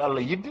kawruɗo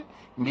Allah yidde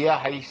mbiya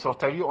hay so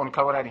tawi on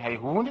kawrani hay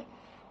hunde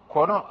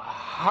kono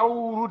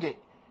hawrude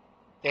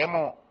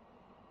emo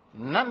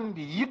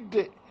nandi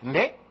yidde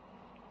nde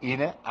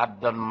ina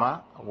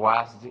addanma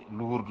wasde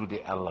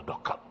luurdude Allah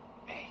dokkal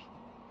eyyi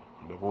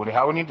nde ko hunde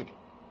hawnide de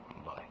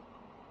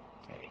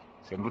eyyi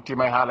sen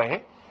duttima e haala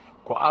he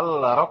ko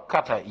Allah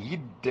rokkata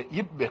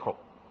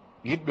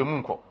yiɗɓe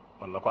mum ko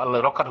walla ko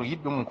Allah rokkata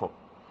yiɗɓe mum ko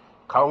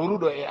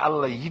kawruɗo e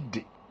Allah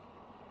yidde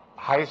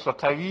hayso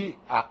tawi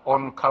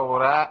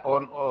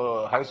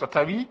hayso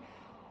tawi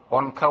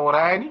on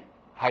kawrani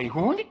hay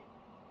hunde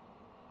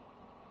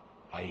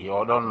ay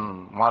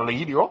oɗon mo Allah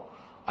yiɗi o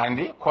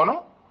andi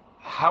kono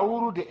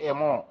hawrude e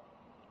mo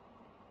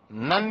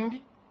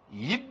nandi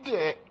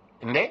yidde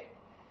nde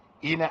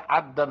ina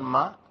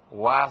addanma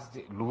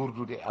wasde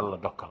luurdude Allah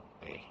dokkal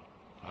eyyi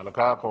haala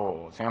ka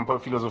ko c'est un peu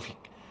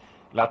philosophique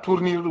la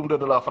tournure ɗum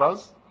de la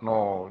phrase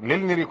no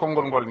lelniri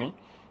konngol ngol ni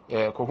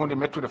ko hunde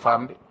mettude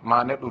famde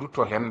ma neɗɗo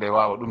rutto hen nde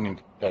wawa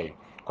ɗumninde eyyi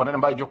kono eɗen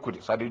mbawi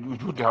jokkude sadi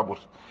judde ha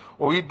ɓurta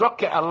o wi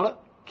dokke Allah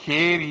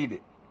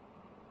keeriɗe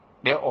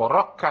ɗe o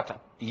rokkata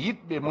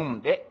yiɗɓe mum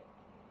ɗe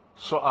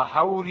so a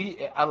hawri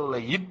e Allah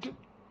yidde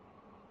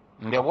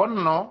nde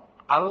wonno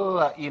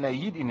Allah ina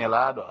yiɗi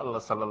nelaaɗo Allah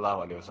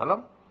sallllahu alayhi wa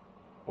sallam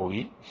o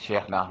wi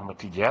Cheikh na Ahmad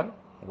Tidiane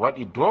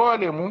waɗi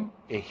doole mum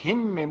e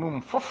himme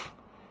mum fof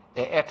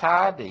e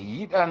etade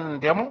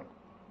yiɗandemo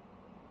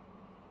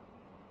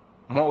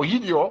mo o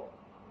yiɗi o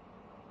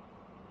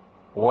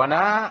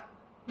wona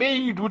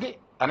ɓeydude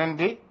anen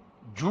de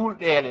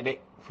juulɗele ɗe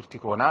firti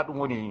ko wona ɗum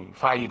woni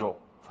fayida o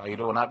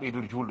wona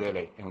ɓeydude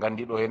juulɗele en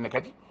gandi ɗo henne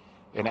kadi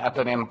ene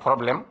addana en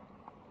probléme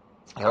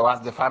e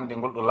wasde famde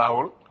ngol ɗo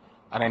laawol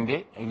anen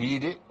de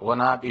wiide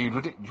wona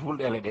ɓeydude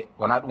juulɗele ɗe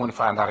wona ɗum woni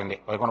fandare nde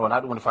way kono wona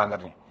ɗum woni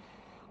fandare nde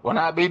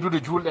wona ɓeydude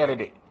juulɗele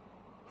ɗe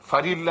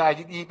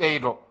farillaji ɗi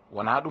ɓeydo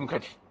wona ɗum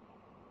kadi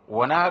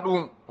wona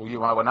ɗum o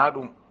wima wona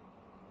ɗum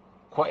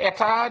ko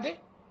etade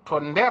to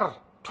nder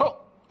to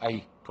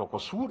ayi to ko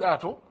suuɗa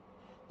to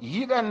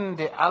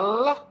yiɗande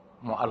Allah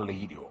mo Allah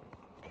yiɗi o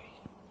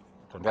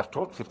to nder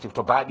to firti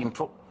to baaɗin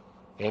to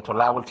e to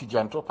laawol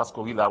Tijjaani to par ce que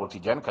o wi laawol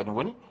Tijjaani kañum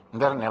woni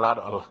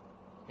nder-nelaaɗo Allah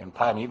en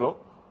paami ɗo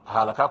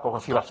haala ka koko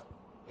firata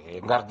e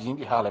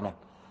gardinɗi haala men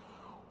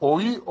o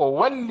wi o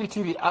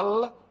wallitiri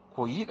Allah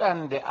ko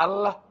yiɗande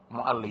Allah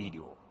mo Allah yiɗi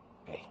o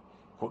eyi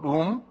ko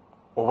ɗum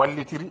o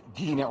wallitiri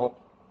diine o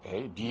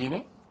eyi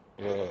diine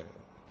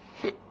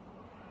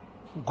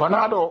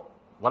gonaɗo o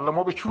walla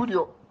moɓe cuuɗi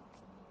o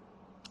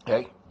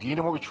eyi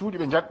diine moɓe cuuɗi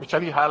ɓe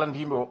cali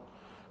haalandimɓe o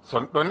so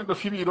ɗo neɗɗo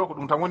fiɓi ɗo ko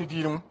ɗum tan woni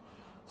diine mum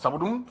sabu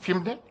ɗum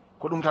fimde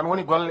ko ɗum tan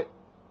woni golle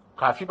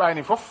ka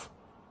fiɓani fof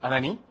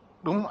anani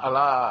ɗum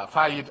ala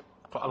fayida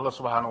to Allah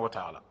subhanahu wa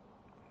taala.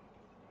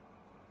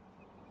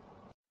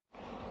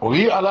 O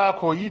wi ala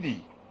ko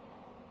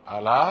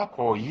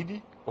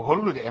yiɗi o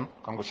hollude en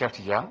kanko Cheikh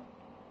Tijjaani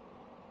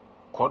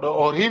ko ɗo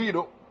o rewi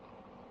ɗo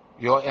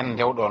yo en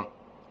ndewɗon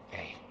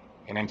eyi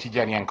enen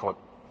tijjaniyankoɓe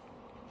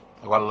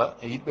walla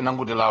yiɗɓe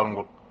nanngude laawol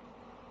ngol.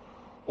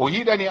 O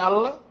yiɗani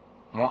Allah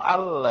mo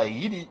Allah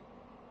yiɗi,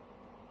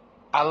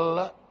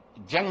 Allah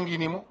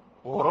jannginimo,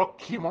 o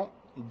rokkimo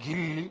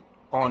gilli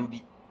on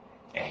ɗi.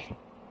 eyi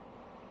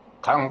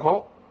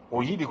kanko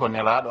o yiɗi ko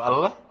nelaaɗo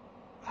Allah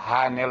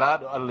haa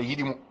nelaaɗo Allah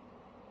yiɗi mo.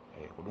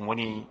 eyi ko ɗum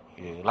woni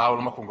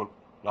laawol makko ngol.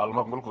 Laawol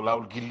makko ngol ko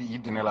laawol gilli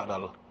yiɗde nelaaɗo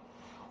Allah.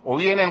 O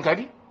wi enen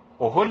kadi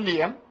o holli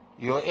en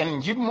yo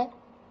en jiɗmo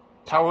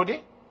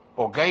tawde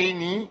o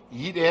gayni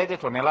yiɗeede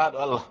to nelaaɗo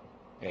Allah.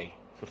 eyi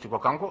firti ko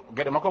kanko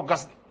geɗe makko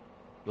gasɗe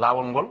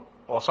laawol ngol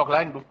o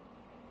sohlaani ɗum.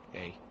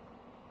 eyi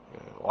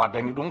o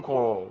addani ɗum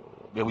ko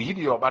ɓe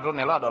yiɗi yo ɓado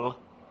nelaaɗo Allah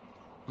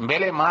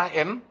mbele ma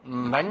en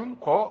dañ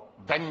ko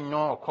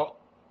daññoo ko.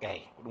 eyi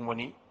ko ɗum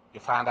woni e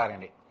faandaare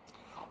nde.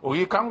 O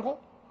wi kanko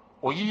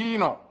o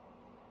yiino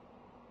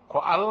ko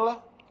Allah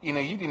ina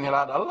yiɗi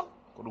nelaaɗo Allah,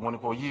 ko ɗum woni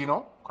ko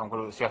yiino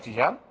kanko Cheikh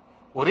Tijjaani.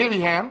 O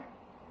rewi heen,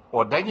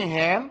 o dañi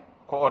heen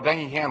ko o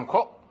dañi heen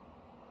ko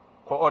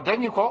o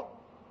dañi ko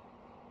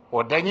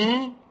o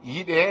dañi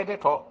yiɗeede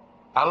to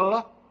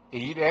Allah e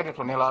yiɗeede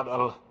to nelaaɗo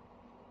Allah.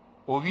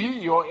 O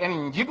wi yo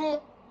en jiɗmo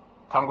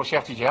kanko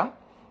Cheikh Tijjaani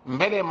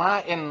mbele ma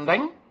en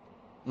dañ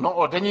no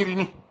o dañiri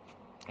ni.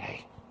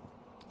 eyi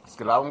par ce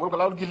que laawol ngol ko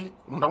laawol gilli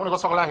ɗum tan woni ko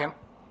sohlaa heen.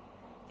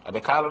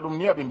 aɓe kaala ɗum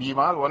ni aɓe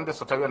mbima wonde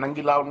so tawi a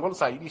nanngui laawol ngol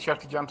sa yiɗi Cheikh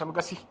Tijjaani tan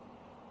gasi.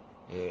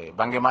 e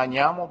bange ma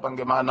ñaamo,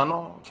 bange ma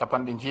nano,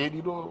 capanɗe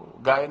jeeɗiɗo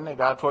ga enne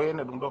ga to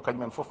enne ɗum ɗo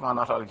kañumen fof ma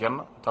nata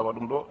aljanna tawa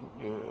ɗum ɗo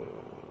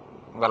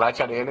ngala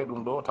caɗele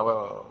ɗum ɗo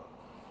tawa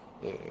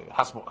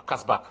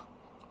kasbak.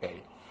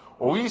 eyi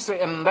o wi so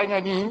en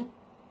dañani,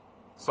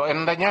 so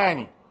en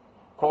dañani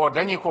ko o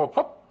dañi ko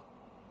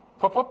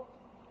pop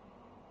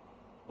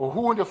o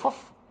hunde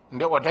fof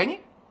nde o dañi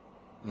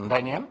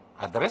dañen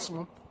adresse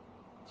mum.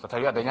 so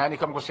tawi a dañani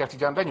kam ko Cheikh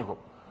Tijjaani dañi ko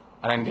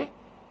anande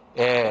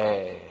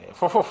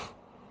fofof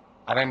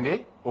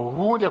anande o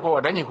hunde ko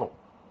o dañi ko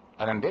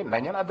anande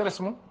dañen adresse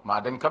mum ma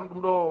dañ kam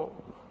ɗum ɗo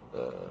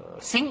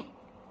signe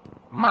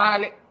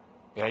maale.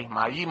 eyi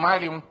ma yi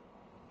maali mum.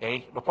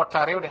 eyi ɗo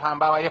potta rewde ha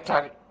mbawa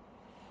yettade.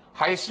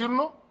 hay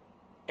sinno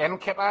en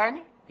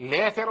keɓani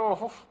leetere o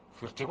fof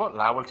firti ko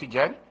laawol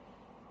Tijjaani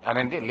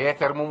anande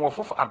leetere mum o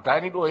fof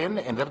addani ɗo henne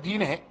e nder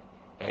diine he.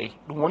 eyi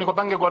ɗum woni ko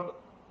banggue goɗɗo.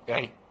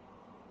 eyi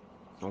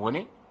ɗum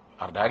woni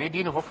ardani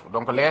diine fof.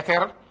 donc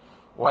leetere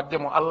wadde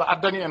mo Allah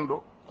addani en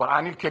ɗo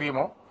Qur-aanil Karim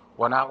o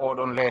wona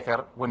oɗon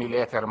leetere woni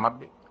leetere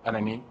mabɓe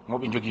anani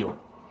moɓe jogui o.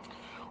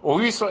 o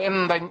wi so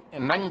en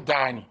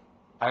nañdani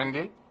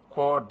anande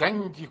ko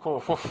dañji ko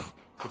fof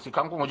firti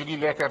kanko mo jogui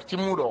leetere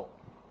timmuɗo o.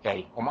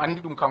 eyi omo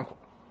andi ɗum kanko.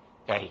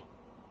 eyi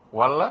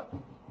walla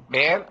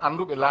ɓen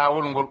anduɓe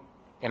laawol ngol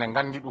ene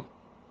gandi ɗum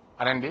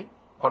anande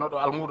kono ɗo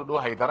almudo ɗo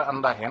haydara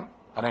anda hen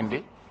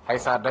anande hay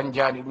sa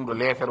dañjani ɗum ɗo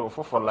leetere o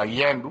fof walla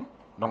yiyani ɗum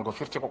donc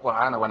firti ko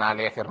Qur-aana wona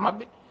leetere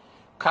mabɓe.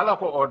 kala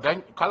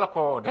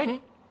ko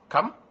dañi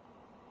kam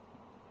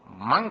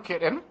manque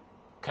ɗen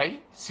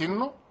kay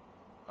sinno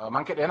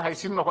manque ɗen hay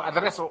sinno ko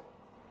adresse o.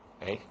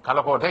 eyi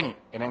kala ko dañi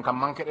enen kam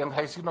manque ɗen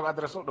hay sinno ko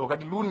adresse o ɗo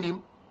kadi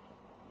lundim.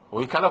 o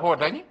wi kala ko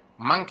dañi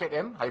manque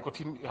ɗen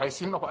hay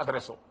sinno ko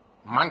adresse o.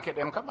 manque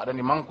ɗen kam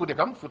aɗani manquede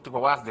kam firti ko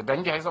wasde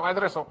dañde hay soko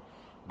adresse o.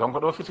 donc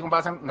ɗo firti ko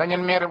mbasen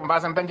dañen mere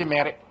mbasen dañde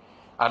mere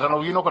adana o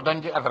wino ko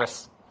dañde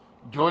adresse.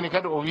 joni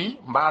kadi o wi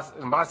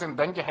mbasen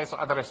dañde hayso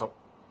adresse o.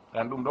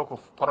 dan ɗum ɗo ko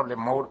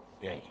probléme mawɗo.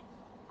 eyi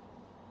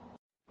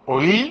o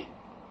wi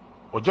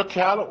o jotti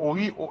haala o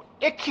wi o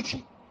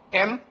ekkiti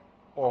en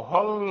o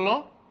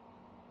holno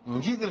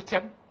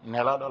jiɗirten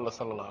nelaaɗo Allah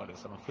sallllahu alayhi wa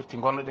sallam. firti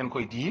gonnoɗen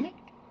koye diine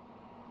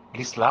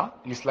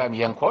l'islam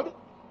yankoɓe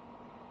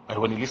ay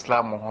woni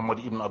l'islam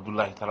Mouhammadou ibnu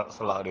Abdoullahi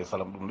sallallahu alayhi wa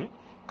sallam. ɗum de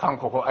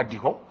kanko ko addi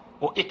ko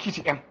o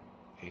ekkiti en.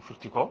 eyi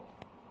firti ko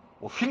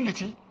o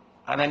filliti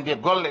anande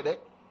golle ɗe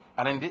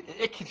anande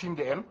e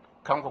ekkitinde en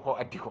kanko ko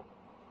addi ko.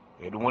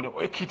 eyi ɗum woni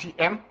o ekkiti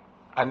en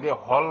ande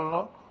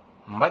holno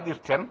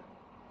mbaɗirten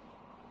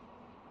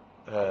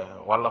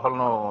walla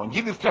holno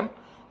jiɗirten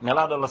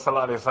nelaaɗo Allah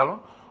sallallahu alayhi wa sallam.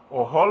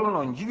 o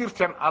holno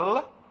jiɗirten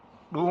Allah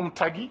ɗum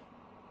tagi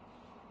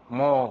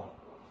mo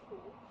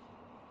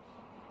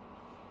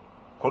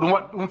ko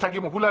ɗum tagi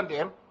mo hulande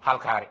en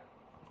halkare.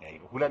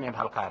 eyi o hulani en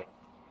halkare.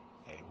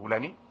 eyi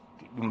hulani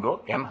ɗum ɗo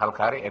en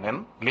halkare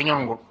enen leñol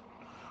ngol.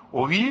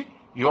 o wi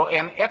yo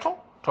en eto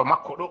to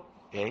makko ɗo.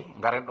 eyi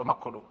garen ɗo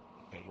makko ɗo.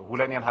 eyi o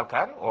hulani en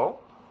halkare o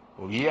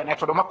wi en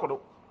eto ɗo makko ɗo.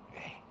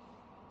 eyi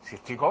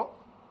sirti ko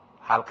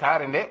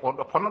halkare nde on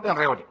ɗo ponnoɗen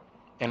rewde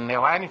en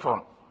newani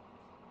toon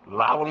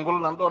laawol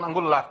ngol nan ɗon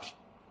angol latti.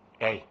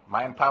 eyi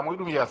ma en paamoy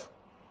ɗum yeeso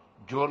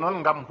joni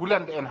noon gam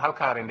hulande en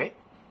halkare nde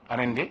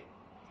anande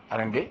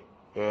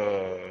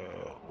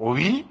o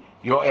wi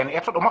yo en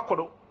eto ɗo makko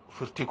ɗo.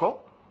 firti ko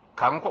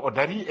kanko o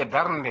dari e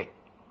darnde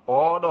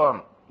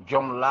oɗon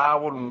joom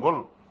laawol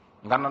ngol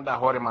nganndanɗaa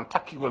hoore man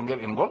takkigol ngel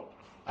en ngol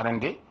anan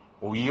nde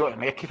o wii o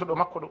en ekkitoɗo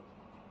makko ɗo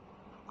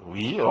o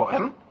wii o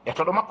en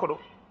ettoɗo makko ɗo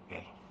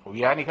eyi o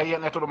wiyani kay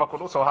en ettoɗo makko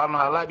ɗo so haalno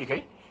ha laaɓi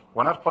kay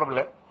wonata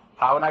probléme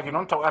ha wonaki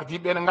noon taw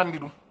ardiɓe ne nganndi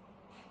ɗum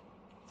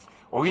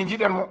o wi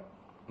jiɗen mo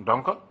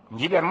donc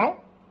jiɗen mo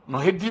no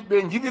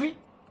heddiɓe jiɗiri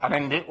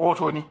anan nde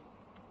oto ni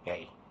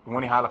eyi ɗum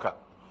woni haala ka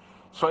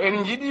so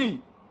en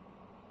jiɗi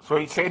so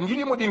en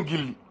jiɗimo ɗin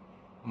gilli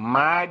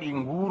maaɗi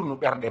nguurnu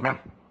ɓerɗe men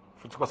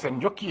firti ko sen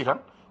jokki tan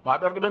ma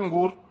ɓerɗe men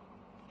nguur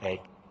eyi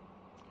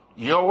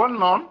yo won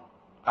noon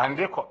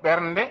ande ko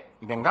ɓernde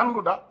nde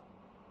ngannduɗa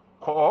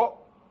ko o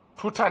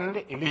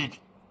tutande e leydi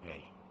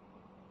eyi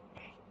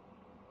eyi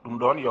ɗum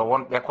ɗon yo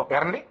won ɓe ko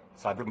ɓernde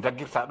c'est à dire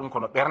jaggirta ɗum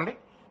kono ɓernde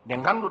nde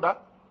ngannduɗa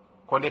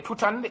ko nde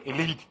tutande e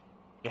leydi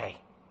eyi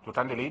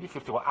tutande leydi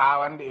firti ko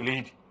awande e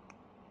leydi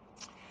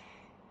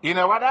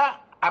ina waɗa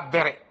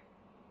abbere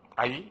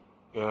ayi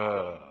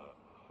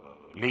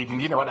leydi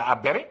ndi ne waɗa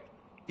abbere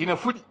ina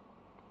fuɗi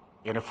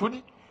ene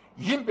fuɗi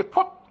yimɓe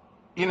pop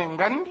ina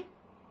nganndi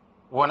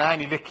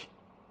wonani lekki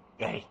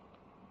eyi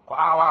ko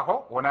awa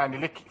ko wonani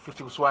lekki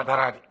firti ko suwa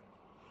darade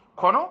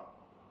kono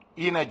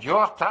ina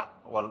jorta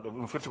walla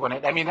ɗum firti kone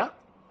ɗamina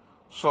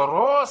so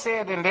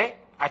roosede nde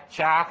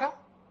accaka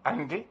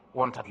ande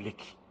wontat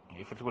lekki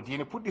eyi firti ko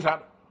diine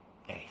puɗɗitaɗo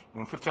eyi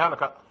ɗum firti haala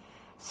ka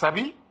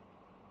sabi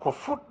ko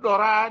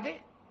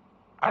fuɗɗorade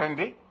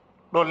ande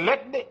ɗo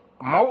leɗɗe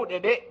mawɗe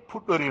ɗe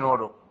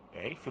puɗɗorinoɗo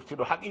eyi firti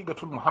ɗo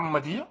haqiqatul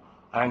muhammadiya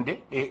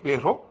ande ɓe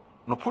to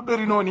no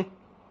puɗɗorino ni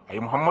eyi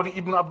mouhammadou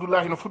ibnu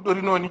abdoullahi no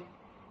fuɗɗorino ni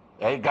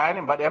eyi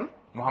gane mbaɗen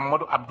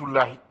mouhammadou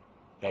abdoullahi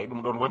eyi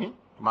ɗum ɗon woni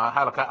ma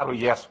haala ka aro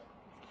yeeso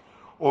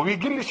o wi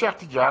gilli Sheekh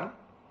Tijjaani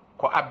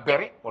ko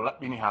abbere o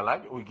laɓɓini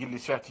haalaji o wi gilli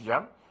Sheekh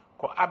Tijjaani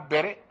ko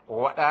abbere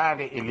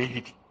waɗande e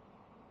leydi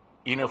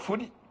ina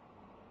fuɗi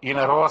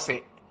ina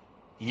roose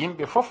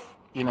yimɓe fof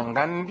ina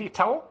nganndi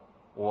taw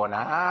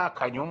wona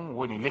kañum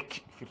woni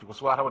lekki firti ko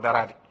suwa taw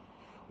darade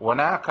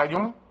wona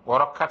kañum o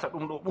rokkata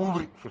ɗum ɗo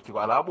ɓuuɓri firti ko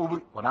ala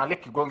ɓuuɓri wona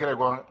lekki gongere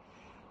gonga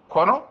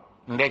kono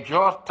nde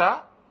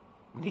jorta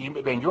nde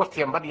yimɓe ɓe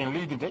jorti e mbaɗi en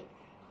leydi nde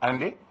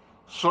ande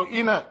so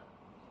ina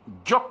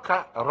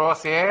jokka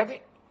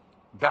rooseede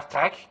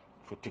dartaki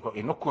firti ko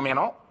e nokku men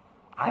o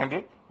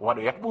ande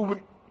waɗoyat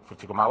ɓuuɓri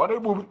firti ko ma waɗoye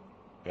ɓuuɓri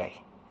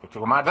eyi firti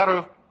ko ma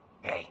daroyo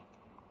eyi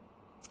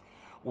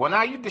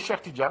wona yidde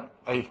Cheikh Tidiane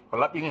ayi ko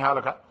laɓɓini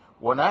haala ka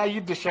wona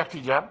yidde Cheikh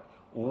Tidiane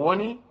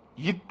woni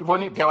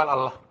woni dewal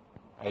Allah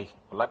eyi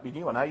ko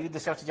laɓɓini wona yidde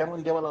Cheikh Tidiane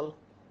woni dewal Allah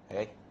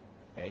eyi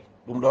eyi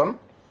ɗum ɗon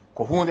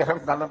ko hunde tan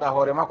ko nganndanɗa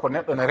hoore ma ko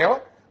neɗɗo ne rewa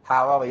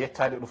ha wawa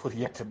yettade ɗo foti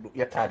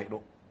yettade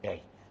ɗo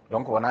eyi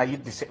donc wona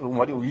yidde ɗum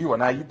waɗi o wi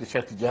wona yidde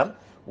Cheikh Tidiane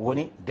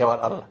woni dewal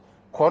Allah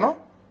kono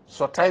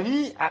so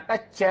tawi a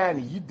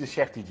ɗaccani yidde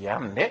Cheikh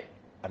Tidiane nde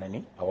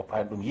anani a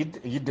woppani ɗum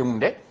yidde mum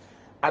nde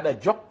aɗa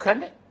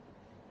jokkande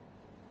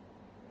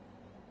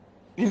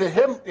ina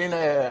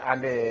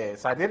ande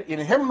c'est à dire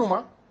ina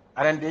hemnuma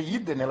aɗa nde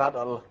yidde nelaɗo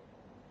Allah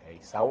eyi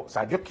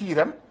sa jokki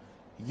tan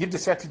yidde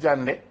Cheikh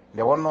Tidiane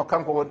nde wonno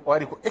kanko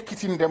wari ko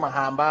ekkitindema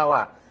ha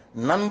mbawa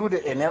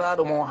nandude e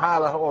nelaɗo mo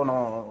haala o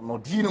no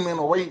diinu men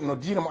o wayi no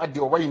diina mo addi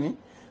o wayni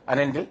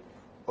anande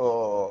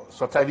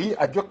so tawi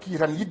a jokki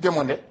tan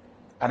yiddemo nde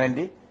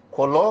anande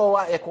ko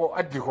loowa e ko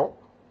addi ko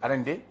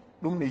anande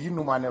ɗum ne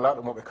yinnuma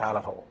nelaɗo moɓe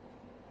kaalata o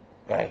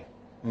eyi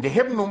nde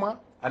heɓnuma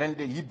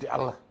anande yidde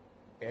Allah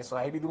eyi so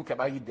a heeɓi ɗum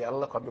keeɓa yidde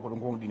Allah kamɓe koɗo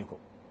gonɗini ko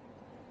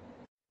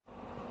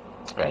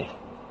eyi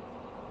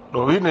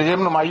ɗo wi nde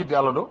yemnuma yidde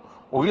Allah ɗo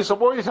o wi so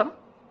ɓooyi tan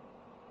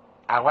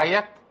a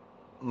wayat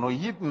no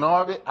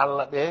yidnoɓe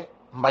Allah ɓe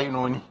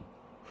mbayno ni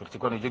firti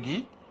kono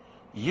jogii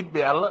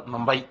yidɓe Allah no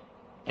mbayi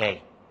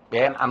eyi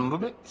ɓen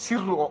annduɓe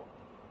sirru o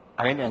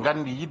anani e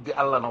nganndi yidde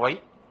Allah no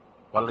wayi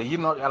walla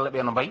yinnoɓe Allah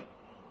ɓe no mbayi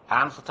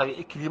an so tawi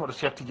ekkirima ɗo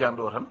Cheikh Tidiane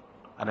ɗo tan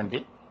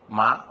anande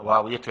ma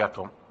wawa yettoyat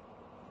toon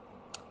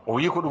o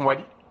wi ko ɗum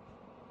waɗi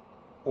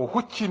o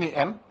huccini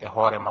en e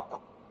hoore makko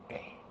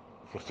eyi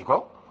firti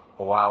ko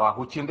o wawa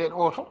huccinde en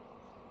oto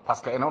par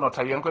ce que enen o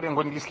tawi en ko ɗen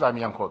goni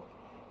l'islamiyankoɓe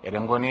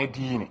eɗen gone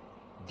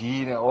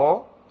diine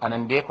o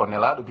anande ko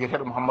nelaɗo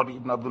biyeteɗo mouhammadou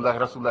ibnu abdoullahi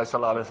rasulullahi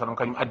sallallah alih w sallam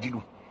kañum addi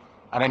ɗum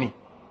anani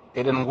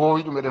eɗen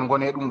gowi ɗum eɗen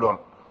gone ɗum ɗon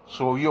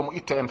so wiyomo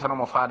itta en tan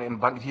omo faada en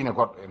diine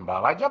goɗɗo en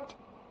mbawa jabde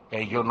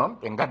eyyi joni noon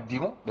ɓe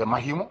gaddimo ɓe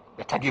mahimo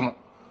ɓe taguimo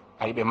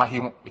ayi ɓe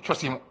mahimo ɓe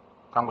cosimo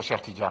kanko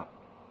Cheikh Tidiane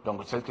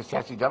donc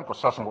Cheikh Tidiane ko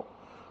sosgo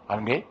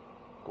ande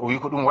o wi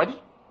ko ɗum waɗi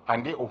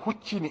ande o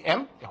huccini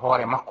en e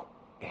hoore makko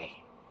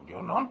eyyi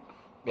joni noon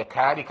ɓe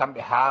kaari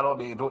kamɓe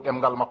haaloɓe e dow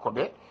ɗemgal makko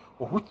ɓe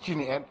o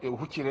huccini en e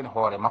huccini en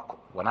hoore makko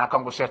wona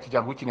kanko Cheikh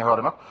Tidiane huccini e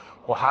hoore makko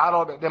ko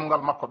haaloɓe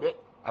ɗemgal makko ɓe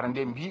aɗa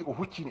nde mbi o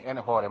huccini en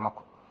e hoore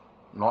makko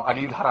no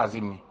Alil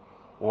Harazim ni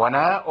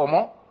wona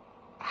omo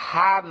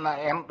haanna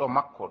en ɗo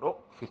makko ɗo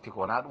firti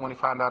ko wona ɗum woni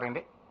fandare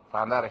nde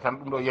fandare tan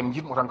ɗum ɗo yen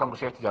jiɗmo tan kanko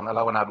Cheikh Tidiane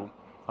ala wona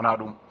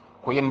ɗum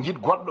ko yen jiɗ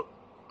goɗɗo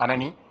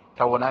anani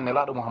taw wona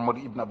nelaɗo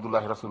mouhammadou ibne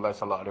abdoullahi rasulullahi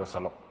sallallahu alayhi wa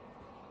sallam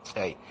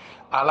eyyi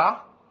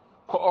ala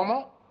ko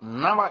omo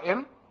nawa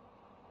en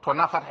to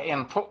nafata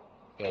en to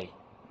eyyi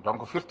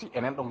donc firti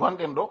enen ɗo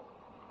gonɗen ɗo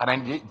aɗa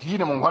andi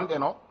diine mo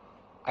gonɗen o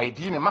ay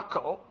diine makka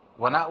o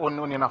wona on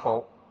woni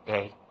nafowo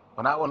eyyi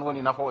wona on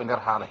woni nafowo e nder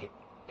haala he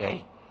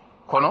eyyi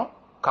kono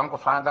kanko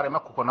fandare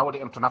makko ko nawde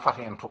en to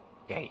nafata en to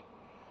eyyi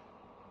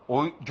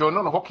o joni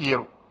noon o hokki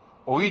yeru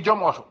o wi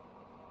joom oto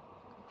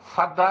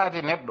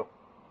faddade neɗɗo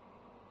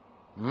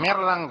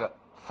merlanga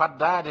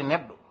faddade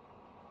neɗɗo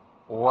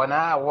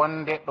wona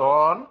wonde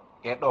ɗon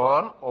e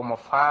ɗon omo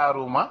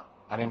faaruma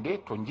aɗa nde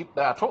to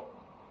jiɗɗa to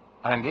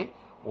aɗa nde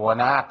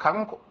wona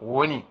kanko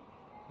woni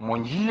mo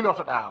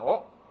jiilotoɗa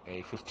o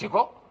eyyi firti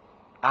ko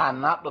an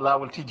naɗɗo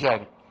laawol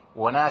tijjani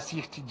wona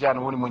Sheekh Tijjaani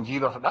woni mo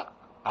jiilotoɗa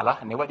ala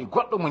ne waɗi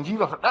goɗɗo mo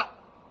jiilotoɗa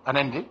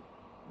aɗa nde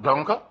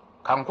donc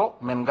kanko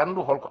min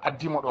gandu holko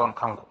addimo ɗon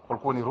kanko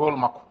holko woni rôle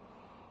makko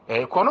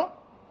eyyi kono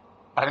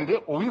aɗa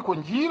nde o wi ko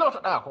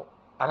jiilotoɗa ko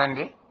aɗa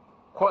nde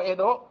ko e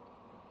ɗo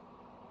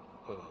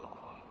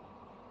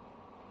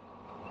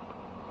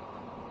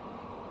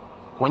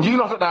ko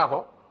jiilotoɗa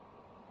ko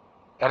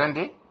aɗa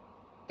nde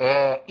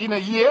ina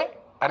yiye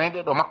aɗa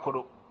nde ɗo makko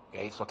ɗo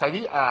eyyi so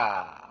tawi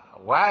a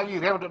wawi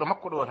rewde ɗo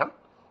makko ɗo tan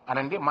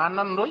aɗa nde ma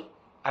nandoy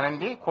aɗa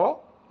nde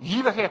ko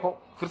yiilete ko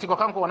firti ko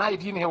kanko wona e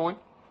diine he woni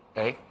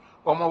eyyi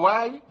omo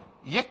wawi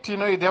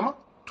yettinoydema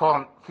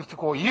toon firti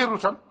ko yeru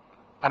tan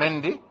aɗa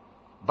nde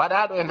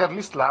baɗaɗo e nder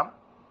l'islam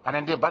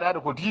aɗa nde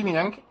baɗaɗo ko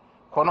diiniyanke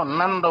kono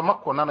nando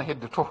makko nana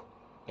hedde to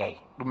eyyi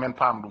ɗum men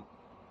paam ɗum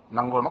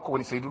nangol makko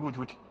woni Seydou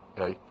Wujudi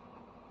eyyi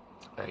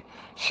eyyi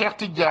Sheekh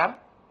Tijjaani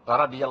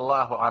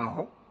radiyallahu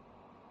anhu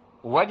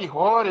waɗi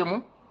hoore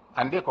mum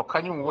ande ko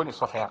kañum woni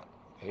chauffeur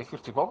eyyi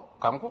firti ko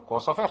kanko ko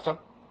chauffeur tan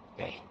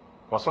eyyi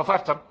ko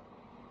chauffeur tan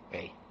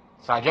eyyi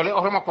sa jole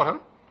oto makko tan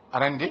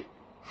aɗa andi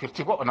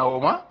firti ko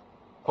nawoma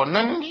ko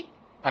nandi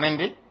aɗa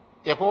andi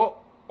e ko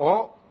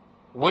o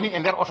woni e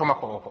nder oto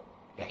makko o ko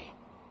eyyi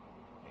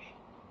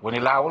woni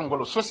laawol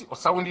ngol o sosi o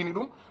sawdini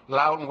ɗum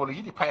laawol ngol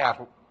yiɗi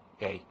payatu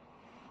eyyi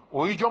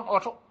o wi joom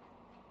oto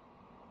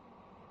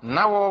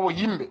nawowo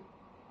yimɓe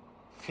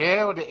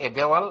fewde e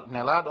dewal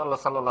nelaaɗo Allah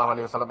sallllahu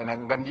alayhi wa sallam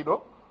enen gandi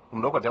ɗo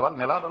ɗum ɗo ko dewal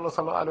nelaaɗo Allah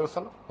sallllahu alayhi wa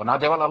sallam wona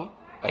dewal Allah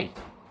ayi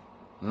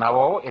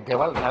nawowo e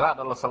dewal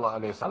nelaaɗo Allah sallllahu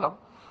alayhi wa sallam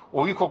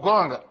o wi ko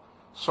goonga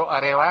so a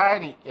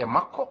rewani e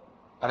makko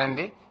aɗa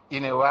nde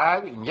ine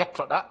wawi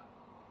jettoɗa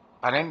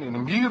aɗa nde no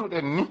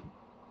mbiruɗen ni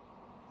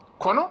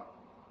kono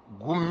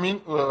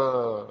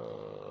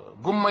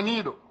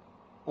gummaniɗo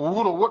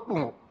wuuro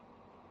woɗɗugo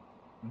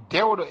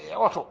dewɗo e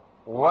oto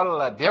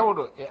walla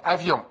dewɗo e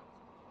avion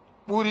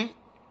ɓuri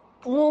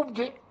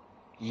ɓuuɓde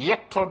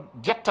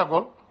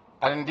jettagol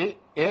aɗa nde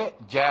e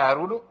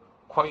jaaruɗo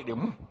koyɗe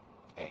mum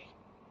eyyi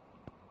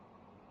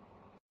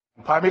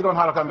paami ɗon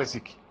haala kamɓe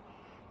sikki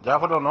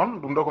jaafoɗo noon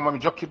ɗum ɗo ko mami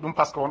jokkit ɗum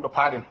par ce que wonɗo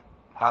paaɗen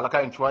haala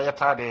ka en cuwa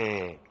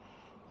yettade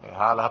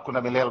haala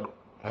hakkunde me lelɗo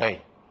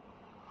eyyi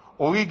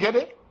o wi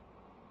gueɗe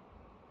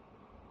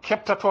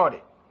keɓtatoɗe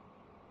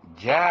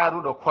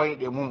jaaruɗo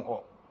koyɗe mum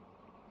o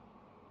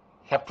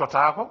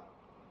heɓtotako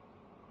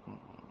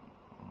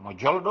mo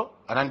jolɗo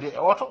aɗa andi e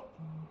oto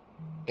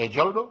e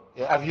jolɗo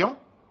e avion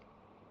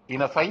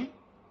ina fayi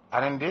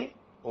aɗa andi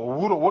o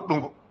wuuro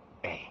woɗɗugo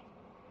eyyi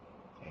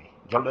eyyi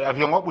jolɗo e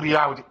avion o ɓuuri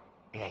yawde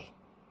eyyi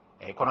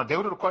eyyi kono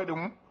dewruɗo koyɗe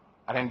mum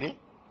aɗa andi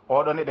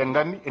oɗon eɗen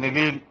gandi ene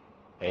leeli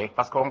eyyi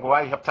par ce que wonko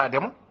wawi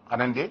heɓtademo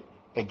aɗa andi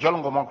e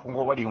jolgo makko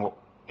ngo waɗi ngo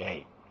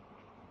eyyi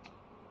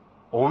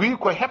o wi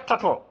ko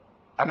heɓtato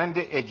aɗa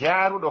andi e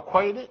jaaruɗo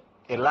koyɗe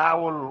e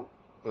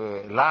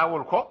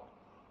laawol ko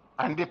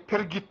andi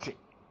pergitte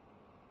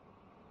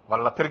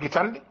walla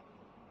pergitande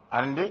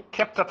ande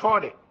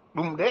keɓtatoɗe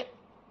ɗum ɗe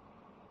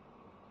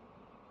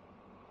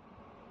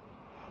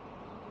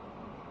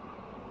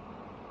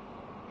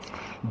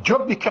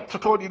joɓɓi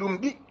keɓtatoɗi ɗum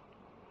ɗi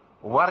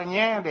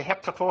warñede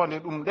heɓtatode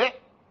ɗum ɗe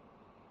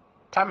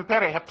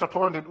tampere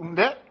heɓtatode ɗum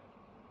ɗe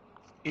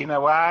ina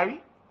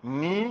wawi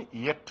ni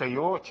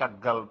yettayo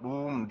caggal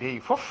ɗum dey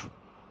fof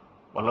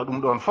walla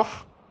ɗum ɗon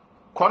fof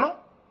kono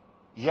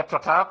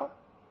yettotako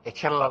e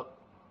cellal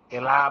e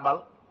laaɓal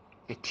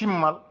e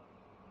timmal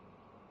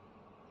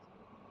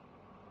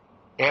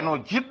eno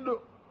jiɗɗo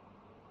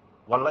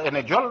walla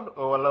ene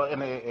jolɗo walla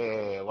ene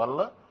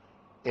walla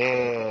e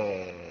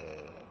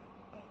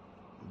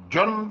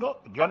jonde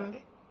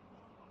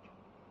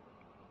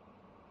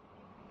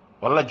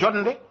walla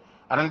jonde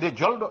aɗa nde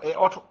jolɗo e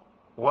oto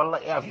walla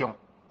e avion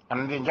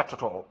aɗa nde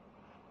jettoto o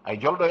ay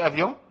jolɗo e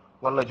avion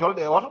walla jolɗo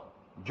e oto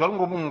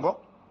jolgo mum ngo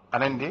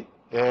aɗa nde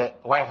e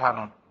wayata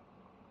noon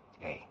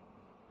eyyi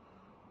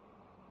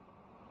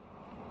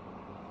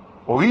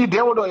o wi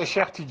dewɗo e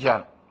Sheekh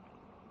Tijjaani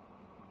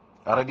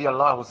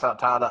radiyallahu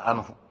taala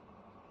anhu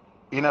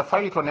ina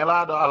fayi to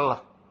nelaaɗo Allah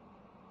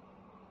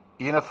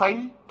ina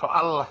fayi to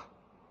Allah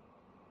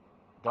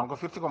donc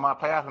firti ko ma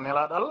payato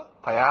nelaaɗo Allah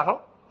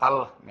payato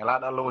Allah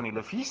nelaaɗo Allah woni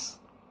le fils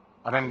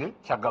aɗa andi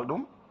caggal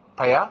ɗum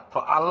paya to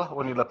Allah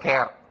woni le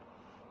Père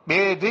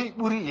ɓe dey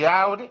ɓuri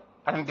yawde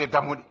aɗa andi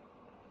damuɗe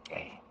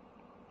eyyi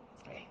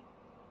eyyi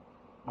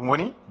ɗum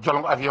woni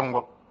jolgo avion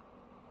ngol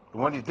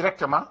ɗum woni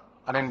directement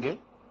aɗa andi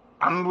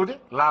andude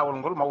laawol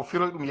ngol mawo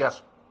firoy ɗum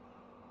yeeso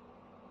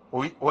o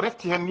wi o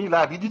refti hen ni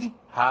laabi ɗiɗi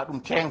ha ɗum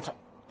tengta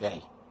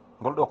eyi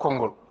ngol ɗo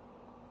konngol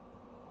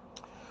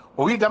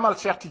o wi damal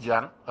Sheikh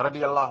Tijjaani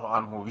radiallahu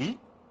anhu wi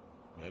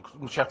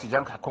ɗum Sheikh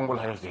Tijjaani ka konngol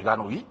haygan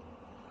o wi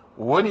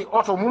woni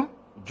oto mum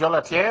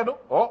jolateeɗo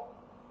o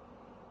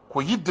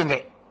ko yidde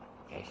nde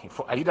eyi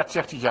fo a yiɗat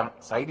Sheikh Tijjaani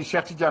sa yiɗi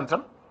Sheikh Tijjaani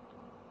tan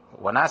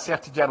wona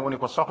Sheikh Tijjaani woni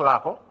ko sohla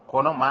ko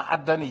kono ma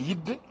addane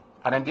yidde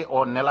aɗa andi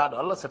o nelaaɗo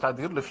Allah c' est à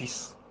dire le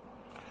fils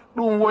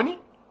ɗum woni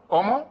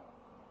oto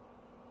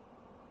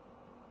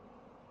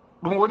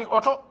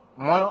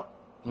mo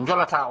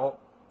jolata o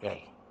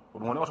eyi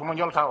ɗum woni oto mo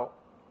jolata o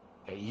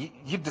eyi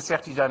yidde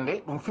Cheikh Tijjaani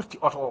nde ɗum firti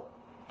oto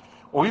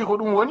o wi ko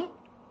ɗum woni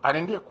aɗa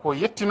andi ko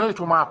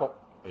yettinoyto ma ko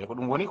eyi ko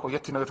ɗum woni ko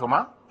yettinoyto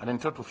ma aɗa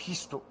andi to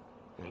fiisto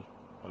eyi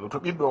walla to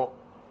ɓiɗɗo o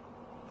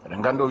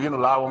eɗen gandi o wino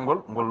laawol ngol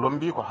ngol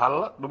lommbii ko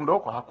halla ɗum ɗo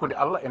ko hakkunde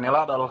Allah e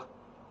nelaaɗo Allah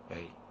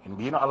eyi en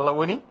mbino Allah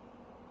woni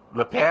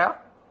le Père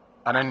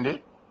aɗa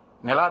andi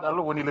nelaaɗo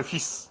Allah woni le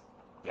fils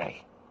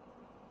eyi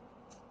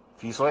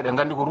fils o eɗen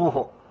gandi ko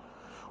ruuho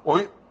o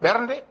wi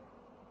ɓernde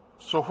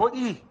so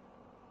hoɗi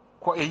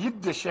ko e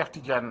yidde Cheikh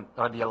Tijjaani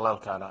radiallahu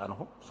taala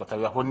anhu so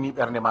tawi a honni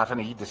ɓernde ma tan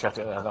e yidde Cheikh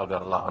Tijjaani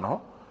radiallahu anhu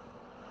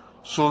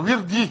so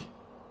wirdi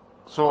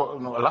so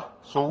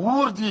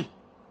wuurdi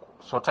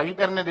so tawi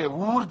ɓernde nde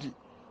wuurdi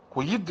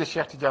ko yidde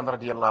Cheikh Tijjaani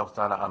radiallahu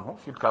taala anhu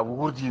firka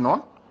wuurdi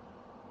noon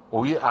o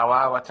wi a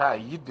wawata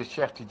yidde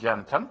Cheikh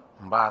Tijjaani tan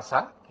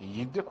mbasa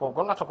yidde ko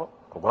gollata ko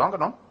gonga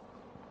noon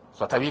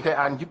so tawi kay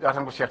an jiɗɗa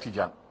tan ko Cheikh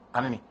Tijjaani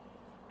anani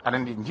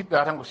aɗandi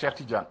jiɗɗa tan ko Cheikh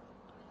Tijjaani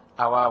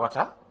a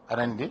wawata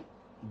aɗandi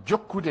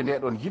jokkude nde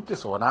ɗon yidde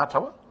so wona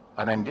tawa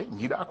anande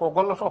jiiɗa ko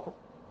golloto ko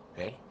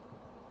eyi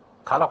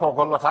kala ko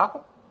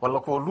gollotako walla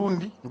ko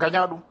lundi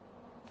gaña ɗum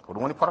ko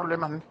ɗum woni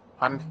probléme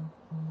hande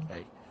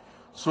eyi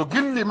so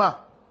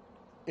gillima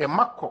e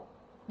makko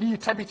ɗi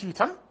tabiti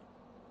tan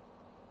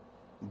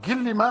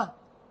gillima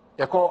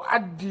e ko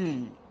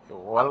addi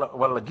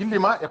walla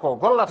gillima e ko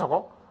gollata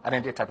ko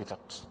anande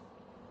tabitat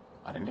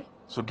anande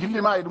so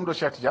gillima e ɗum ɗo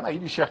Cheikh Tijjaani a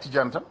yiɗi Cheikh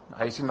Tijjaani tan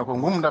hay sinno ko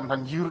gumdam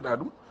tan jiiruɗa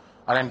ɗum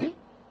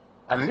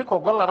anandi ko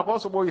gollata ko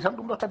so ɓooyi tan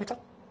ɗum ɗo tabitat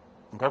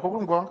kay ko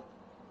ɗum gonga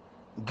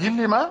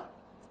gillima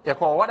e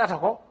ko waɗata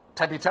ko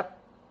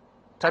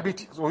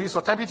tabiti o wi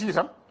so tabiti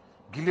tan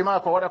gillima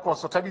ko waɗa ko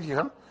so tabiti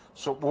tan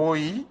so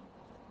ɓooyi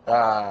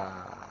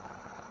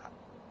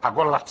a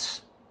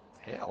gollat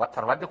e a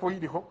wattat wadde ko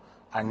yiɗi ko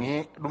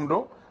ɗum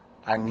ɗo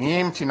a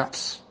ñemtinat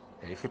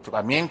eyi firtu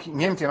a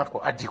ñemtinat ko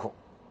addi ko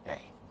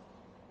eyi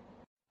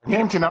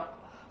ñemtinat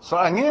so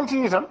a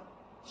ñemtini tan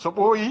so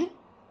ɓooyi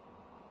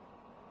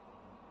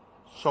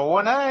so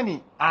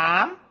wonani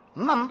an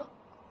nanda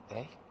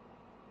eyi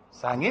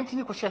sa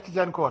ñemtini ko Cheikh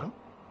Tijjaani ko tan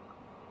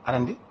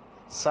anandi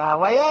sa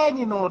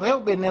wayani no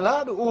rewɓe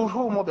nelaaɗo o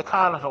to moɓe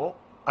kaalata o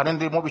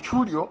anandi moɓe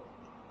cuuɗi o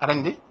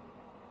anandi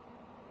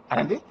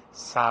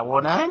sa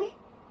wonani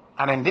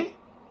anandi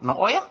no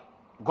oya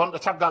gonɗo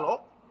caggal o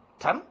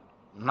tan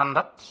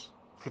nandat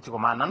firti ko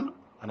ma nanda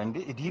anandi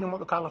e diina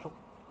moɓe kaalata o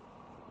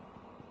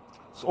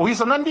so o wi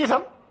so nandi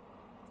tan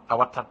a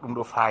wattat ɗum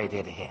ɗo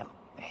fayidede heen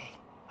eyi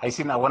hay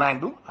sinno a wonani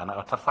ɗum ana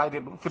wattat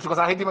fayidede ɗum firti ko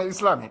sa heddima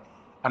islam he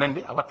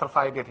anandi a wattat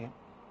fayidede heen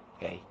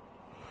eyi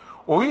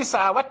o wi so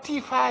a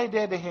watti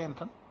fayidede heen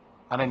tan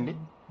anandi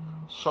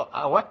so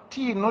a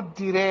watti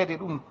noddirede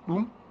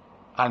ɗum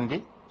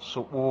andi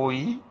so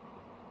ɓooyi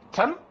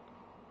tan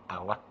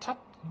a wattat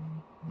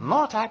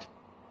notade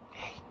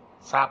eyi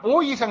sa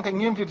ɓooyi tan ka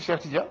ñemtide Cheikh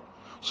Tijjaani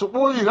so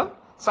ɓooyi tan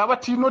sa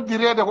watti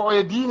noddirede ko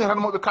oye diine tan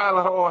moɓe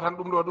kaalata o tan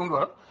ɗum ɗo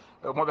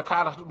tan moɓe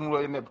kaalata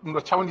ɗum ɗo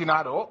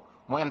cawdinaɗo o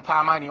mo en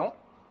paamani o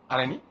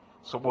anani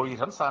so ɓooyi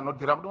tan sa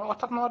noddirama ɗum a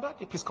wattat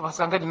nodade puisque par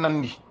ce que kadi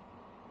nandi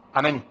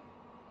anani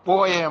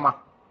ɓooyema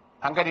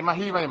han kadi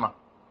mahima e ma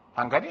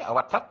han kadi a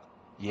wattat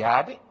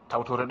yaade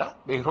tawtoreɗa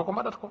ɓeyto ko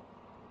mbaɗata ko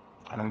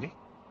anandi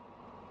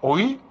o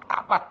wi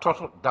a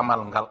ɓattoto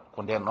damal ngal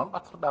ko nden noon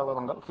ɓattoto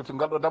damal ngal firti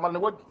ngal ɗo damal ne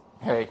woɗɗi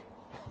eyyi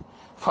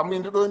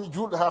famminde ɗo ni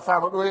julɗo ha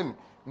faama ɗo henni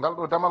ngal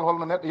ɗo damal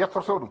holno neɗɗo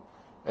yettorto ɗum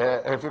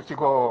e firti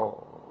ko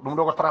ɗum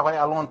ɗo ko travail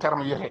à long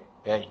terme wiyete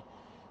eyyi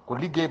ko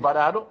liggey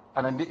mbaɗaɗo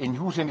anandi e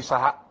juutendi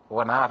saaha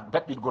wona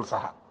daɓɓitgol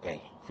saaha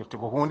eyyi firti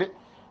ko hunde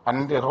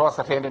anande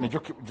rosatede ne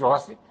jokki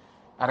joosde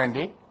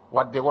anandi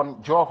wadde won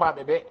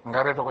joofaɓe ɓe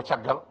gareto ko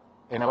caggal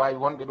ene wawi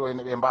wonɓe ɗo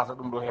ene ɓe mbasa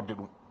ɗum ɗo hebde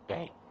ɗum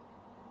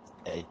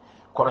eyyi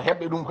kono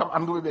heɓɓe ɗum kam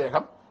anduɓe ɓe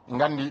kam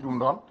gandi ɗum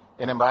ɗon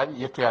ene mbawi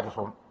yettoyade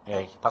toon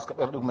eyyi par ce que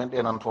ɓerɗe ɗumen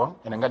ɗe nan toon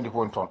ene gandi ko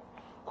woni toon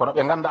kono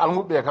ɓe ganda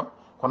almuɓe kam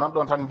ko nan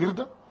ɗon tan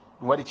birda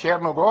ɗum waɗi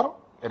ceerno goto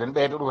eɗen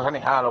ɓeydo ɗum tan e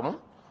haala mum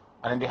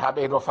anandi ha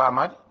ɓeydo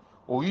famade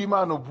o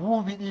wima no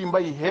buubi ɗi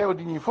mbayi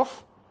hewde ni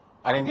foof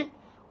anandi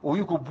o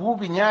wi ko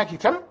buubi ñaaki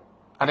tan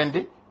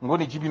anandi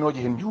goni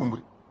jibinoji hen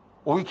jumri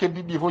o wi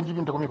keddiɗi fof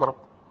jibinta ko microbe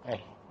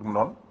eyyi ɗum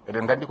noon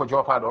eɗen gandi ko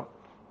joofa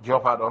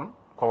ɗon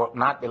ko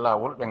natɓe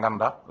laawol ɓe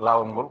ganda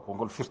laawol ngol ko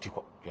ngol firti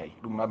ko eyyi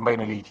ɗum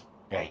mbayno leydi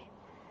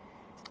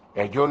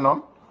eyyi joni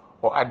noon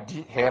o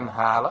addi hen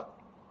haala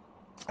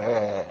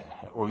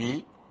o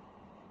wi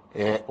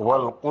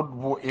wal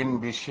qutbu in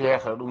bi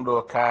cheikh ɗum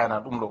ɗo kana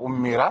ɗum ɗo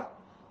ummira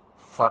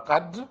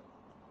faqad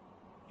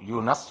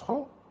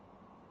yunashu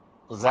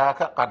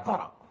zaka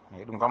qaddara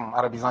eyyi ɗum kam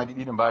arabisant ji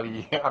ɗiɗi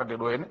mbawi arde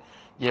ɗo henne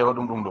ƴeewa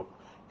ɗum ɗo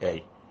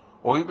eyyi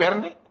o wi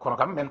ɓernde kono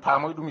kam men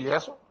paamoy ɗum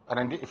yeeso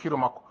aɗa andi e firo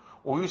makko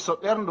o wi so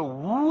ɓernde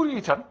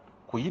wuuri tan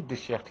ko yidde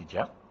Cheikh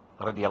Tijjani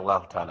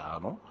radiallahu taala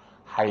anu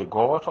hay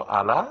gooto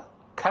ala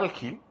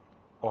calcul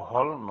o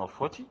holno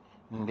foti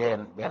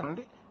nden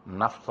ɓernde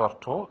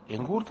naftorto e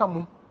gurdam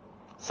mum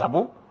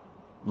sabu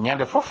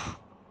ñande fof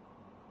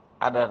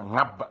aɗa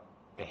ngabba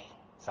eyi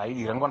sa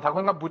yiɗi tan gonta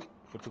koye ngabbude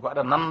firti ko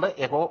aɗa nanda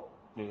e ko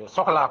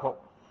sohla ko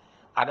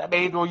aɗa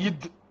ɓeydo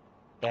yidde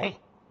eyyi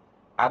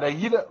aɗa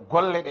yiɗa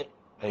golle ɗe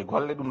eyyi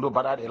golle ɗum ɗo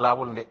mbaɗaɗe e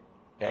laawol nde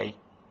eyyi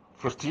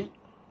firti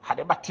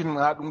haɗe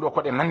ɓattinma ɗum ɗo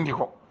koɗe nandi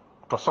ko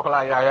to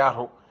sohla yaya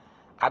to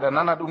aɗa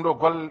nana ɗum ɗo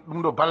golle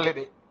ɗum ɗo balle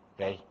ɗe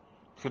eyyi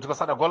firti ko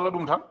saɗa golla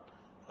ɗum tan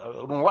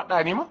ɗum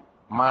waɗɗanima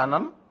ma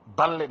nan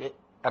balle ɗe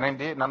anen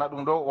de nana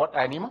ɗum ɗo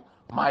woɗɗanima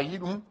ma yi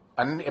ɗum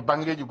anen e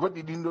banggueji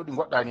goɗɗi ɗin ɗo ɗi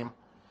goɗɗanima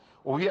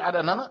o wi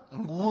aɗa nana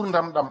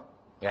gurdam ɗam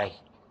eyyi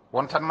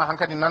wontanma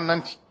hankkadi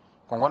nannanti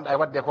ko gonɗa e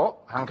wadde ko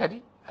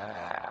hankkadi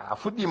a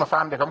fuɗɗima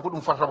famde kam ko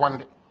ɗum fota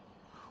wonde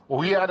o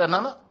wi aɗa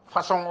nana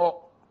façon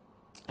o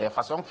e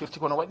façon firti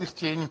kono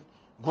waɗirte ni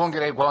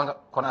gonguira e gonga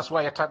kono a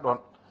suwa yettade ɗon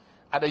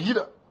aɗa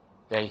yiɗa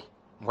eyyi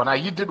gona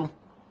yidde ɗum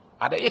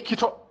aɗa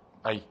ekkito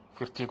ayi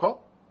firti ko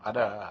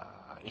aɗa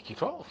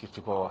ekkito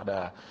firti ko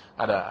aɗa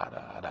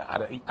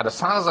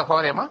change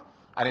hoorema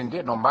aɗa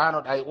nde no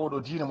mbanoɗa e oɗo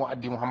diine mo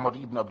addi Mouhammadou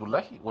ibnu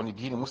Abdoullahi woni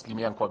diine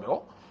muslimiyankoɓe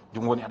o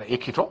ɗum woni aɗa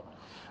ekkito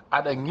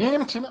aɗa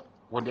ñemtina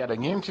wonde aɗa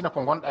ñemtina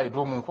ko gonɗa e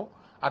dow mum ko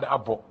aɗa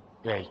abbo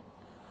eyyi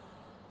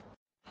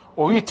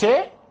o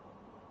wiite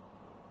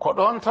ko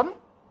ɗon tan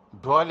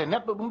doole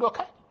neɗɗo ɗum ɗo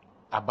kaɗi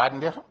abbade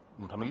nde tan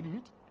ɗum tan o yiɗi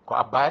wiide ko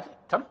abbade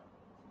tan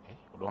eyyi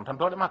ko ɗon tan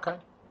doole ma kaɗi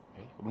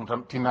eyyi ko ɗum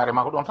tan tinnare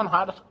ma ko ɗon tan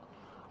haɗata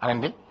aɗa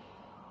nde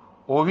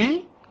o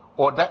wi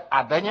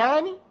a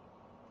dañani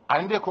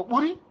aɗa nde ko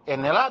ɓuri e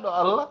nelaɗo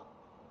Allah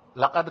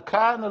laqad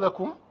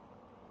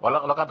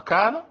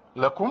kana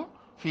lakum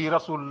fi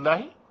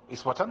rasulillahi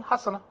iswatan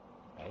hasana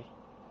eyyi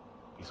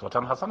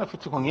iswatan hasana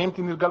fitti ko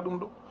ñemtinirgal ɗum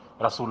ɗo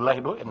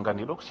rasulullahi ɗo en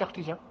gandi ɗo ko Cheikh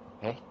Tijjani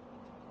eyyi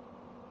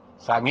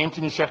sa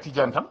ñemtini Cheikh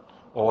Tijjani tan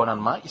o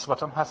wonanma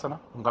iswatan hasana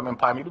ɗum kam en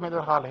paami ɗum e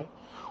nder haala he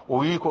o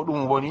wi ko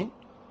ɗum woni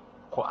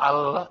ko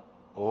Allah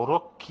o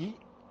rokki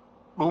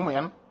ɗum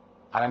en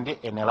aɗa nde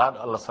e nelaɗo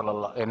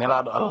Allah e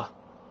nelaɗo Allah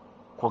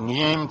ko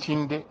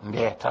ñemtinde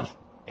nde tan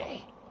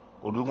eyyi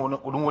ko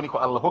ɗum woni ko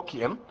Allah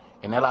hokki en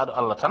e nelaɗo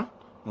Allah tan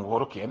ɗum o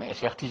rokki en e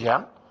Cheikh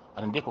Tijjani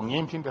aɗa nde ko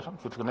ñemtinde tan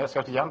firti ko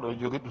Cheikh Tijjani ɗo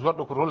jogui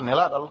toɗɗo ko rôle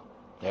nelaɗo Allah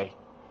eyyi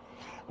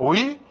o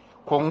wi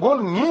ko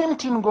ngol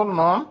ñemtingol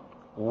noon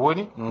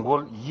woni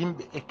ngol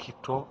yimɓe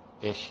ekkitto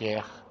e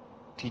Cheikh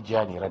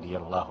Tijjani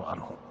radiallahu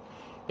anhu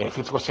eyyi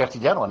firti ko Cheikh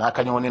Tijjani wona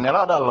kañum woni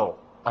nelaɗo Allah o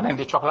anan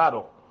nde cohlaɗo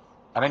o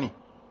anani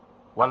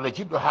walla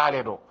jiɗɗo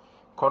haale ɗo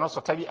kono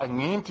so tawi a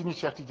ñemtini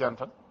Cheikh Tijjani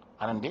tan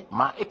anan nde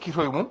ma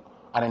ekkitoye mum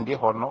anan nde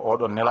holno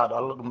oɗon nelaɗo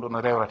Allah ɗum ɗo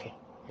no rewrete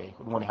eyyi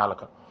ko ɗum woni haala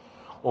ka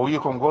o wi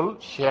ko ngol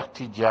Cheikh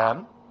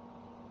Tijjani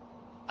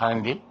anan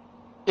nde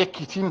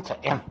ekkitinta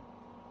en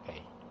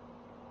eyyi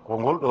ko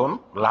ngol ɗon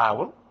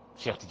laawol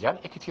Cheikh Tijjani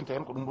ekkitinta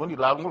en ko ɗum woni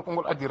laawol ngol ko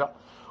ngol addira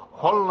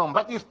holno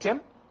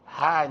mbaɗirten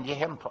ha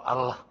jehen to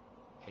Allah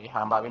eyyi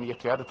ha mbawen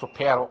yettoyade to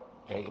Père o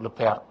eyyi le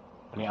Père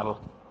woni Allah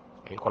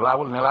eyyi ko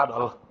laawol nelaɗo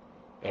Allah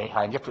eyyi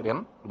ha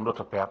jettuɗen ɗum ɗo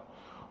to Père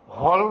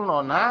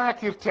holno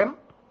naatirten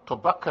to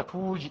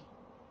bakkatuji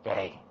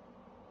eyyi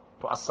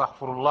to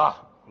as-saghfirullaah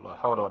la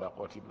hawla wala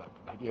quwwata illa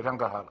billah ɗi tan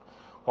ga haala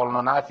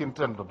holno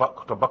naatirten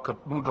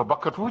to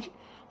bakkatuji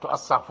to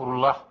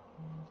as-saghfirullah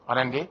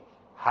anan nde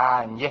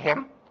ha jehen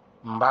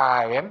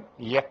mbawen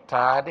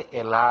yettade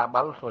e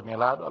laaɓal to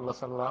nelaɗo Allah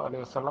sallallahu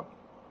alayhi wa sallam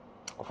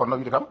o fonno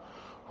wiide kam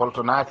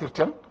holto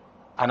naatirten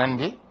anan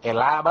nde e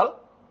laaɓal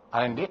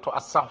anan nde to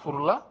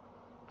as-saghfirullah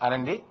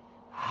anan nde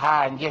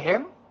ha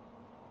jehen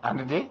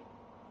ande nde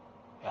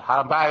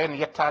ha mbawen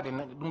yettade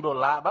ɗum ɗo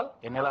laaɓal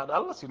e nelaɗo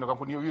Allah sino kam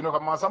ko ni o wino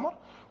kam ma samor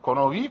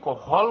kono wi ko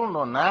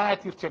holno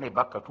naatirten e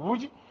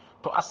bakkatuji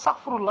to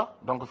as-saghfirullah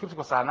donc firti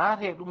ko sa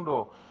naate ɗum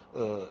ɗo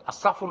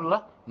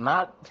as-saghfirullah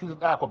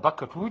naatirɗa ko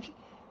bakkatuji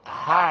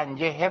ha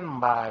jehen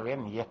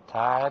mbawen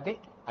yettade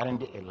anan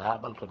nde e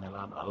laaɓal to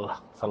nelaɗo Allah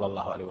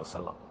sallllahu alayhi wa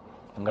sallam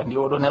gandi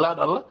oɗo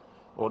nelaɗo Allah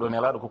oɗo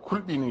nelaɗo ko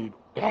kulɓiniɗo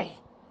eyyi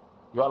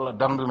yo Allah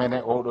dandu men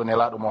e oɗo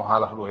nelaɗo mo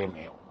haalata ɗo hen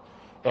o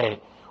eyyi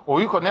o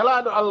wi ko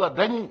nelaɗo Allah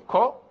dañi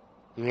ko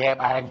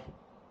weeɓani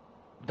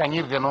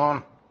dañirde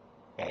noon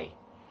eyyi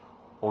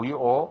o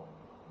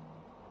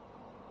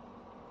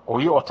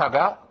wi o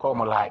taga ko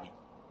omo laaɓi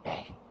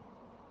eyyi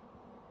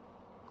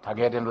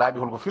taguede ne laaɓi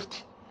holko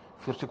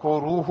firti ko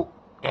ruuhu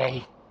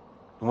eyyi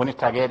ɗum woni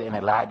taguede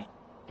ene laaɓi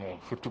eyyi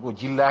firti ko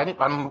jillani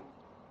ɓandu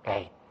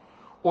eyyi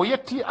o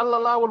yetti Allah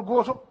laawol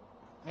goto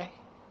eyyi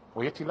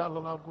o yetti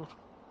Allah laawol goto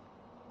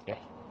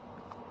eyyi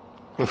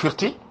e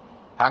firti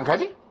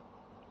hankadi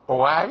o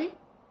wawi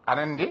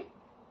anande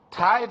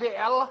taayde e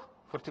Allah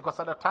firti ko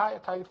saɗa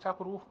tayirta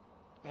ko ruuhu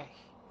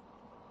eyyi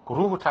ko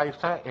ruuhu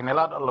tayirta e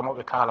nelaɗo Allah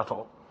moɓe kaalata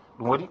o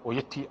ɗum waɗi o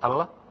yetti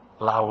Allah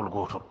laawol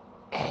gotol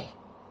eyyi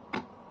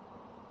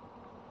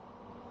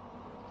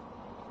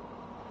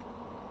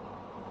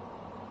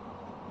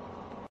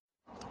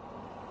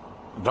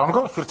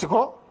donc firti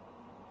ko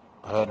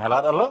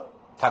nelaaɗo Allah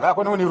taga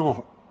kone woni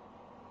ruuhu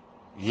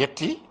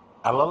yetti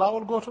Allah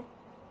laawol gootol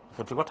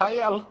firti ko tawi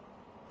Allah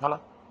voilà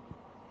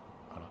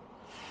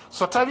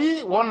so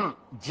tawi won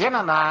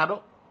jenanaaɗo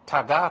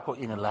taga ko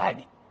ina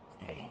laaɓi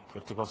eyi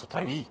firti ko so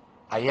tawi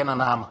a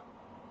yenanama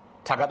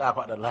tagaɗa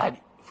ko aɗa laaɓi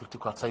firti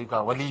ko tawi ko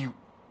a waliyu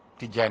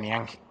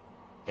tijjaniyanke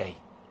eyi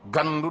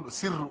ganduɗo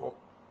sirru o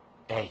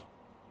eyi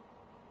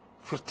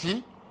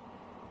firti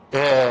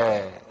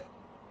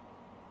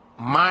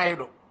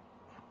maayɗo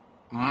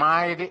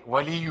maayde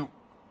waliyu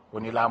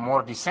woni la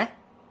mort du saint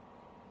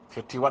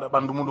firti waɗa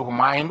ɓanndu mum ndu ko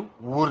maaydu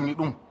wurni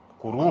ɗum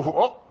ko ruuhu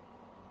o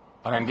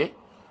anande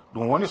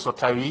ɗum woni so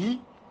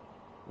tawi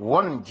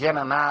won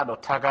jenanaɗo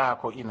taga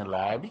ko ina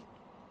laaɓi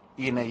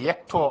ina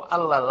yetto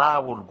Allah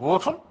laawol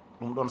gootol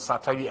ɗum ɗon sa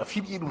tawi a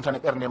fiɓi ɗum tan e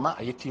ɓernde ma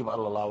a yettima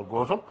Allah laawol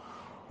gootol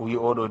o wi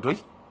oɗo doy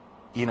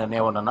ina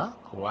newnana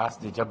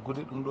wasde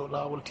jaggude ɗum ɗo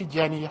laawol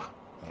tijjaniya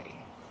eyi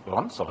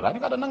ɗon sohlani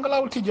ko aɗa nanga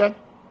laawol tijjani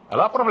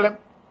ala probléme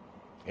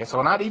e so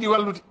wona aɗa yiɗi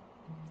wallude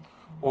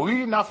o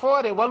wi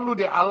nafoore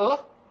wallude Allah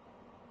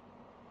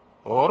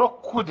o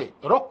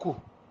rokku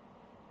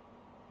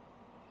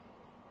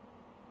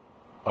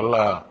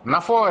walla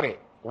nafoore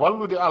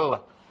wallude Allah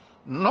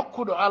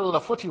nokkuɗo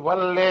Allah foti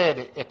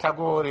walleede e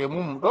tagore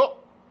mum ɗo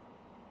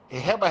e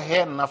heɓa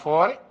heen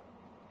nafoore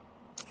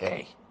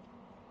eyi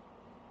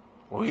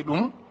o wi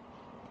ɗum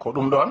ko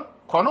ɗum ɗon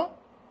kono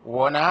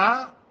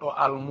wona ɗo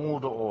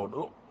almuudo o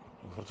ɗo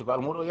foti ko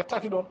almuudo o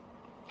yettaki ɗon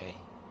eyi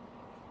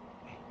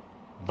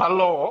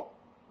ballowo o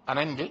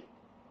anandi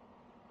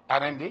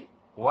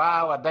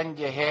wawa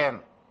dañde heen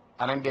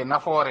anandi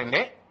nafoore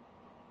nde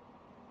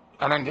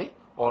anandi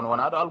on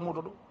wona ɗo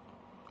almuudo ɗo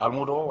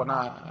almuudo o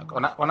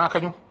wona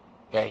kañum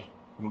eyi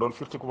ɗum ɗon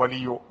firti ko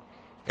waliyo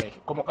eyi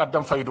komo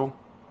qaddam fay dow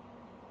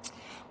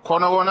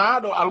kono wona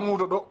ɗo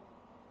almuudo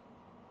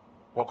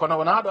ɗo kono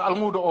wona ɗo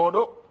almuudo o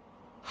ɗo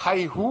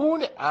hay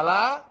hunde ala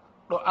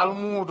ɗo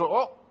almuudo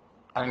o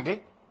ande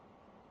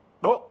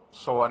ɗo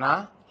so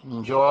wona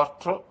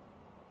jorto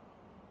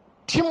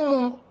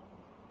timmugo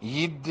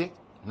yidde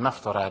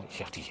naftorade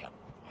Cheikh Tijjaani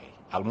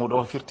almuudo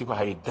o firti ko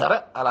hay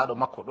dara ala ɗo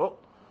makko ɗo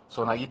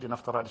so wona yidde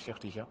naftorade Cheikh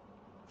Tijjaani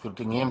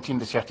firti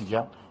ñemtinde Cheikh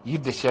Tijjaani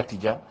yidde Cheikh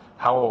Tijjaani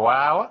hawo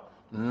wawa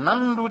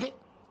nandude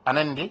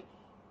anande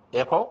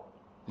e ko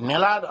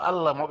nelaɗo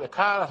Allah moɓe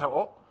kalata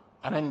o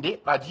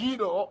anande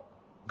ɓajiɗo o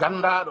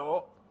gandaɗo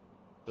o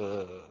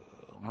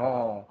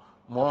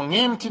mo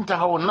ñemtinta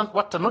hawo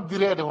watta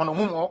noddirede hono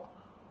mum o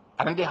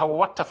anande hawo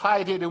watta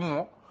fayidede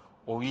mum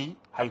o wi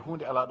hay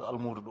hunde ala ɗo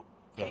almuudo ɗo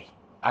eyi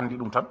andi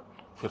ɗum tan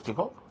firti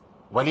ko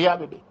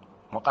waliyaɓe ɓe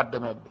mo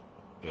qaddameɓe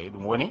ɓe eyi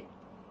ɗum woni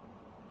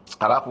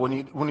ala ko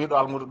woni ɗo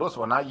almuudo ɗo so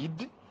wona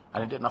yidde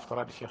anande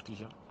naftorade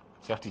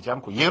Cheikh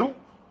Tijjaani ko yeru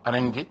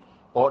anande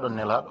oɗon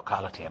nelaɗo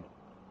kalateɗo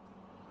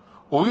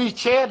o wi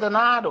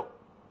ceedanaɗo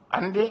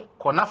ande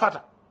ko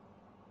nafata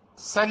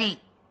sali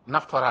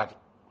naftorade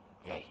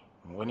eyi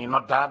ɗum woni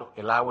noddaɗo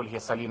e laawol he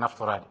sali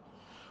naftorade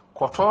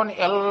ko toon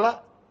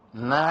Allah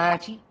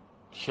naati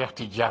Cheikh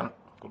Tijjaani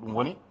ko ɗum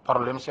woni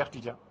probléme Cheikh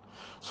Tijjaani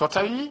so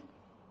tawi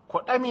ko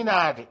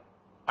ɗaminade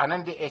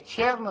anande e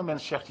ceerno men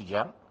Cheikh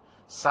Tijjaani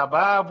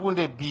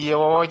sababude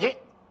biyoje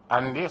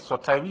ande so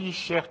tawi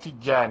Cheikh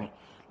Tijjaani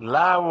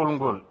laawol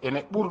ngol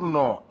ene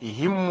ɓurno e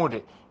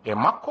himmude e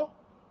makko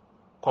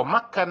ko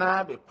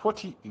makkanaɓe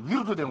poti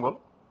wirdude ngol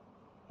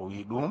o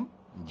wi ɗum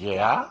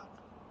jeeya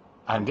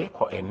ande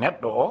ko e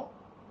neɗɗo o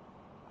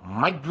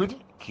majjude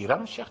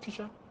kiram Cheikh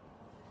Tijjaani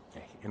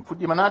en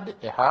puɗɗima nadde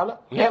e haala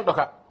leelɗo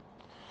ka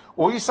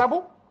o wi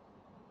sabu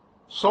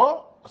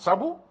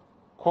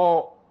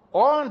ko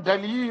on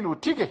dalilu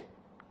tige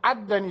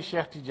addani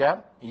Cheikh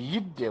Tijjaani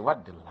yidde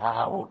wadde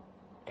laawol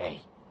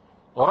eyi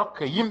o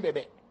rokka yimɓe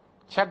ɓe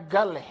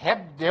caggal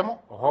heddemo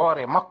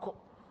hoore makko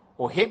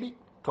o heɓi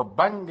to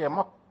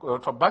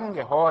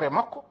bange hoore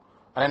makko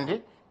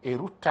anande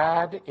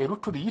e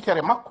ruttude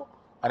yitere makko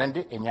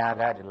anande e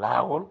ñaagade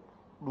laawol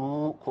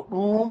ko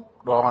ɗum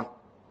ɗon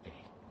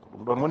eyi ko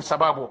ɗum ɗon woni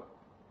sababu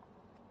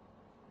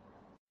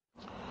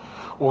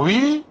o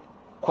wi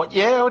ko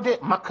ƴeewde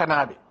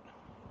makkanaɓe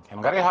en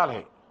ngari haala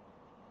he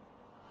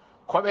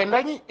koɓe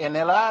dañi e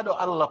nelaɗo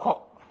Allah ko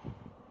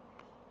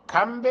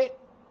kamɓe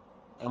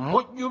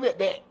moƴƴuɓe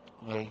ɓe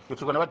eyi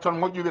firti ko ne waɗi toon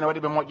moƴƴuɓe ne waɗi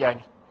ɓe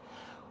moƴƴani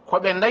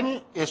koɓe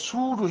dañi e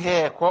suudu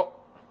he ko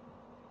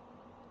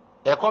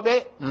e koɓe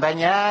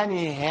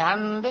dañani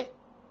hande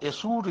e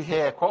suudu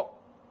he ko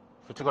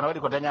firti ko ne waɗi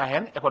ko daña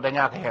hen e ko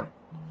dañaka hen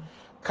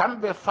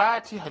kamɓe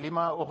faati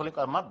halima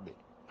uhlika mabɓe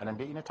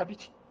anande ina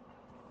tabiti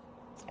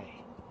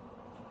eyi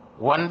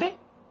wonde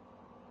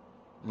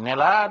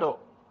nelaɗo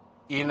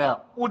ina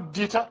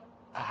uddita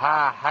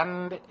ha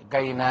hande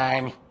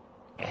gaynani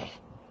eyi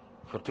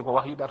firti ko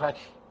wahyu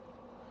ɗataki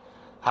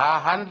ha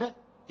hande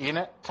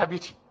ina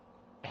tabiti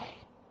eyi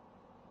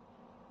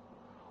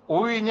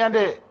o wi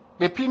ñande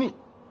ɓe pini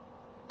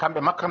kamɓe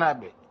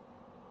makkanaɓe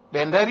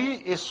ɓe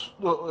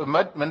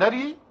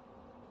dari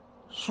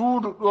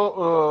suudu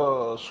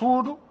ɗo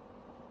suudu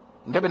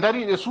nde ɓe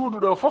dari ɗe suudu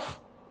ɗo fof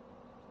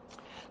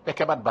ɓe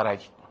keɓat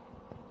baraji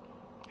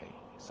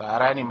sa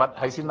arani mbaɗ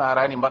hay sinno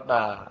arani mbaɗɗa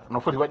no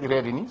foti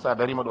waɗireede ni sa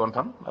darima ɗon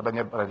tan a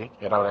dañat ɓarade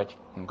e rawraji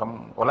ɗum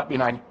kam o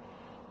laɓɓinani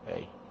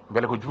eyyi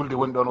beele ko julde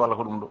woni ɗon walla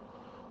ko ɗum ɗo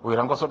o wi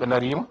tan ko soɓe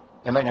darima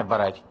ɓe dañat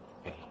baraji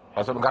eyyi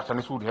hay soɓe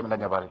gartani suudu heɓe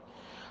daña baraji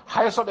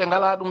hay soɓe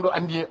ngala ɗum ɗo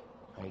andiya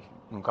eyyi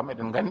ɗum kam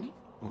eɗen gandi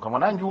ɗum kam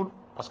wona juulu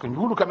par ce que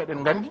juulu kam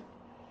eɗen gandi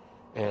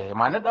e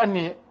ma neɗɗo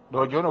anniye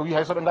ɗo joni o wi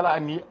hay soɓe ngala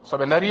anniya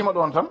soɓe darima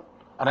ɗon tan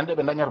anan ɗe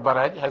ɓe dañat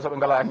baraji hay soɓe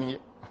ngala anniya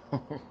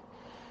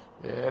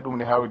e ɗum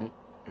ne hawni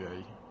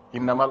eyyi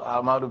innamal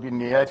amalu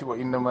binniyati wa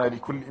innama li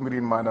kulli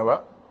imrin ma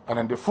nawa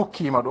anan nde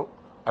fukkima ɗo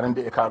anan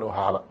nde e kaɗo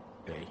haala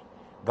eyyi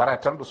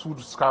darati tan ɗo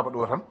suudu skaba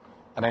ɗo tan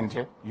anan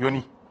nde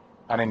yoni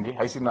anan nde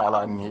hay sinno ala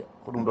anniya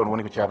ko ɗum ɗon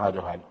woni ko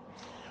ceernajo haali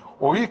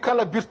o wi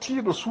kala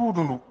birtiɗo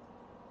suudu ndu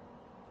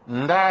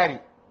ndaari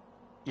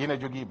ina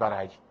jogui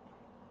baraji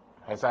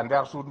hay sa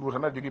nder suudu ndu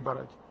tan aɗa jogui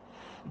baraji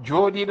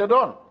jooɗiɗo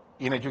ɗon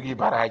ina jogui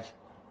baraji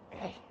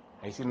eyyi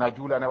hay sinna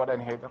juulani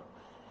waɗani haydara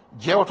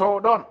jewtowo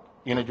ɗon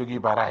ina jogui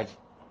baraji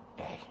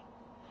eyyi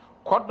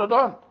koɗɗo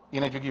ɗon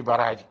ina jogui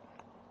baraji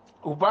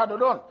ubbaɗo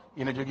ɗon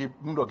ina jogui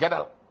ɗum ɗo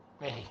gueɗal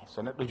eyyi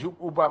so neɗɗo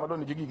ubbama ɗon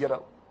ne jogui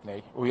gueɗal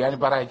eyyi o wiyani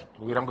baraji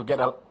o wi tan ko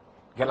gueɗal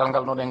gueɗal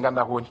ngal noon en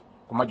ganda ko woni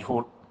ko majji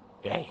fool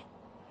eyyi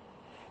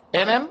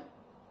enen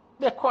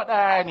ɓe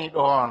koɗani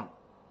ɗon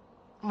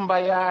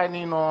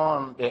mbayani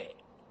noon ɓe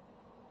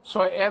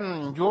so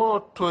en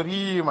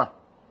jottorima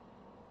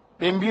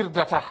ɓe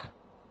birdata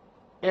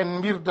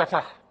en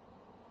birdata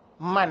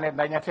mane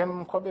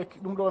dañaten koɓe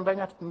ɗum ɗo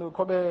dañata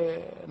koɓe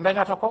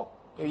dañata ko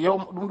yew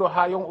ɗum ɗo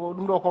ha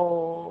ɗum ɗo ko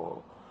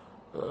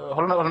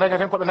holno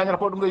dañaten koɓe dañata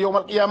ko ɗum ɗo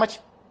yewmal qiyamati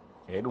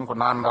eyyi ɗum ko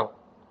namdal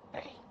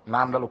eyyi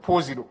namdal o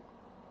poosi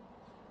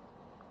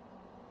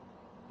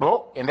ɗo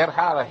e nder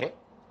haala he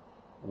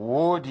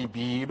woodi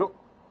biiɗo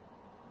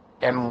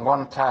en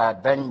gonta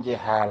dañde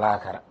ha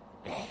laakara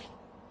eyyi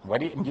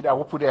waɗi en jiiɗa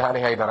woppude haala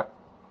haydara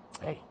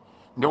eyyi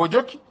nde o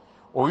jokki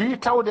o wi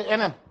tawde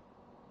enen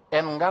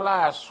en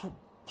ngala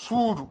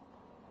suudu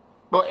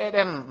ɗo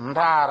eɗen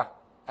ndaara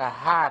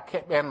ha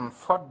keɓen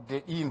fodde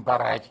ɗin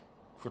baraji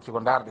firti ko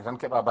ndaarde tan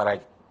keɓa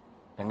baraji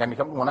en gandi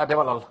kam ɗum wona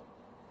dewal Allah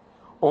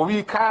o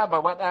wi kaaba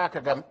waɗaka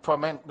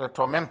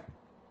to men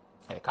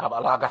eyyi kaaba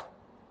ala ga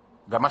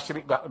ga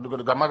mashriq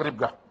ga maghrib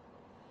ga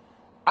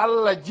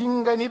Allah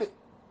jingani ɗe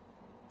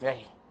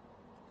eyyi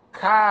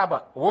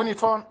kaaba woni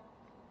toon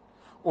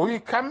o wi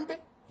kamɓe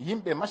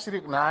yimɓe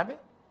mashriq naaɓe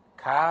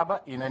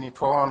kaaba inani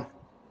toon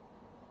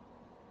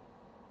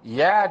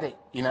yaade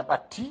ina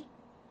ɓatti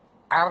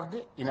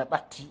arde ina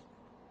ɓatti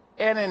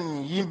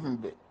enen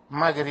yimɓe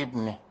maghrib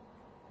ne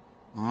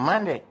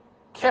mande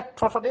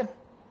kettoto ɗen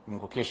ɗum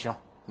ko question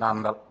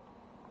namdal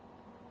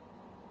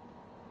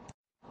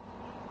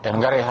en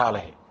gaare haala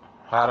he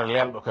haala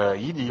lelɗo ko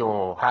yiɗi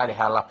yo haali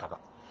ha laftaka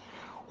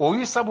o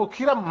wi saabu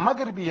kiram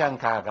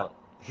maghribiyankagal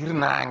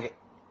hirnangue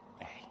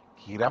eyyi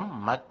kiram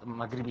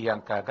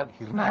maghribiyankagal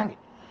hirnangue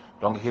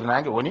donc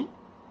hirnangue woni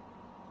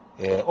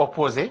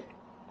opposé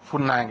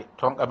funnangue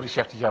toon ƙabri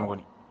Sheekh Tijjaani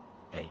woni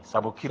eyyi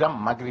saabu kiram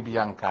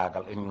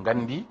maghribiyankagal en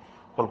gandi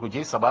holko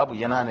jeeyi sababu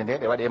yenade nde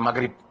ɗe waɗe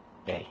maghrib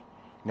eyyi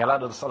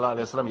nelaɗo sallallahu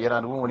alayhi wa sallam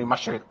yenade mum woni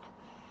mashriq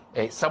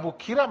eyyi saabu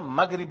kiram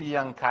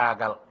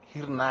maghribiyankagal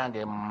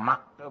hirnangue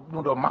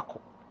ɗum ɗo makko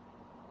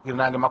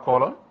hirnangue makko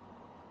olon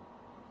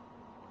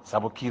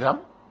saabu kiram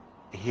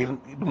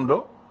ɗum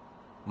ɗo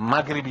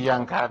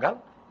maghribiyankagal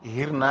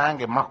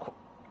hirnangue makko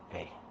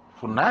eyyi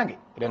funnangue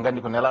eɗen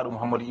gandi ko nelaɗo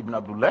Mouhammadou ibnu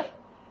Abdoullah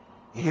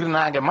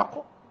hirnangue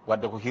makko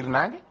wadde ko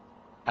hirnangue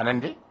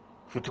anande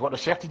firti koɗo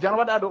Sheekh Tijjaani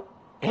waɗa ɗo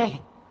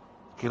eyyi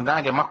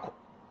hirnangue makko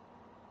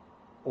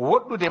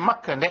woɗɗude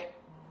makka nde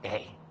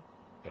eyyi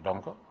e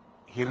donc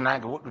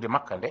hirnangue woɗɗude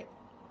makka nde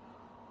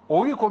o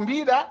wi ko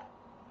mbiɗa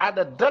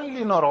aɗa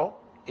dallinoro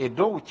e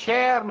dow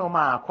ceerno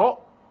ma ko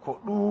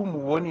ɗum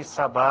woni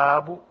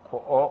sababu ko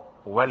o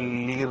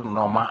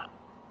wallirnoma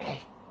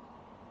eyyi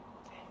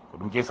ko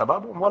ɗum jeeyi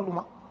sababu omo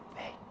walluma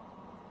eyyi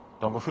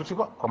donc firti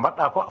ko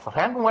mbaɗɗa ko a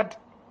fotani ɗum wadde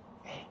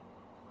eyyi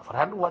a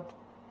fotani ɗum wadde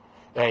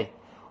eyyi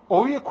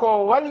o wi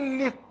ko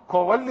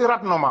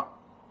walliratnoma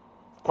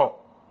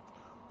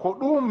ko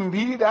ɗum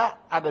mbiɗa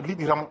aɗa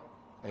liɗiramo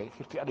eyyi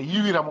firti aɗa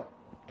yiwiramo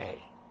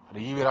eyyi aɗa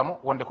yiwiramo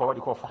wonde ko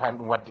waɗi ko fotani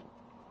ɗum wadde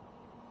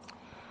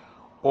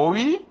o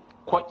wi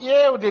ko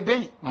ƴeewde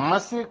dey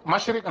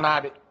mashriq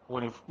naaɓe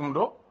woni ɗum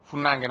ɗo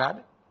funnangue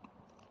naaɓe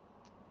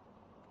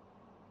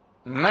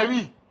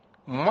nawi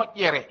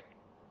moƴƴere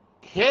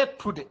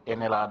hettude e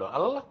nelaɗo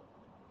Allah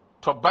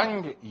to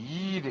bange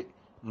yiide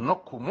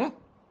nokku mum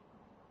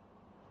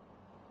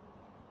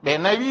ɓe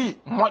nawi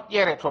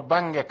moƴƴere to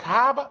bange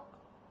kaaba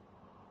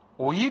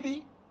o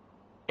yiɗi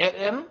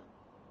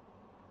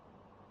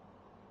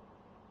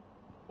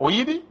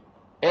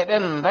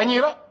eɗen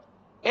dañira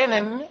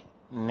enenne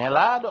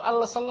nelaɗo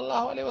Allah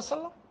sallllahu alayhi wa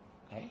sallam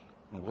eyyi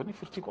ɗum woni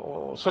firti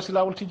ko sosi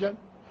laawol Tijjaani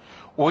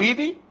o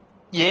yiɗi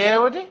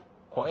ƴeewde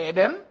ko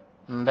eɗen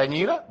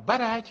dañira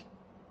baraji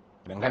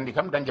eɗen gandi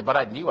kam dañde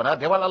baraji ndi wona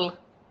dewal Allah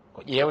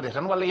ko ƴeewde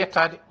tan walla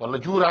yettade walla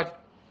juurade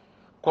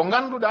ko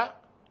ganduɗa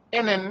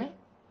enenne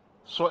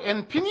so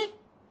en pini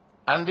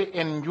ande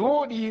en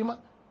jooɗima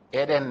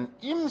eɗen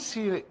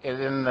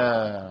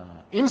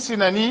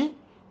imsinani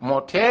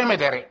mo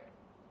temedere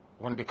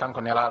wondi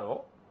kanko nelaɗo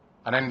o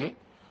anandi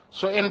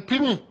so en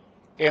pini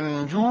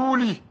en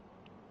juuli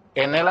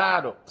e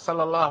nelaɗo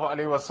sallllahu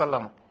alayhi wa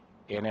sallam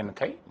enen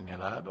kay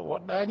nelaɗo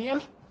woɗɗani en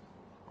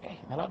eyyi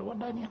nelaɗo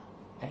woɗɗani en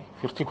eyyi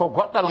firti ko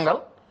goɗɗal ngal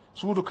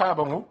suudu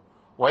kaaba ngu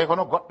way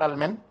kono goɗɗal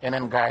men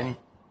enen gaani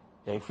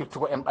eyyi firti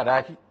ko en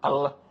ɓadaki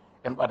Allah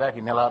en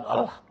ɓadaki nelaɗo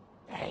Allah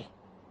eyyi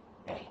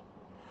eyyi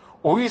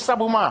o wi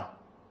sabu ma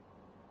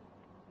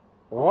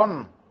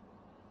won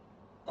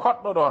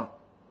koɗɗo ɗon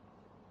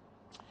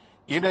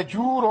ina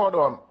juuro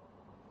ɗon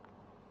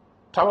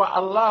tawa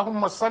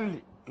allahumma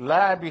salli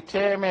laabi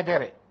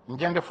temedere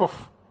jende fof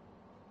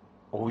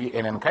o wi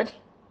enen kadi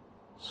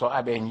so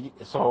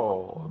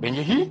ɓe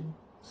jeehi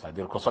c'est à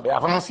dire ko soɓe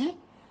avanci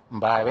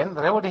mbawen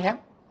rewde hen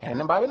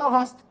enen mbawen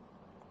avance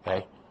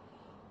eyyi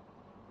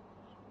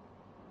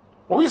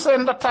o wi so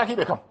en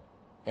dattakiɓe kam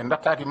en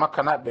dattaki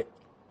makka naɓe ɓe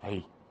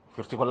ayi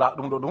firti ko laaɓa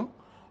ɗum ɗo ɗum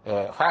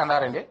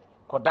fandare nde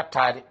ko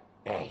dattade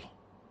eyyi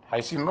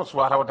hay sinno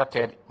suwa tawa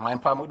dattede ma en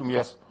paamoy ɗum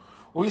yeeso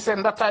o wi so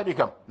en dattaɓe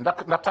kam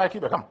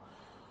dattakiɓe kam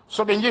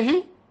soɓe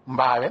jeehi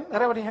mbawen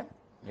rewde hen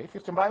eyyi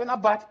firti mbawen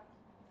abbade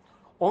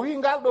o wi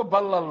ngal ɗo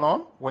ballal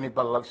noon woni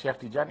ballal Sheikh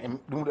Tijjaani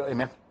ɗum ɗo e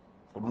men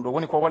ko ɗum ɗo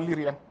woni ko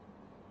walliri en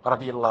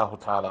radiyallahu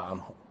taala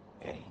anhu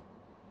eyyi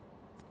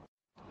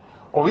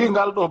o wi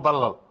ngal ɗo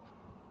ballal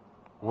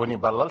woni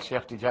ballal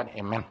Sheikh Tijjaani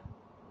e men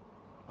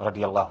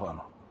radiyallahu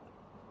anhu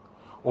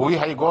o wi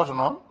hay goto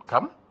noon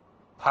kam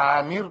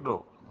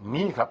paamirɗo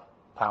ni kam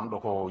pamɗo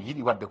ko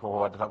yiɗi wadde ko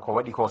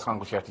waɗi ko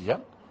kanko Sheikh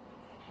Tijjaani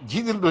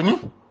jiɗirɗo ni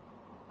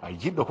hay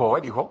jiɗɗo ko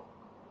waɗi ko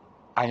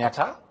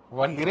añata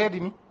wallirede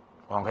ni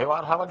on kay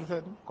wawata ha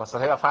wallitede ni ko so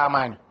tawi a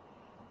famani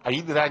a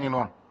yiɗirani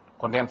noon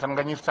ko nden tan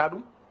gañirta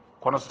ɗum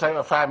kono so tawi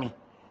a faami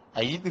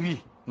a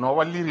yiɗiri no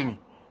walliri ni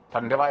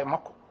tan ndewa e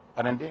makko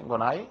anen de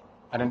gona e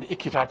anen de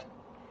ekkitade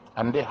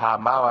ande ha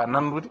mbawa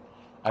nandude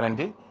anen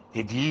de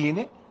e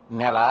diine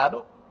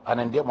nelaɗo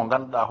anen de mo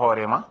ganduɗa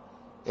hoorema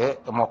e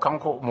mo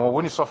kanko mo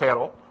woni chauffeur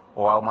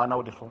o wawma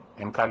nawde toon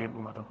en kalin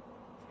ɗum aɗon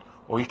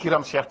o wi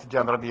kiram Cheikh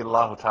Tidiane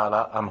radiallahu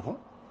taala anhu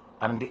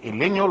ande e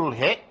leñol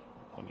he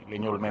woni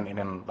leñol men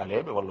enen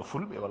ɓaleɓe walla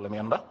fulɓe walla mi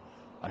anda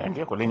anen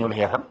de ko leñol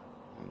he tan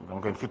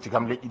donc en firti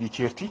kam leƴƴi ɗi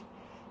certi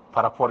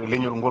par rapport e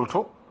leñol ngol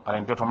to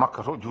anen de to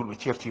makka to julɓe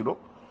certiɗo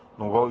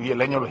ɗum wo wiye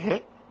leñol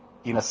he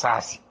ina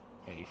saasi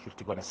eyyi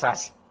firti kone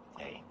saasi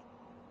eyyi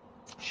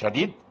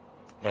shadid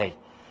eyyi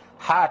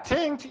ha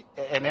tengti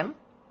e enen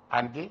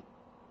ande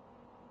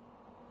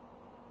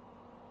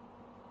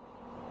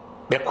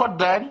ɓe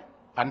koddani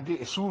ande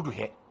e suudu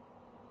he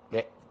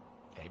ɓe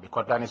eyyi ɓe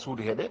koddani e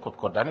suudu he ɓe ko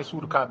koddani e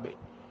suudu kaɓe ɓe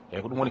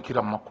eyyi ko ɗum woni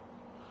kiram makko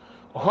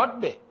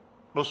hoɗɓe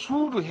ɗo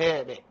suudu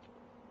heeɓe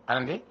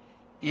ande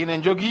ina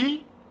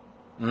jogii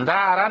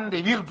daarande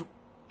wirdu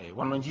eyyi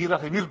wonno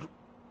jiirata wirdu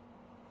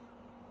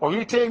o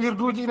wiyete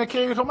wirduji ina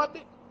keewi to maɓɓe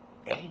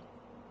eyyi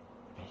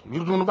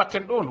wirdu ndu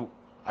mbatten ɗo ndu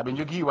aɓe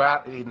jogii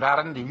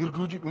daarande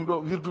wirduji ɗum ɗo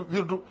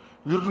wirdu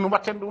ndu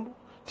mbatten ɗo ndu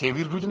te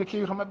wirduji ne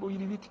keewi to maɓɓe o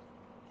yiɗi wiide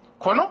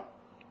kono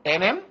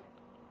enen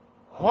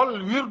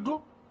hol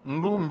wirdu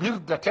ndu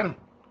mbirdaten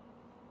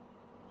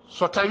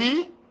so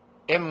tawi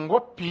en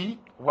goppi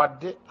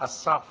wadde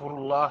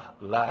as-saghfirullah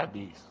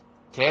laabi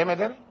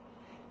temedere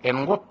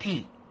en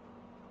goppi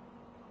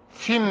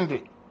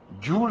finde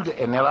julde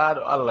e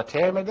nelaɗo Allah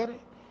temedere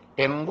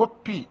en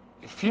goppi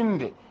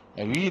finde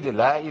e wiide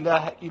la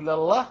ilaha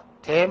illallah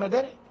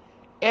temedere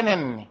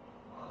enen ni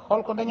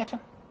holko dañaten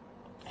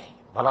eyyi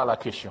voilà la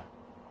question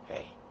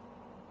eyyi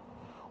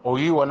o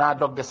wi wona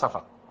dogde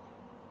safa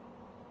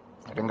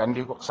eɗen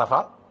gandi ko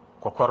safa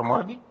ko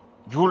kormorɗi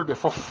julɓe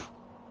fof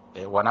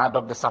e wona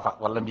dogde safa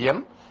walla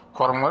mbiyen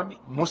kormorɗi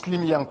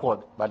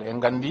muslimiyankoɓe ɓaɗa en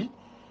gandi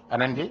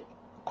anandi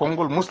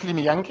konngol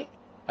muslimiyanke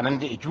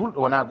anandi e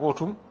julɗo wona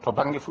gotum to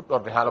banggue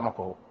fuɗɗorde haala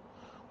makko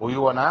o wi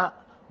wona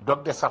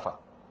dogde safa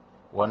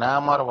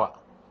wona marwa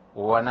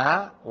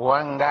wona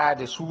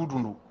wangade suudu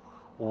ndu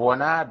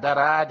wona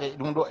darade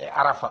ɗum ɗo e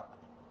arafa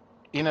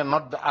ina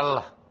nodda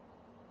Allah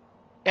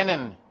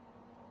enen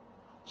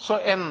so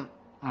en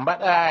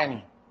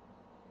mbaɗani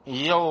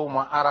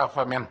yewma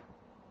arafa men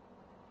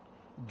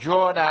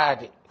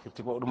jooɗade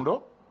firti ko ɗum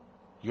ɗo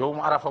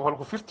yewmo arafa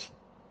holko firti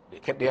ɓe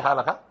keɗɗe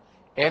haala ka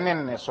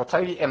enen so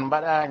tawi en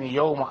mbaɗani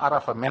yewmo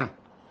arafa men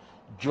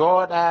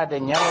jooɗade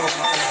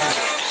ñalawma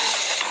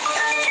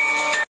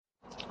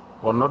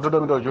won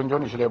nodduɗomi ɗo joni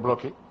joni je l'ai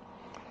bloqué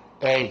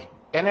eyyi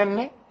enen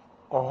ne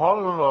o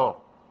holno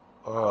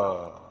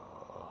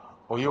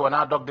o wi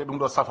wona dogde ɗum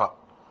ɗo safa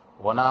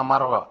wona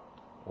marwa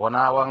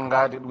wona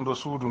wangade ɗum ɗo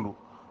suudu ndu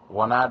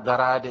wona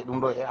darade ɗum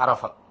ɗo e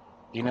arafa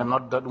ina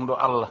nodda ɗum ɗo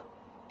Allah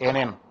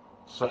enen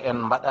so en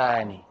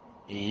mbaɗani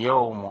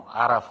yewmo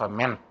arafa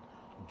men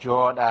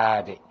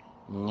jooɗade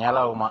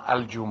ñalawma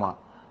aljuma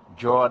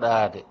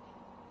jooɗade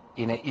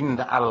ina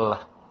inda Allah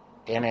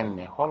enen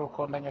ne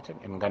holko dañaten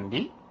en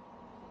gandi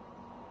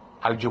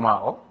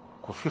aljuma o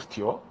ko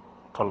firti o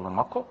tolno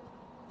makko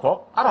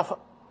ko arafa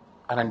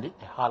anandi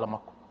e haala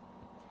makko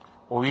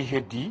o wi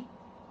heddi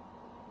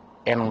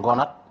en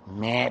gonat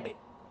meeɓe.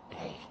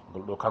 eyi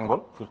ngol ɗo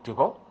kanngol firti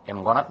ko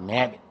en gonat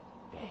meeɓe.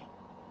 eyi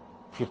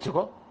firti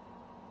ko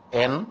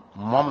en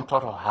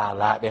momtoto haa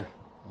laaɓen.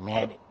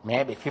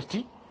 meeɓe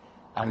firti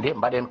ande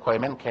mbaɗen koye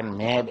men ken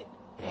meeɓe.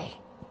 eyi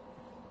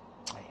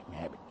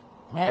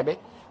meeɓe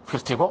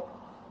firti ko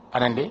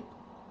anande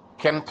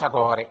ken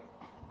tagoore.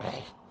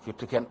 eyi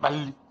firti ken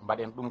ɓalli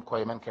mbaɗen ɗum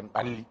koye men ken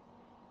ɓalli.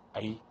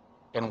 ayi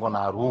en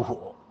gona ruuhu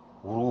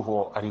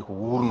o ari ko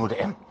wurnude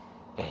en.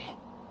 eyi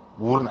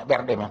wurna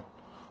ɓerɗe men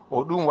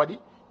o ɗum waɗi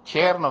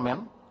ceerno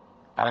men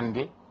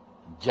anande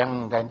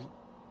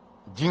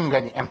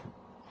jingani en.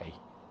 eyi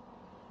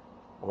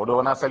oɗo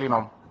wona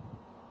salinomo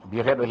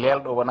biyeteɗo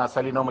lelɗo wona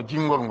salinomo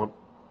jingol ngol.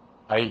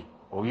 ayi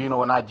o wino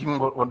wona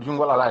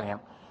jingol alani hen.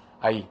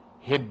 ayi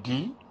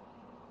heddi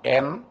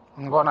en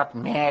gonat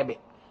meeɓe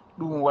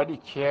ɗum waɗi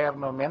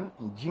ceerno men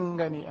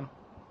jingani en.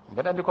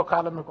 mbeɗa andi ko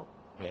kalanmi ko.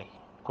 eyi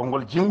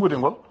konngol jingude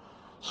ngol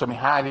somi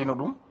haalino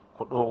ɗum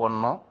ko ɗo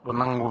wonno ɗo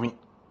nanngumi.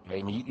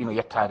 eyi mi yiɗino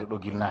yettade ɗo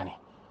gilnani.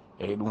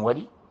 eyi ɗum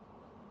waɗi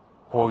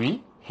ko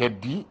wi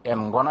heddi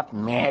en gonat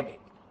meeɓe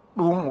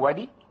ɗum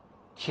waɗi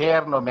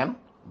ceerno men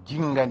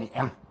jingani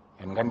en.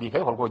 en gandi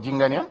kay holko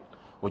jingani en.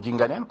 o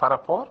jingani en par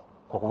rapport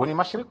koko woni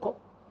mashrik ko.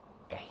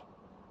 eyi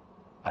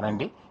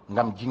anandi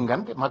ngam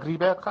jingande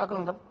magribe kagal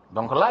ngal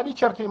donc laaɓi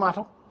certima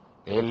to.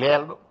 e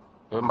leelɗo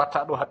e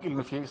mbatta ɗo haqqille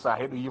no feewi sa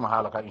heɗo yima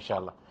haala ka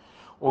inchallah.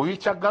 o wi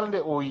caggal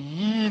nde o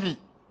yiili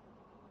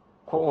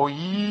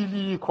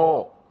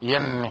ko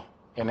yenne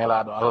e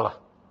nelaaɗo Allah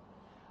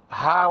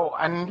haa o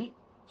andi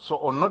so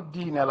o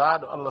noddi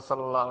nelaaɗo Allah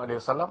sallllahu alayhi wa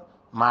sallam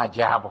ma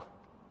jaabo.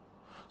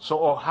 so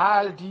o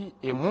haaldi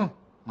e mum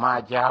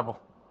ma jaabo.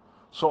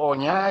 so o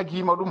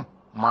ñaaguima ɗum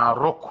ma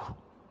rokku.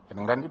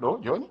 en gandi ɗo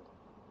joni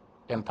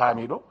en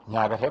paami ɗo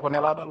ñagate ko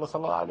nelaaɗo Allah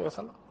sallllahu alayhi wa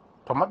sallam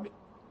to maɓɓe.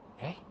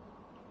 eyi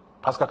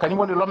par ce que kañum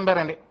woni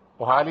lombere nde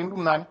o haalin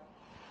ɗum nani.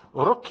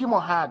 o rokkimo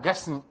haa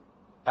gasni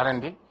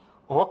arande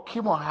o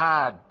hokkimo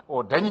haa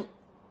o dañi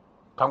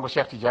kanko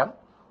Cheikh Tijjaani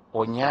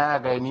o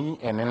ñaagani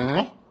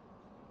enenne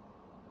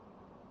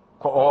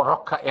ko o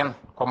rokka en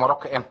komo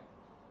rokka en.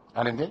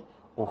 arande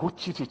o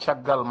hucciti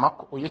caggal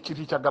makko o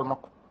yecciti caggal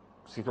makko.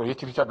 siko o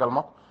yecciti caggal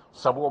makko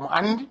sabu omo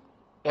andi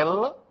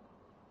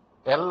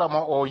ella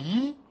mo o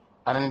yii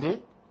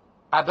arande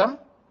adam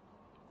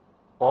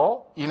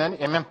o inani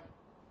e men.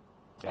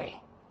 eyi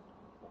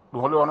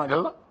ɗum holi ono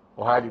ella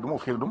o haali ɗum o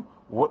firi ɗum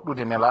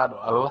woɗɗude nelaaɗo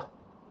Allah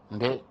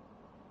nde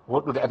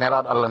woɗɗude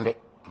nelaaɗo Allah nde.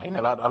 ayi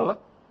nelaaɗo Allah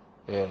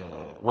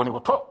woni ko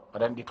to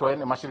aɗa andi to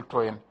en e mashrik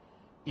to en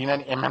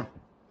inani e men.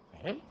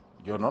 eyi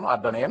joni noon o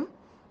addana en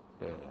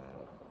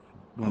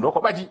ɗum ɗo ko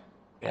ɓadi.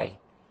 eyi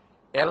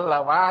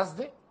ella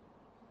wasde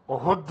o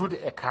hoddude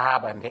e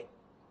kaaba nde.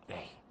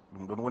 eyi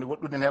ɗum ɗon woni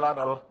woɗɗude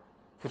nelaaɗo Allah.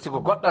 firti ko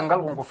goɗɗal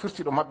ngal wonko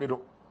firtiɗo maɓɓe ɗo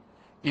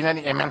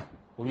inani e men.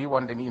 o wi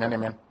wonde ni inani e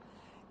men.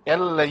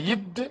 ella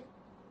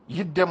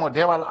yiddemo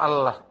dewal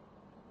Allah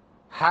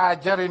haa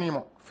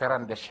jaranimo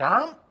ferande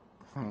Cham.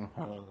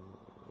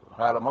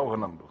 haala maw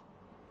honan ɗo.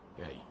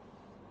 eyi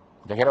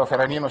jagere o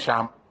feranino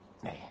Cham.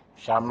 eyi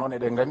Cham noon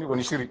eɗen gandi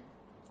woni Syrie.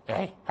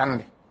 eyi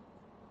hande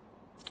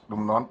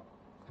ɗum noon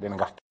eɗen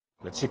garta.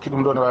 mbeɗa sikki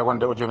ɗum ɗo ne wawi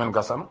wonde audio men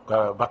gasano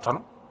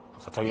battano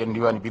so tawi en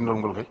ndiwani bindol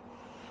ngol kay.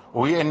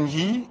 o wi en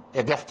jii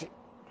e defte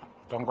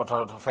donc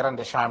to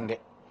ferande Cham nde.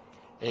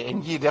 e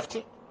en jii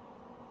defte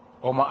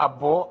omo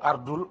abbo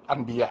ardul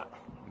anbiya.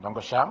 donc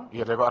Cham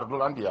wiyete ko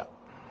ardul anbiya.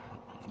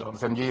 donc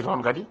sen jeeyi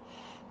toon kadi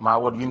ma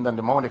won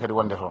windande mawde kadi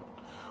wonde toon.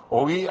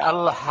 o wi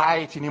Allah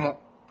haytinimo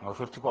o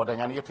firti ko o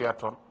dañani yettoyat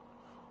toon.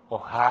 o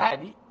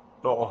haaɗi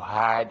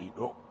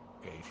ɗo.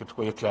 eyi firti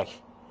ko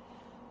yettoyaki.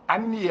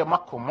 anniye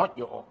makko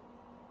moƴƴo o.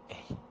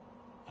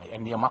 eyi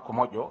anniye makko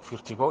moƴƴo o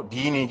firti ko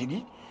diineji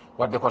ɗi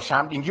wadde ko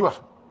Cham ɗi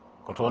giwata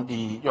ko toon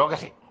ɗi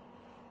ƴogate.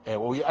 eyi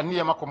o wi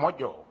anniye makko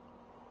moƴƴo o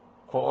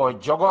ko o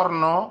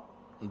jogorno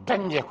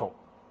dañde ko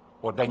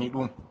o dañi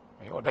ɗum.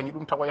 eyi o dañi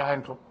ɗum tawa yaha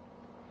hen toon.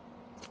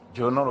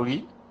 joni noon o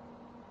wi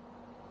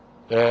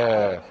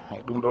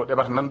ɗum ɗo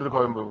ɗeɓata nandude ko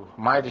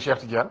mayde Cheikh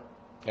Tijjaani.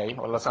 eyi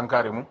walla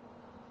sankare mum.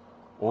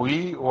 o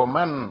wi o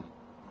man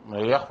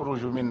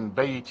yahruju min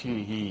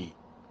baytihi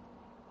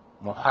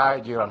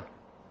muhajiran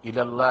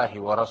ila llahi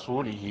wa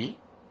rasulihi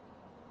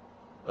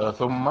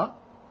thumma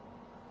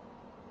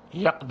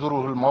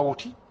yaqduruhu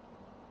lmawti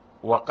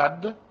wa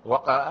qad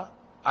waqaa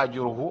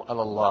ajruhu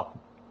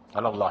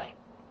ala llahi.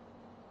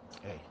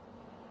 eyi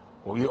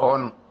o wi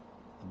on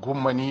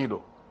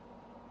gummaniɗo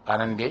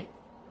anande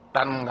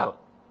ɗanngal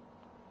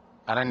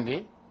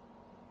anande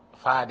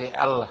faade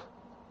Allah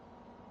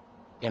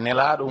e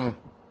nelaaɗo mum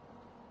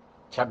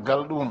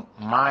caggal ɗum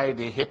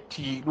maayde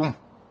hetti ɗum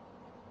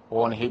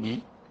on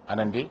heɓi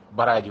anande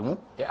baraji mum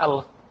e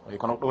Allah. eyi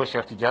kono ɗo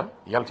Cheikh Tijjaani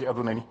yalti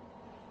aduna ni.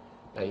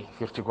 eyi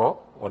firti ko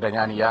o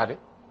dañani yaade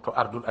to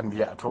ardul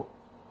anbiya to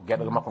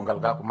gueɗal makko ngal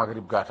ga ko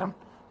magrib ga tan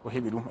o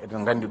heɓi ɗum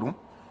eɗen gandi ɗum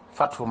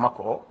fatfu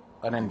makko o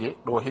anande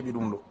ɗo heɓi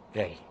ɗum ɗo.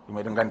 eyi ɗum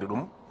eɗen gandi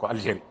ɗum ko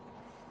Algérie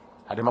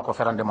hade makko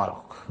ferande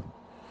Maroc.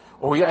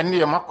 o wi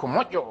anniye makko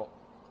moƴƴo o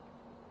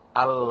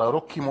Allah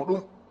rokkimo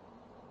ɗum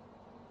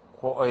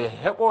ko o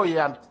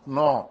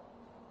heɓoyanno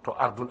to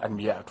ardul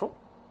anbiya to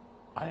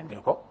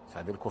anande ko c'est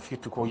à dire ko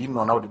firti ko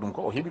yinno nawde ɗum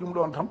ko o heeɓi ɗum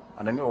ɗon tan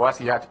anani o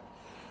waasi yaade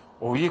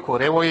o wi ko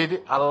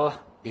rewoyde Allah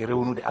e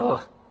rewnude Allah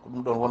ko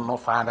ɗum ɗon wonno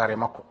fandare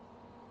makko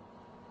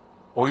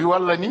o wi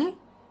walla ni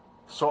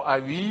so a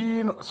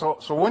wino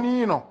so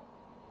wonino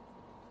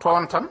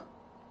toon tan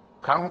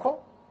kanko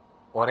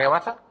o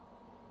rewata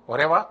o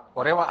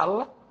rewa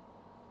Allah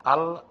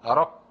Allah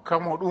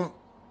rokkamo ɗum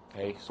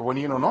eyyi so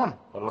wonino noon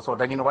walla so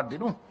dañino wadde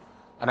ɗum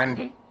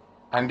anandi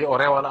andi o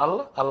rewal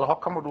Allah Allah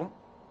hokkamo ɗum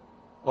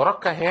o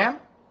rokka heen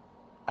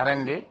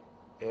anandi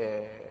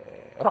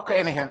rokka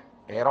ene heen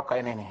e rokka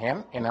enen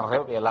heen enen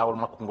rewɓe e laawol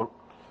makko ngol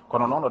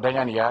kono noon o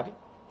dañani yaade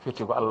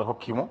firti ko Allah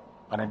hokkimo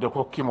anandi ko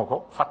hokkimo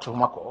ko fatto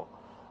makko o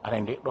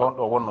anandi ɗon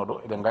ɗo wonno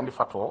ɗo eɗen gandi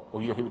fatto o o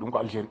wi o heeɓi ɗum ko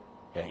Algérie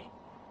eyyi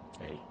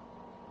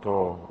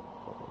to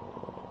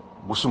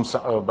busum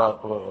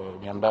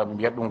mi anda mi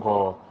mbiyat ɗum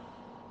ko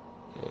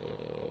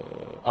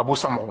Abou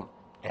Samhoun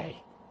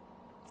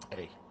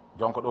eyyi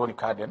donc ɗo woni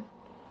kaaden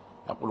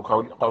aqulu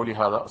qawli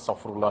hada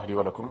astaghfirullah li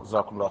wa lakum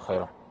jazakumullah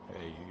khayran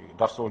eyyi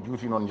darso o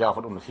juuti noon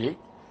jaafo ɗum no feewi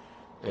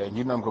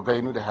jinnomi ko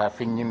gaynude ha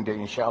feññinde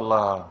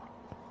inchallah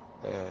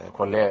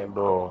ko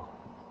ɗo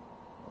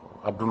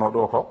adduno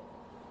ɗo ko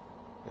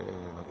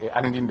e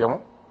andindemo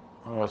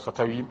so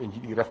tawi yimɓe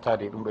jiiɗi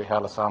reftade ɗum ɗo e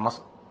haala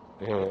samasa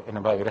ene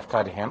mbawi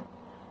reftade hen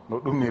no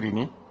ɗumniri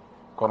ni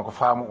kono ko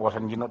faamu o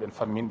tan jinnoɗen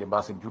famminde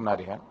mbasen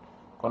junnade hen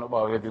kono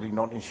ɓawa wediri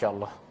noon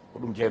inchallah ko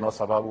ɗum jeyno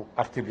sababu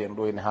artirde en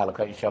ɗo ene haala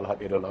ka inchallah ha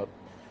ɓeeɗo lawol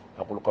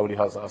aqul qawli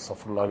hada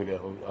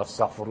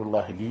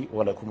astaghfirullah li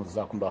wa lakum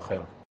jazakumullah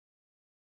khayran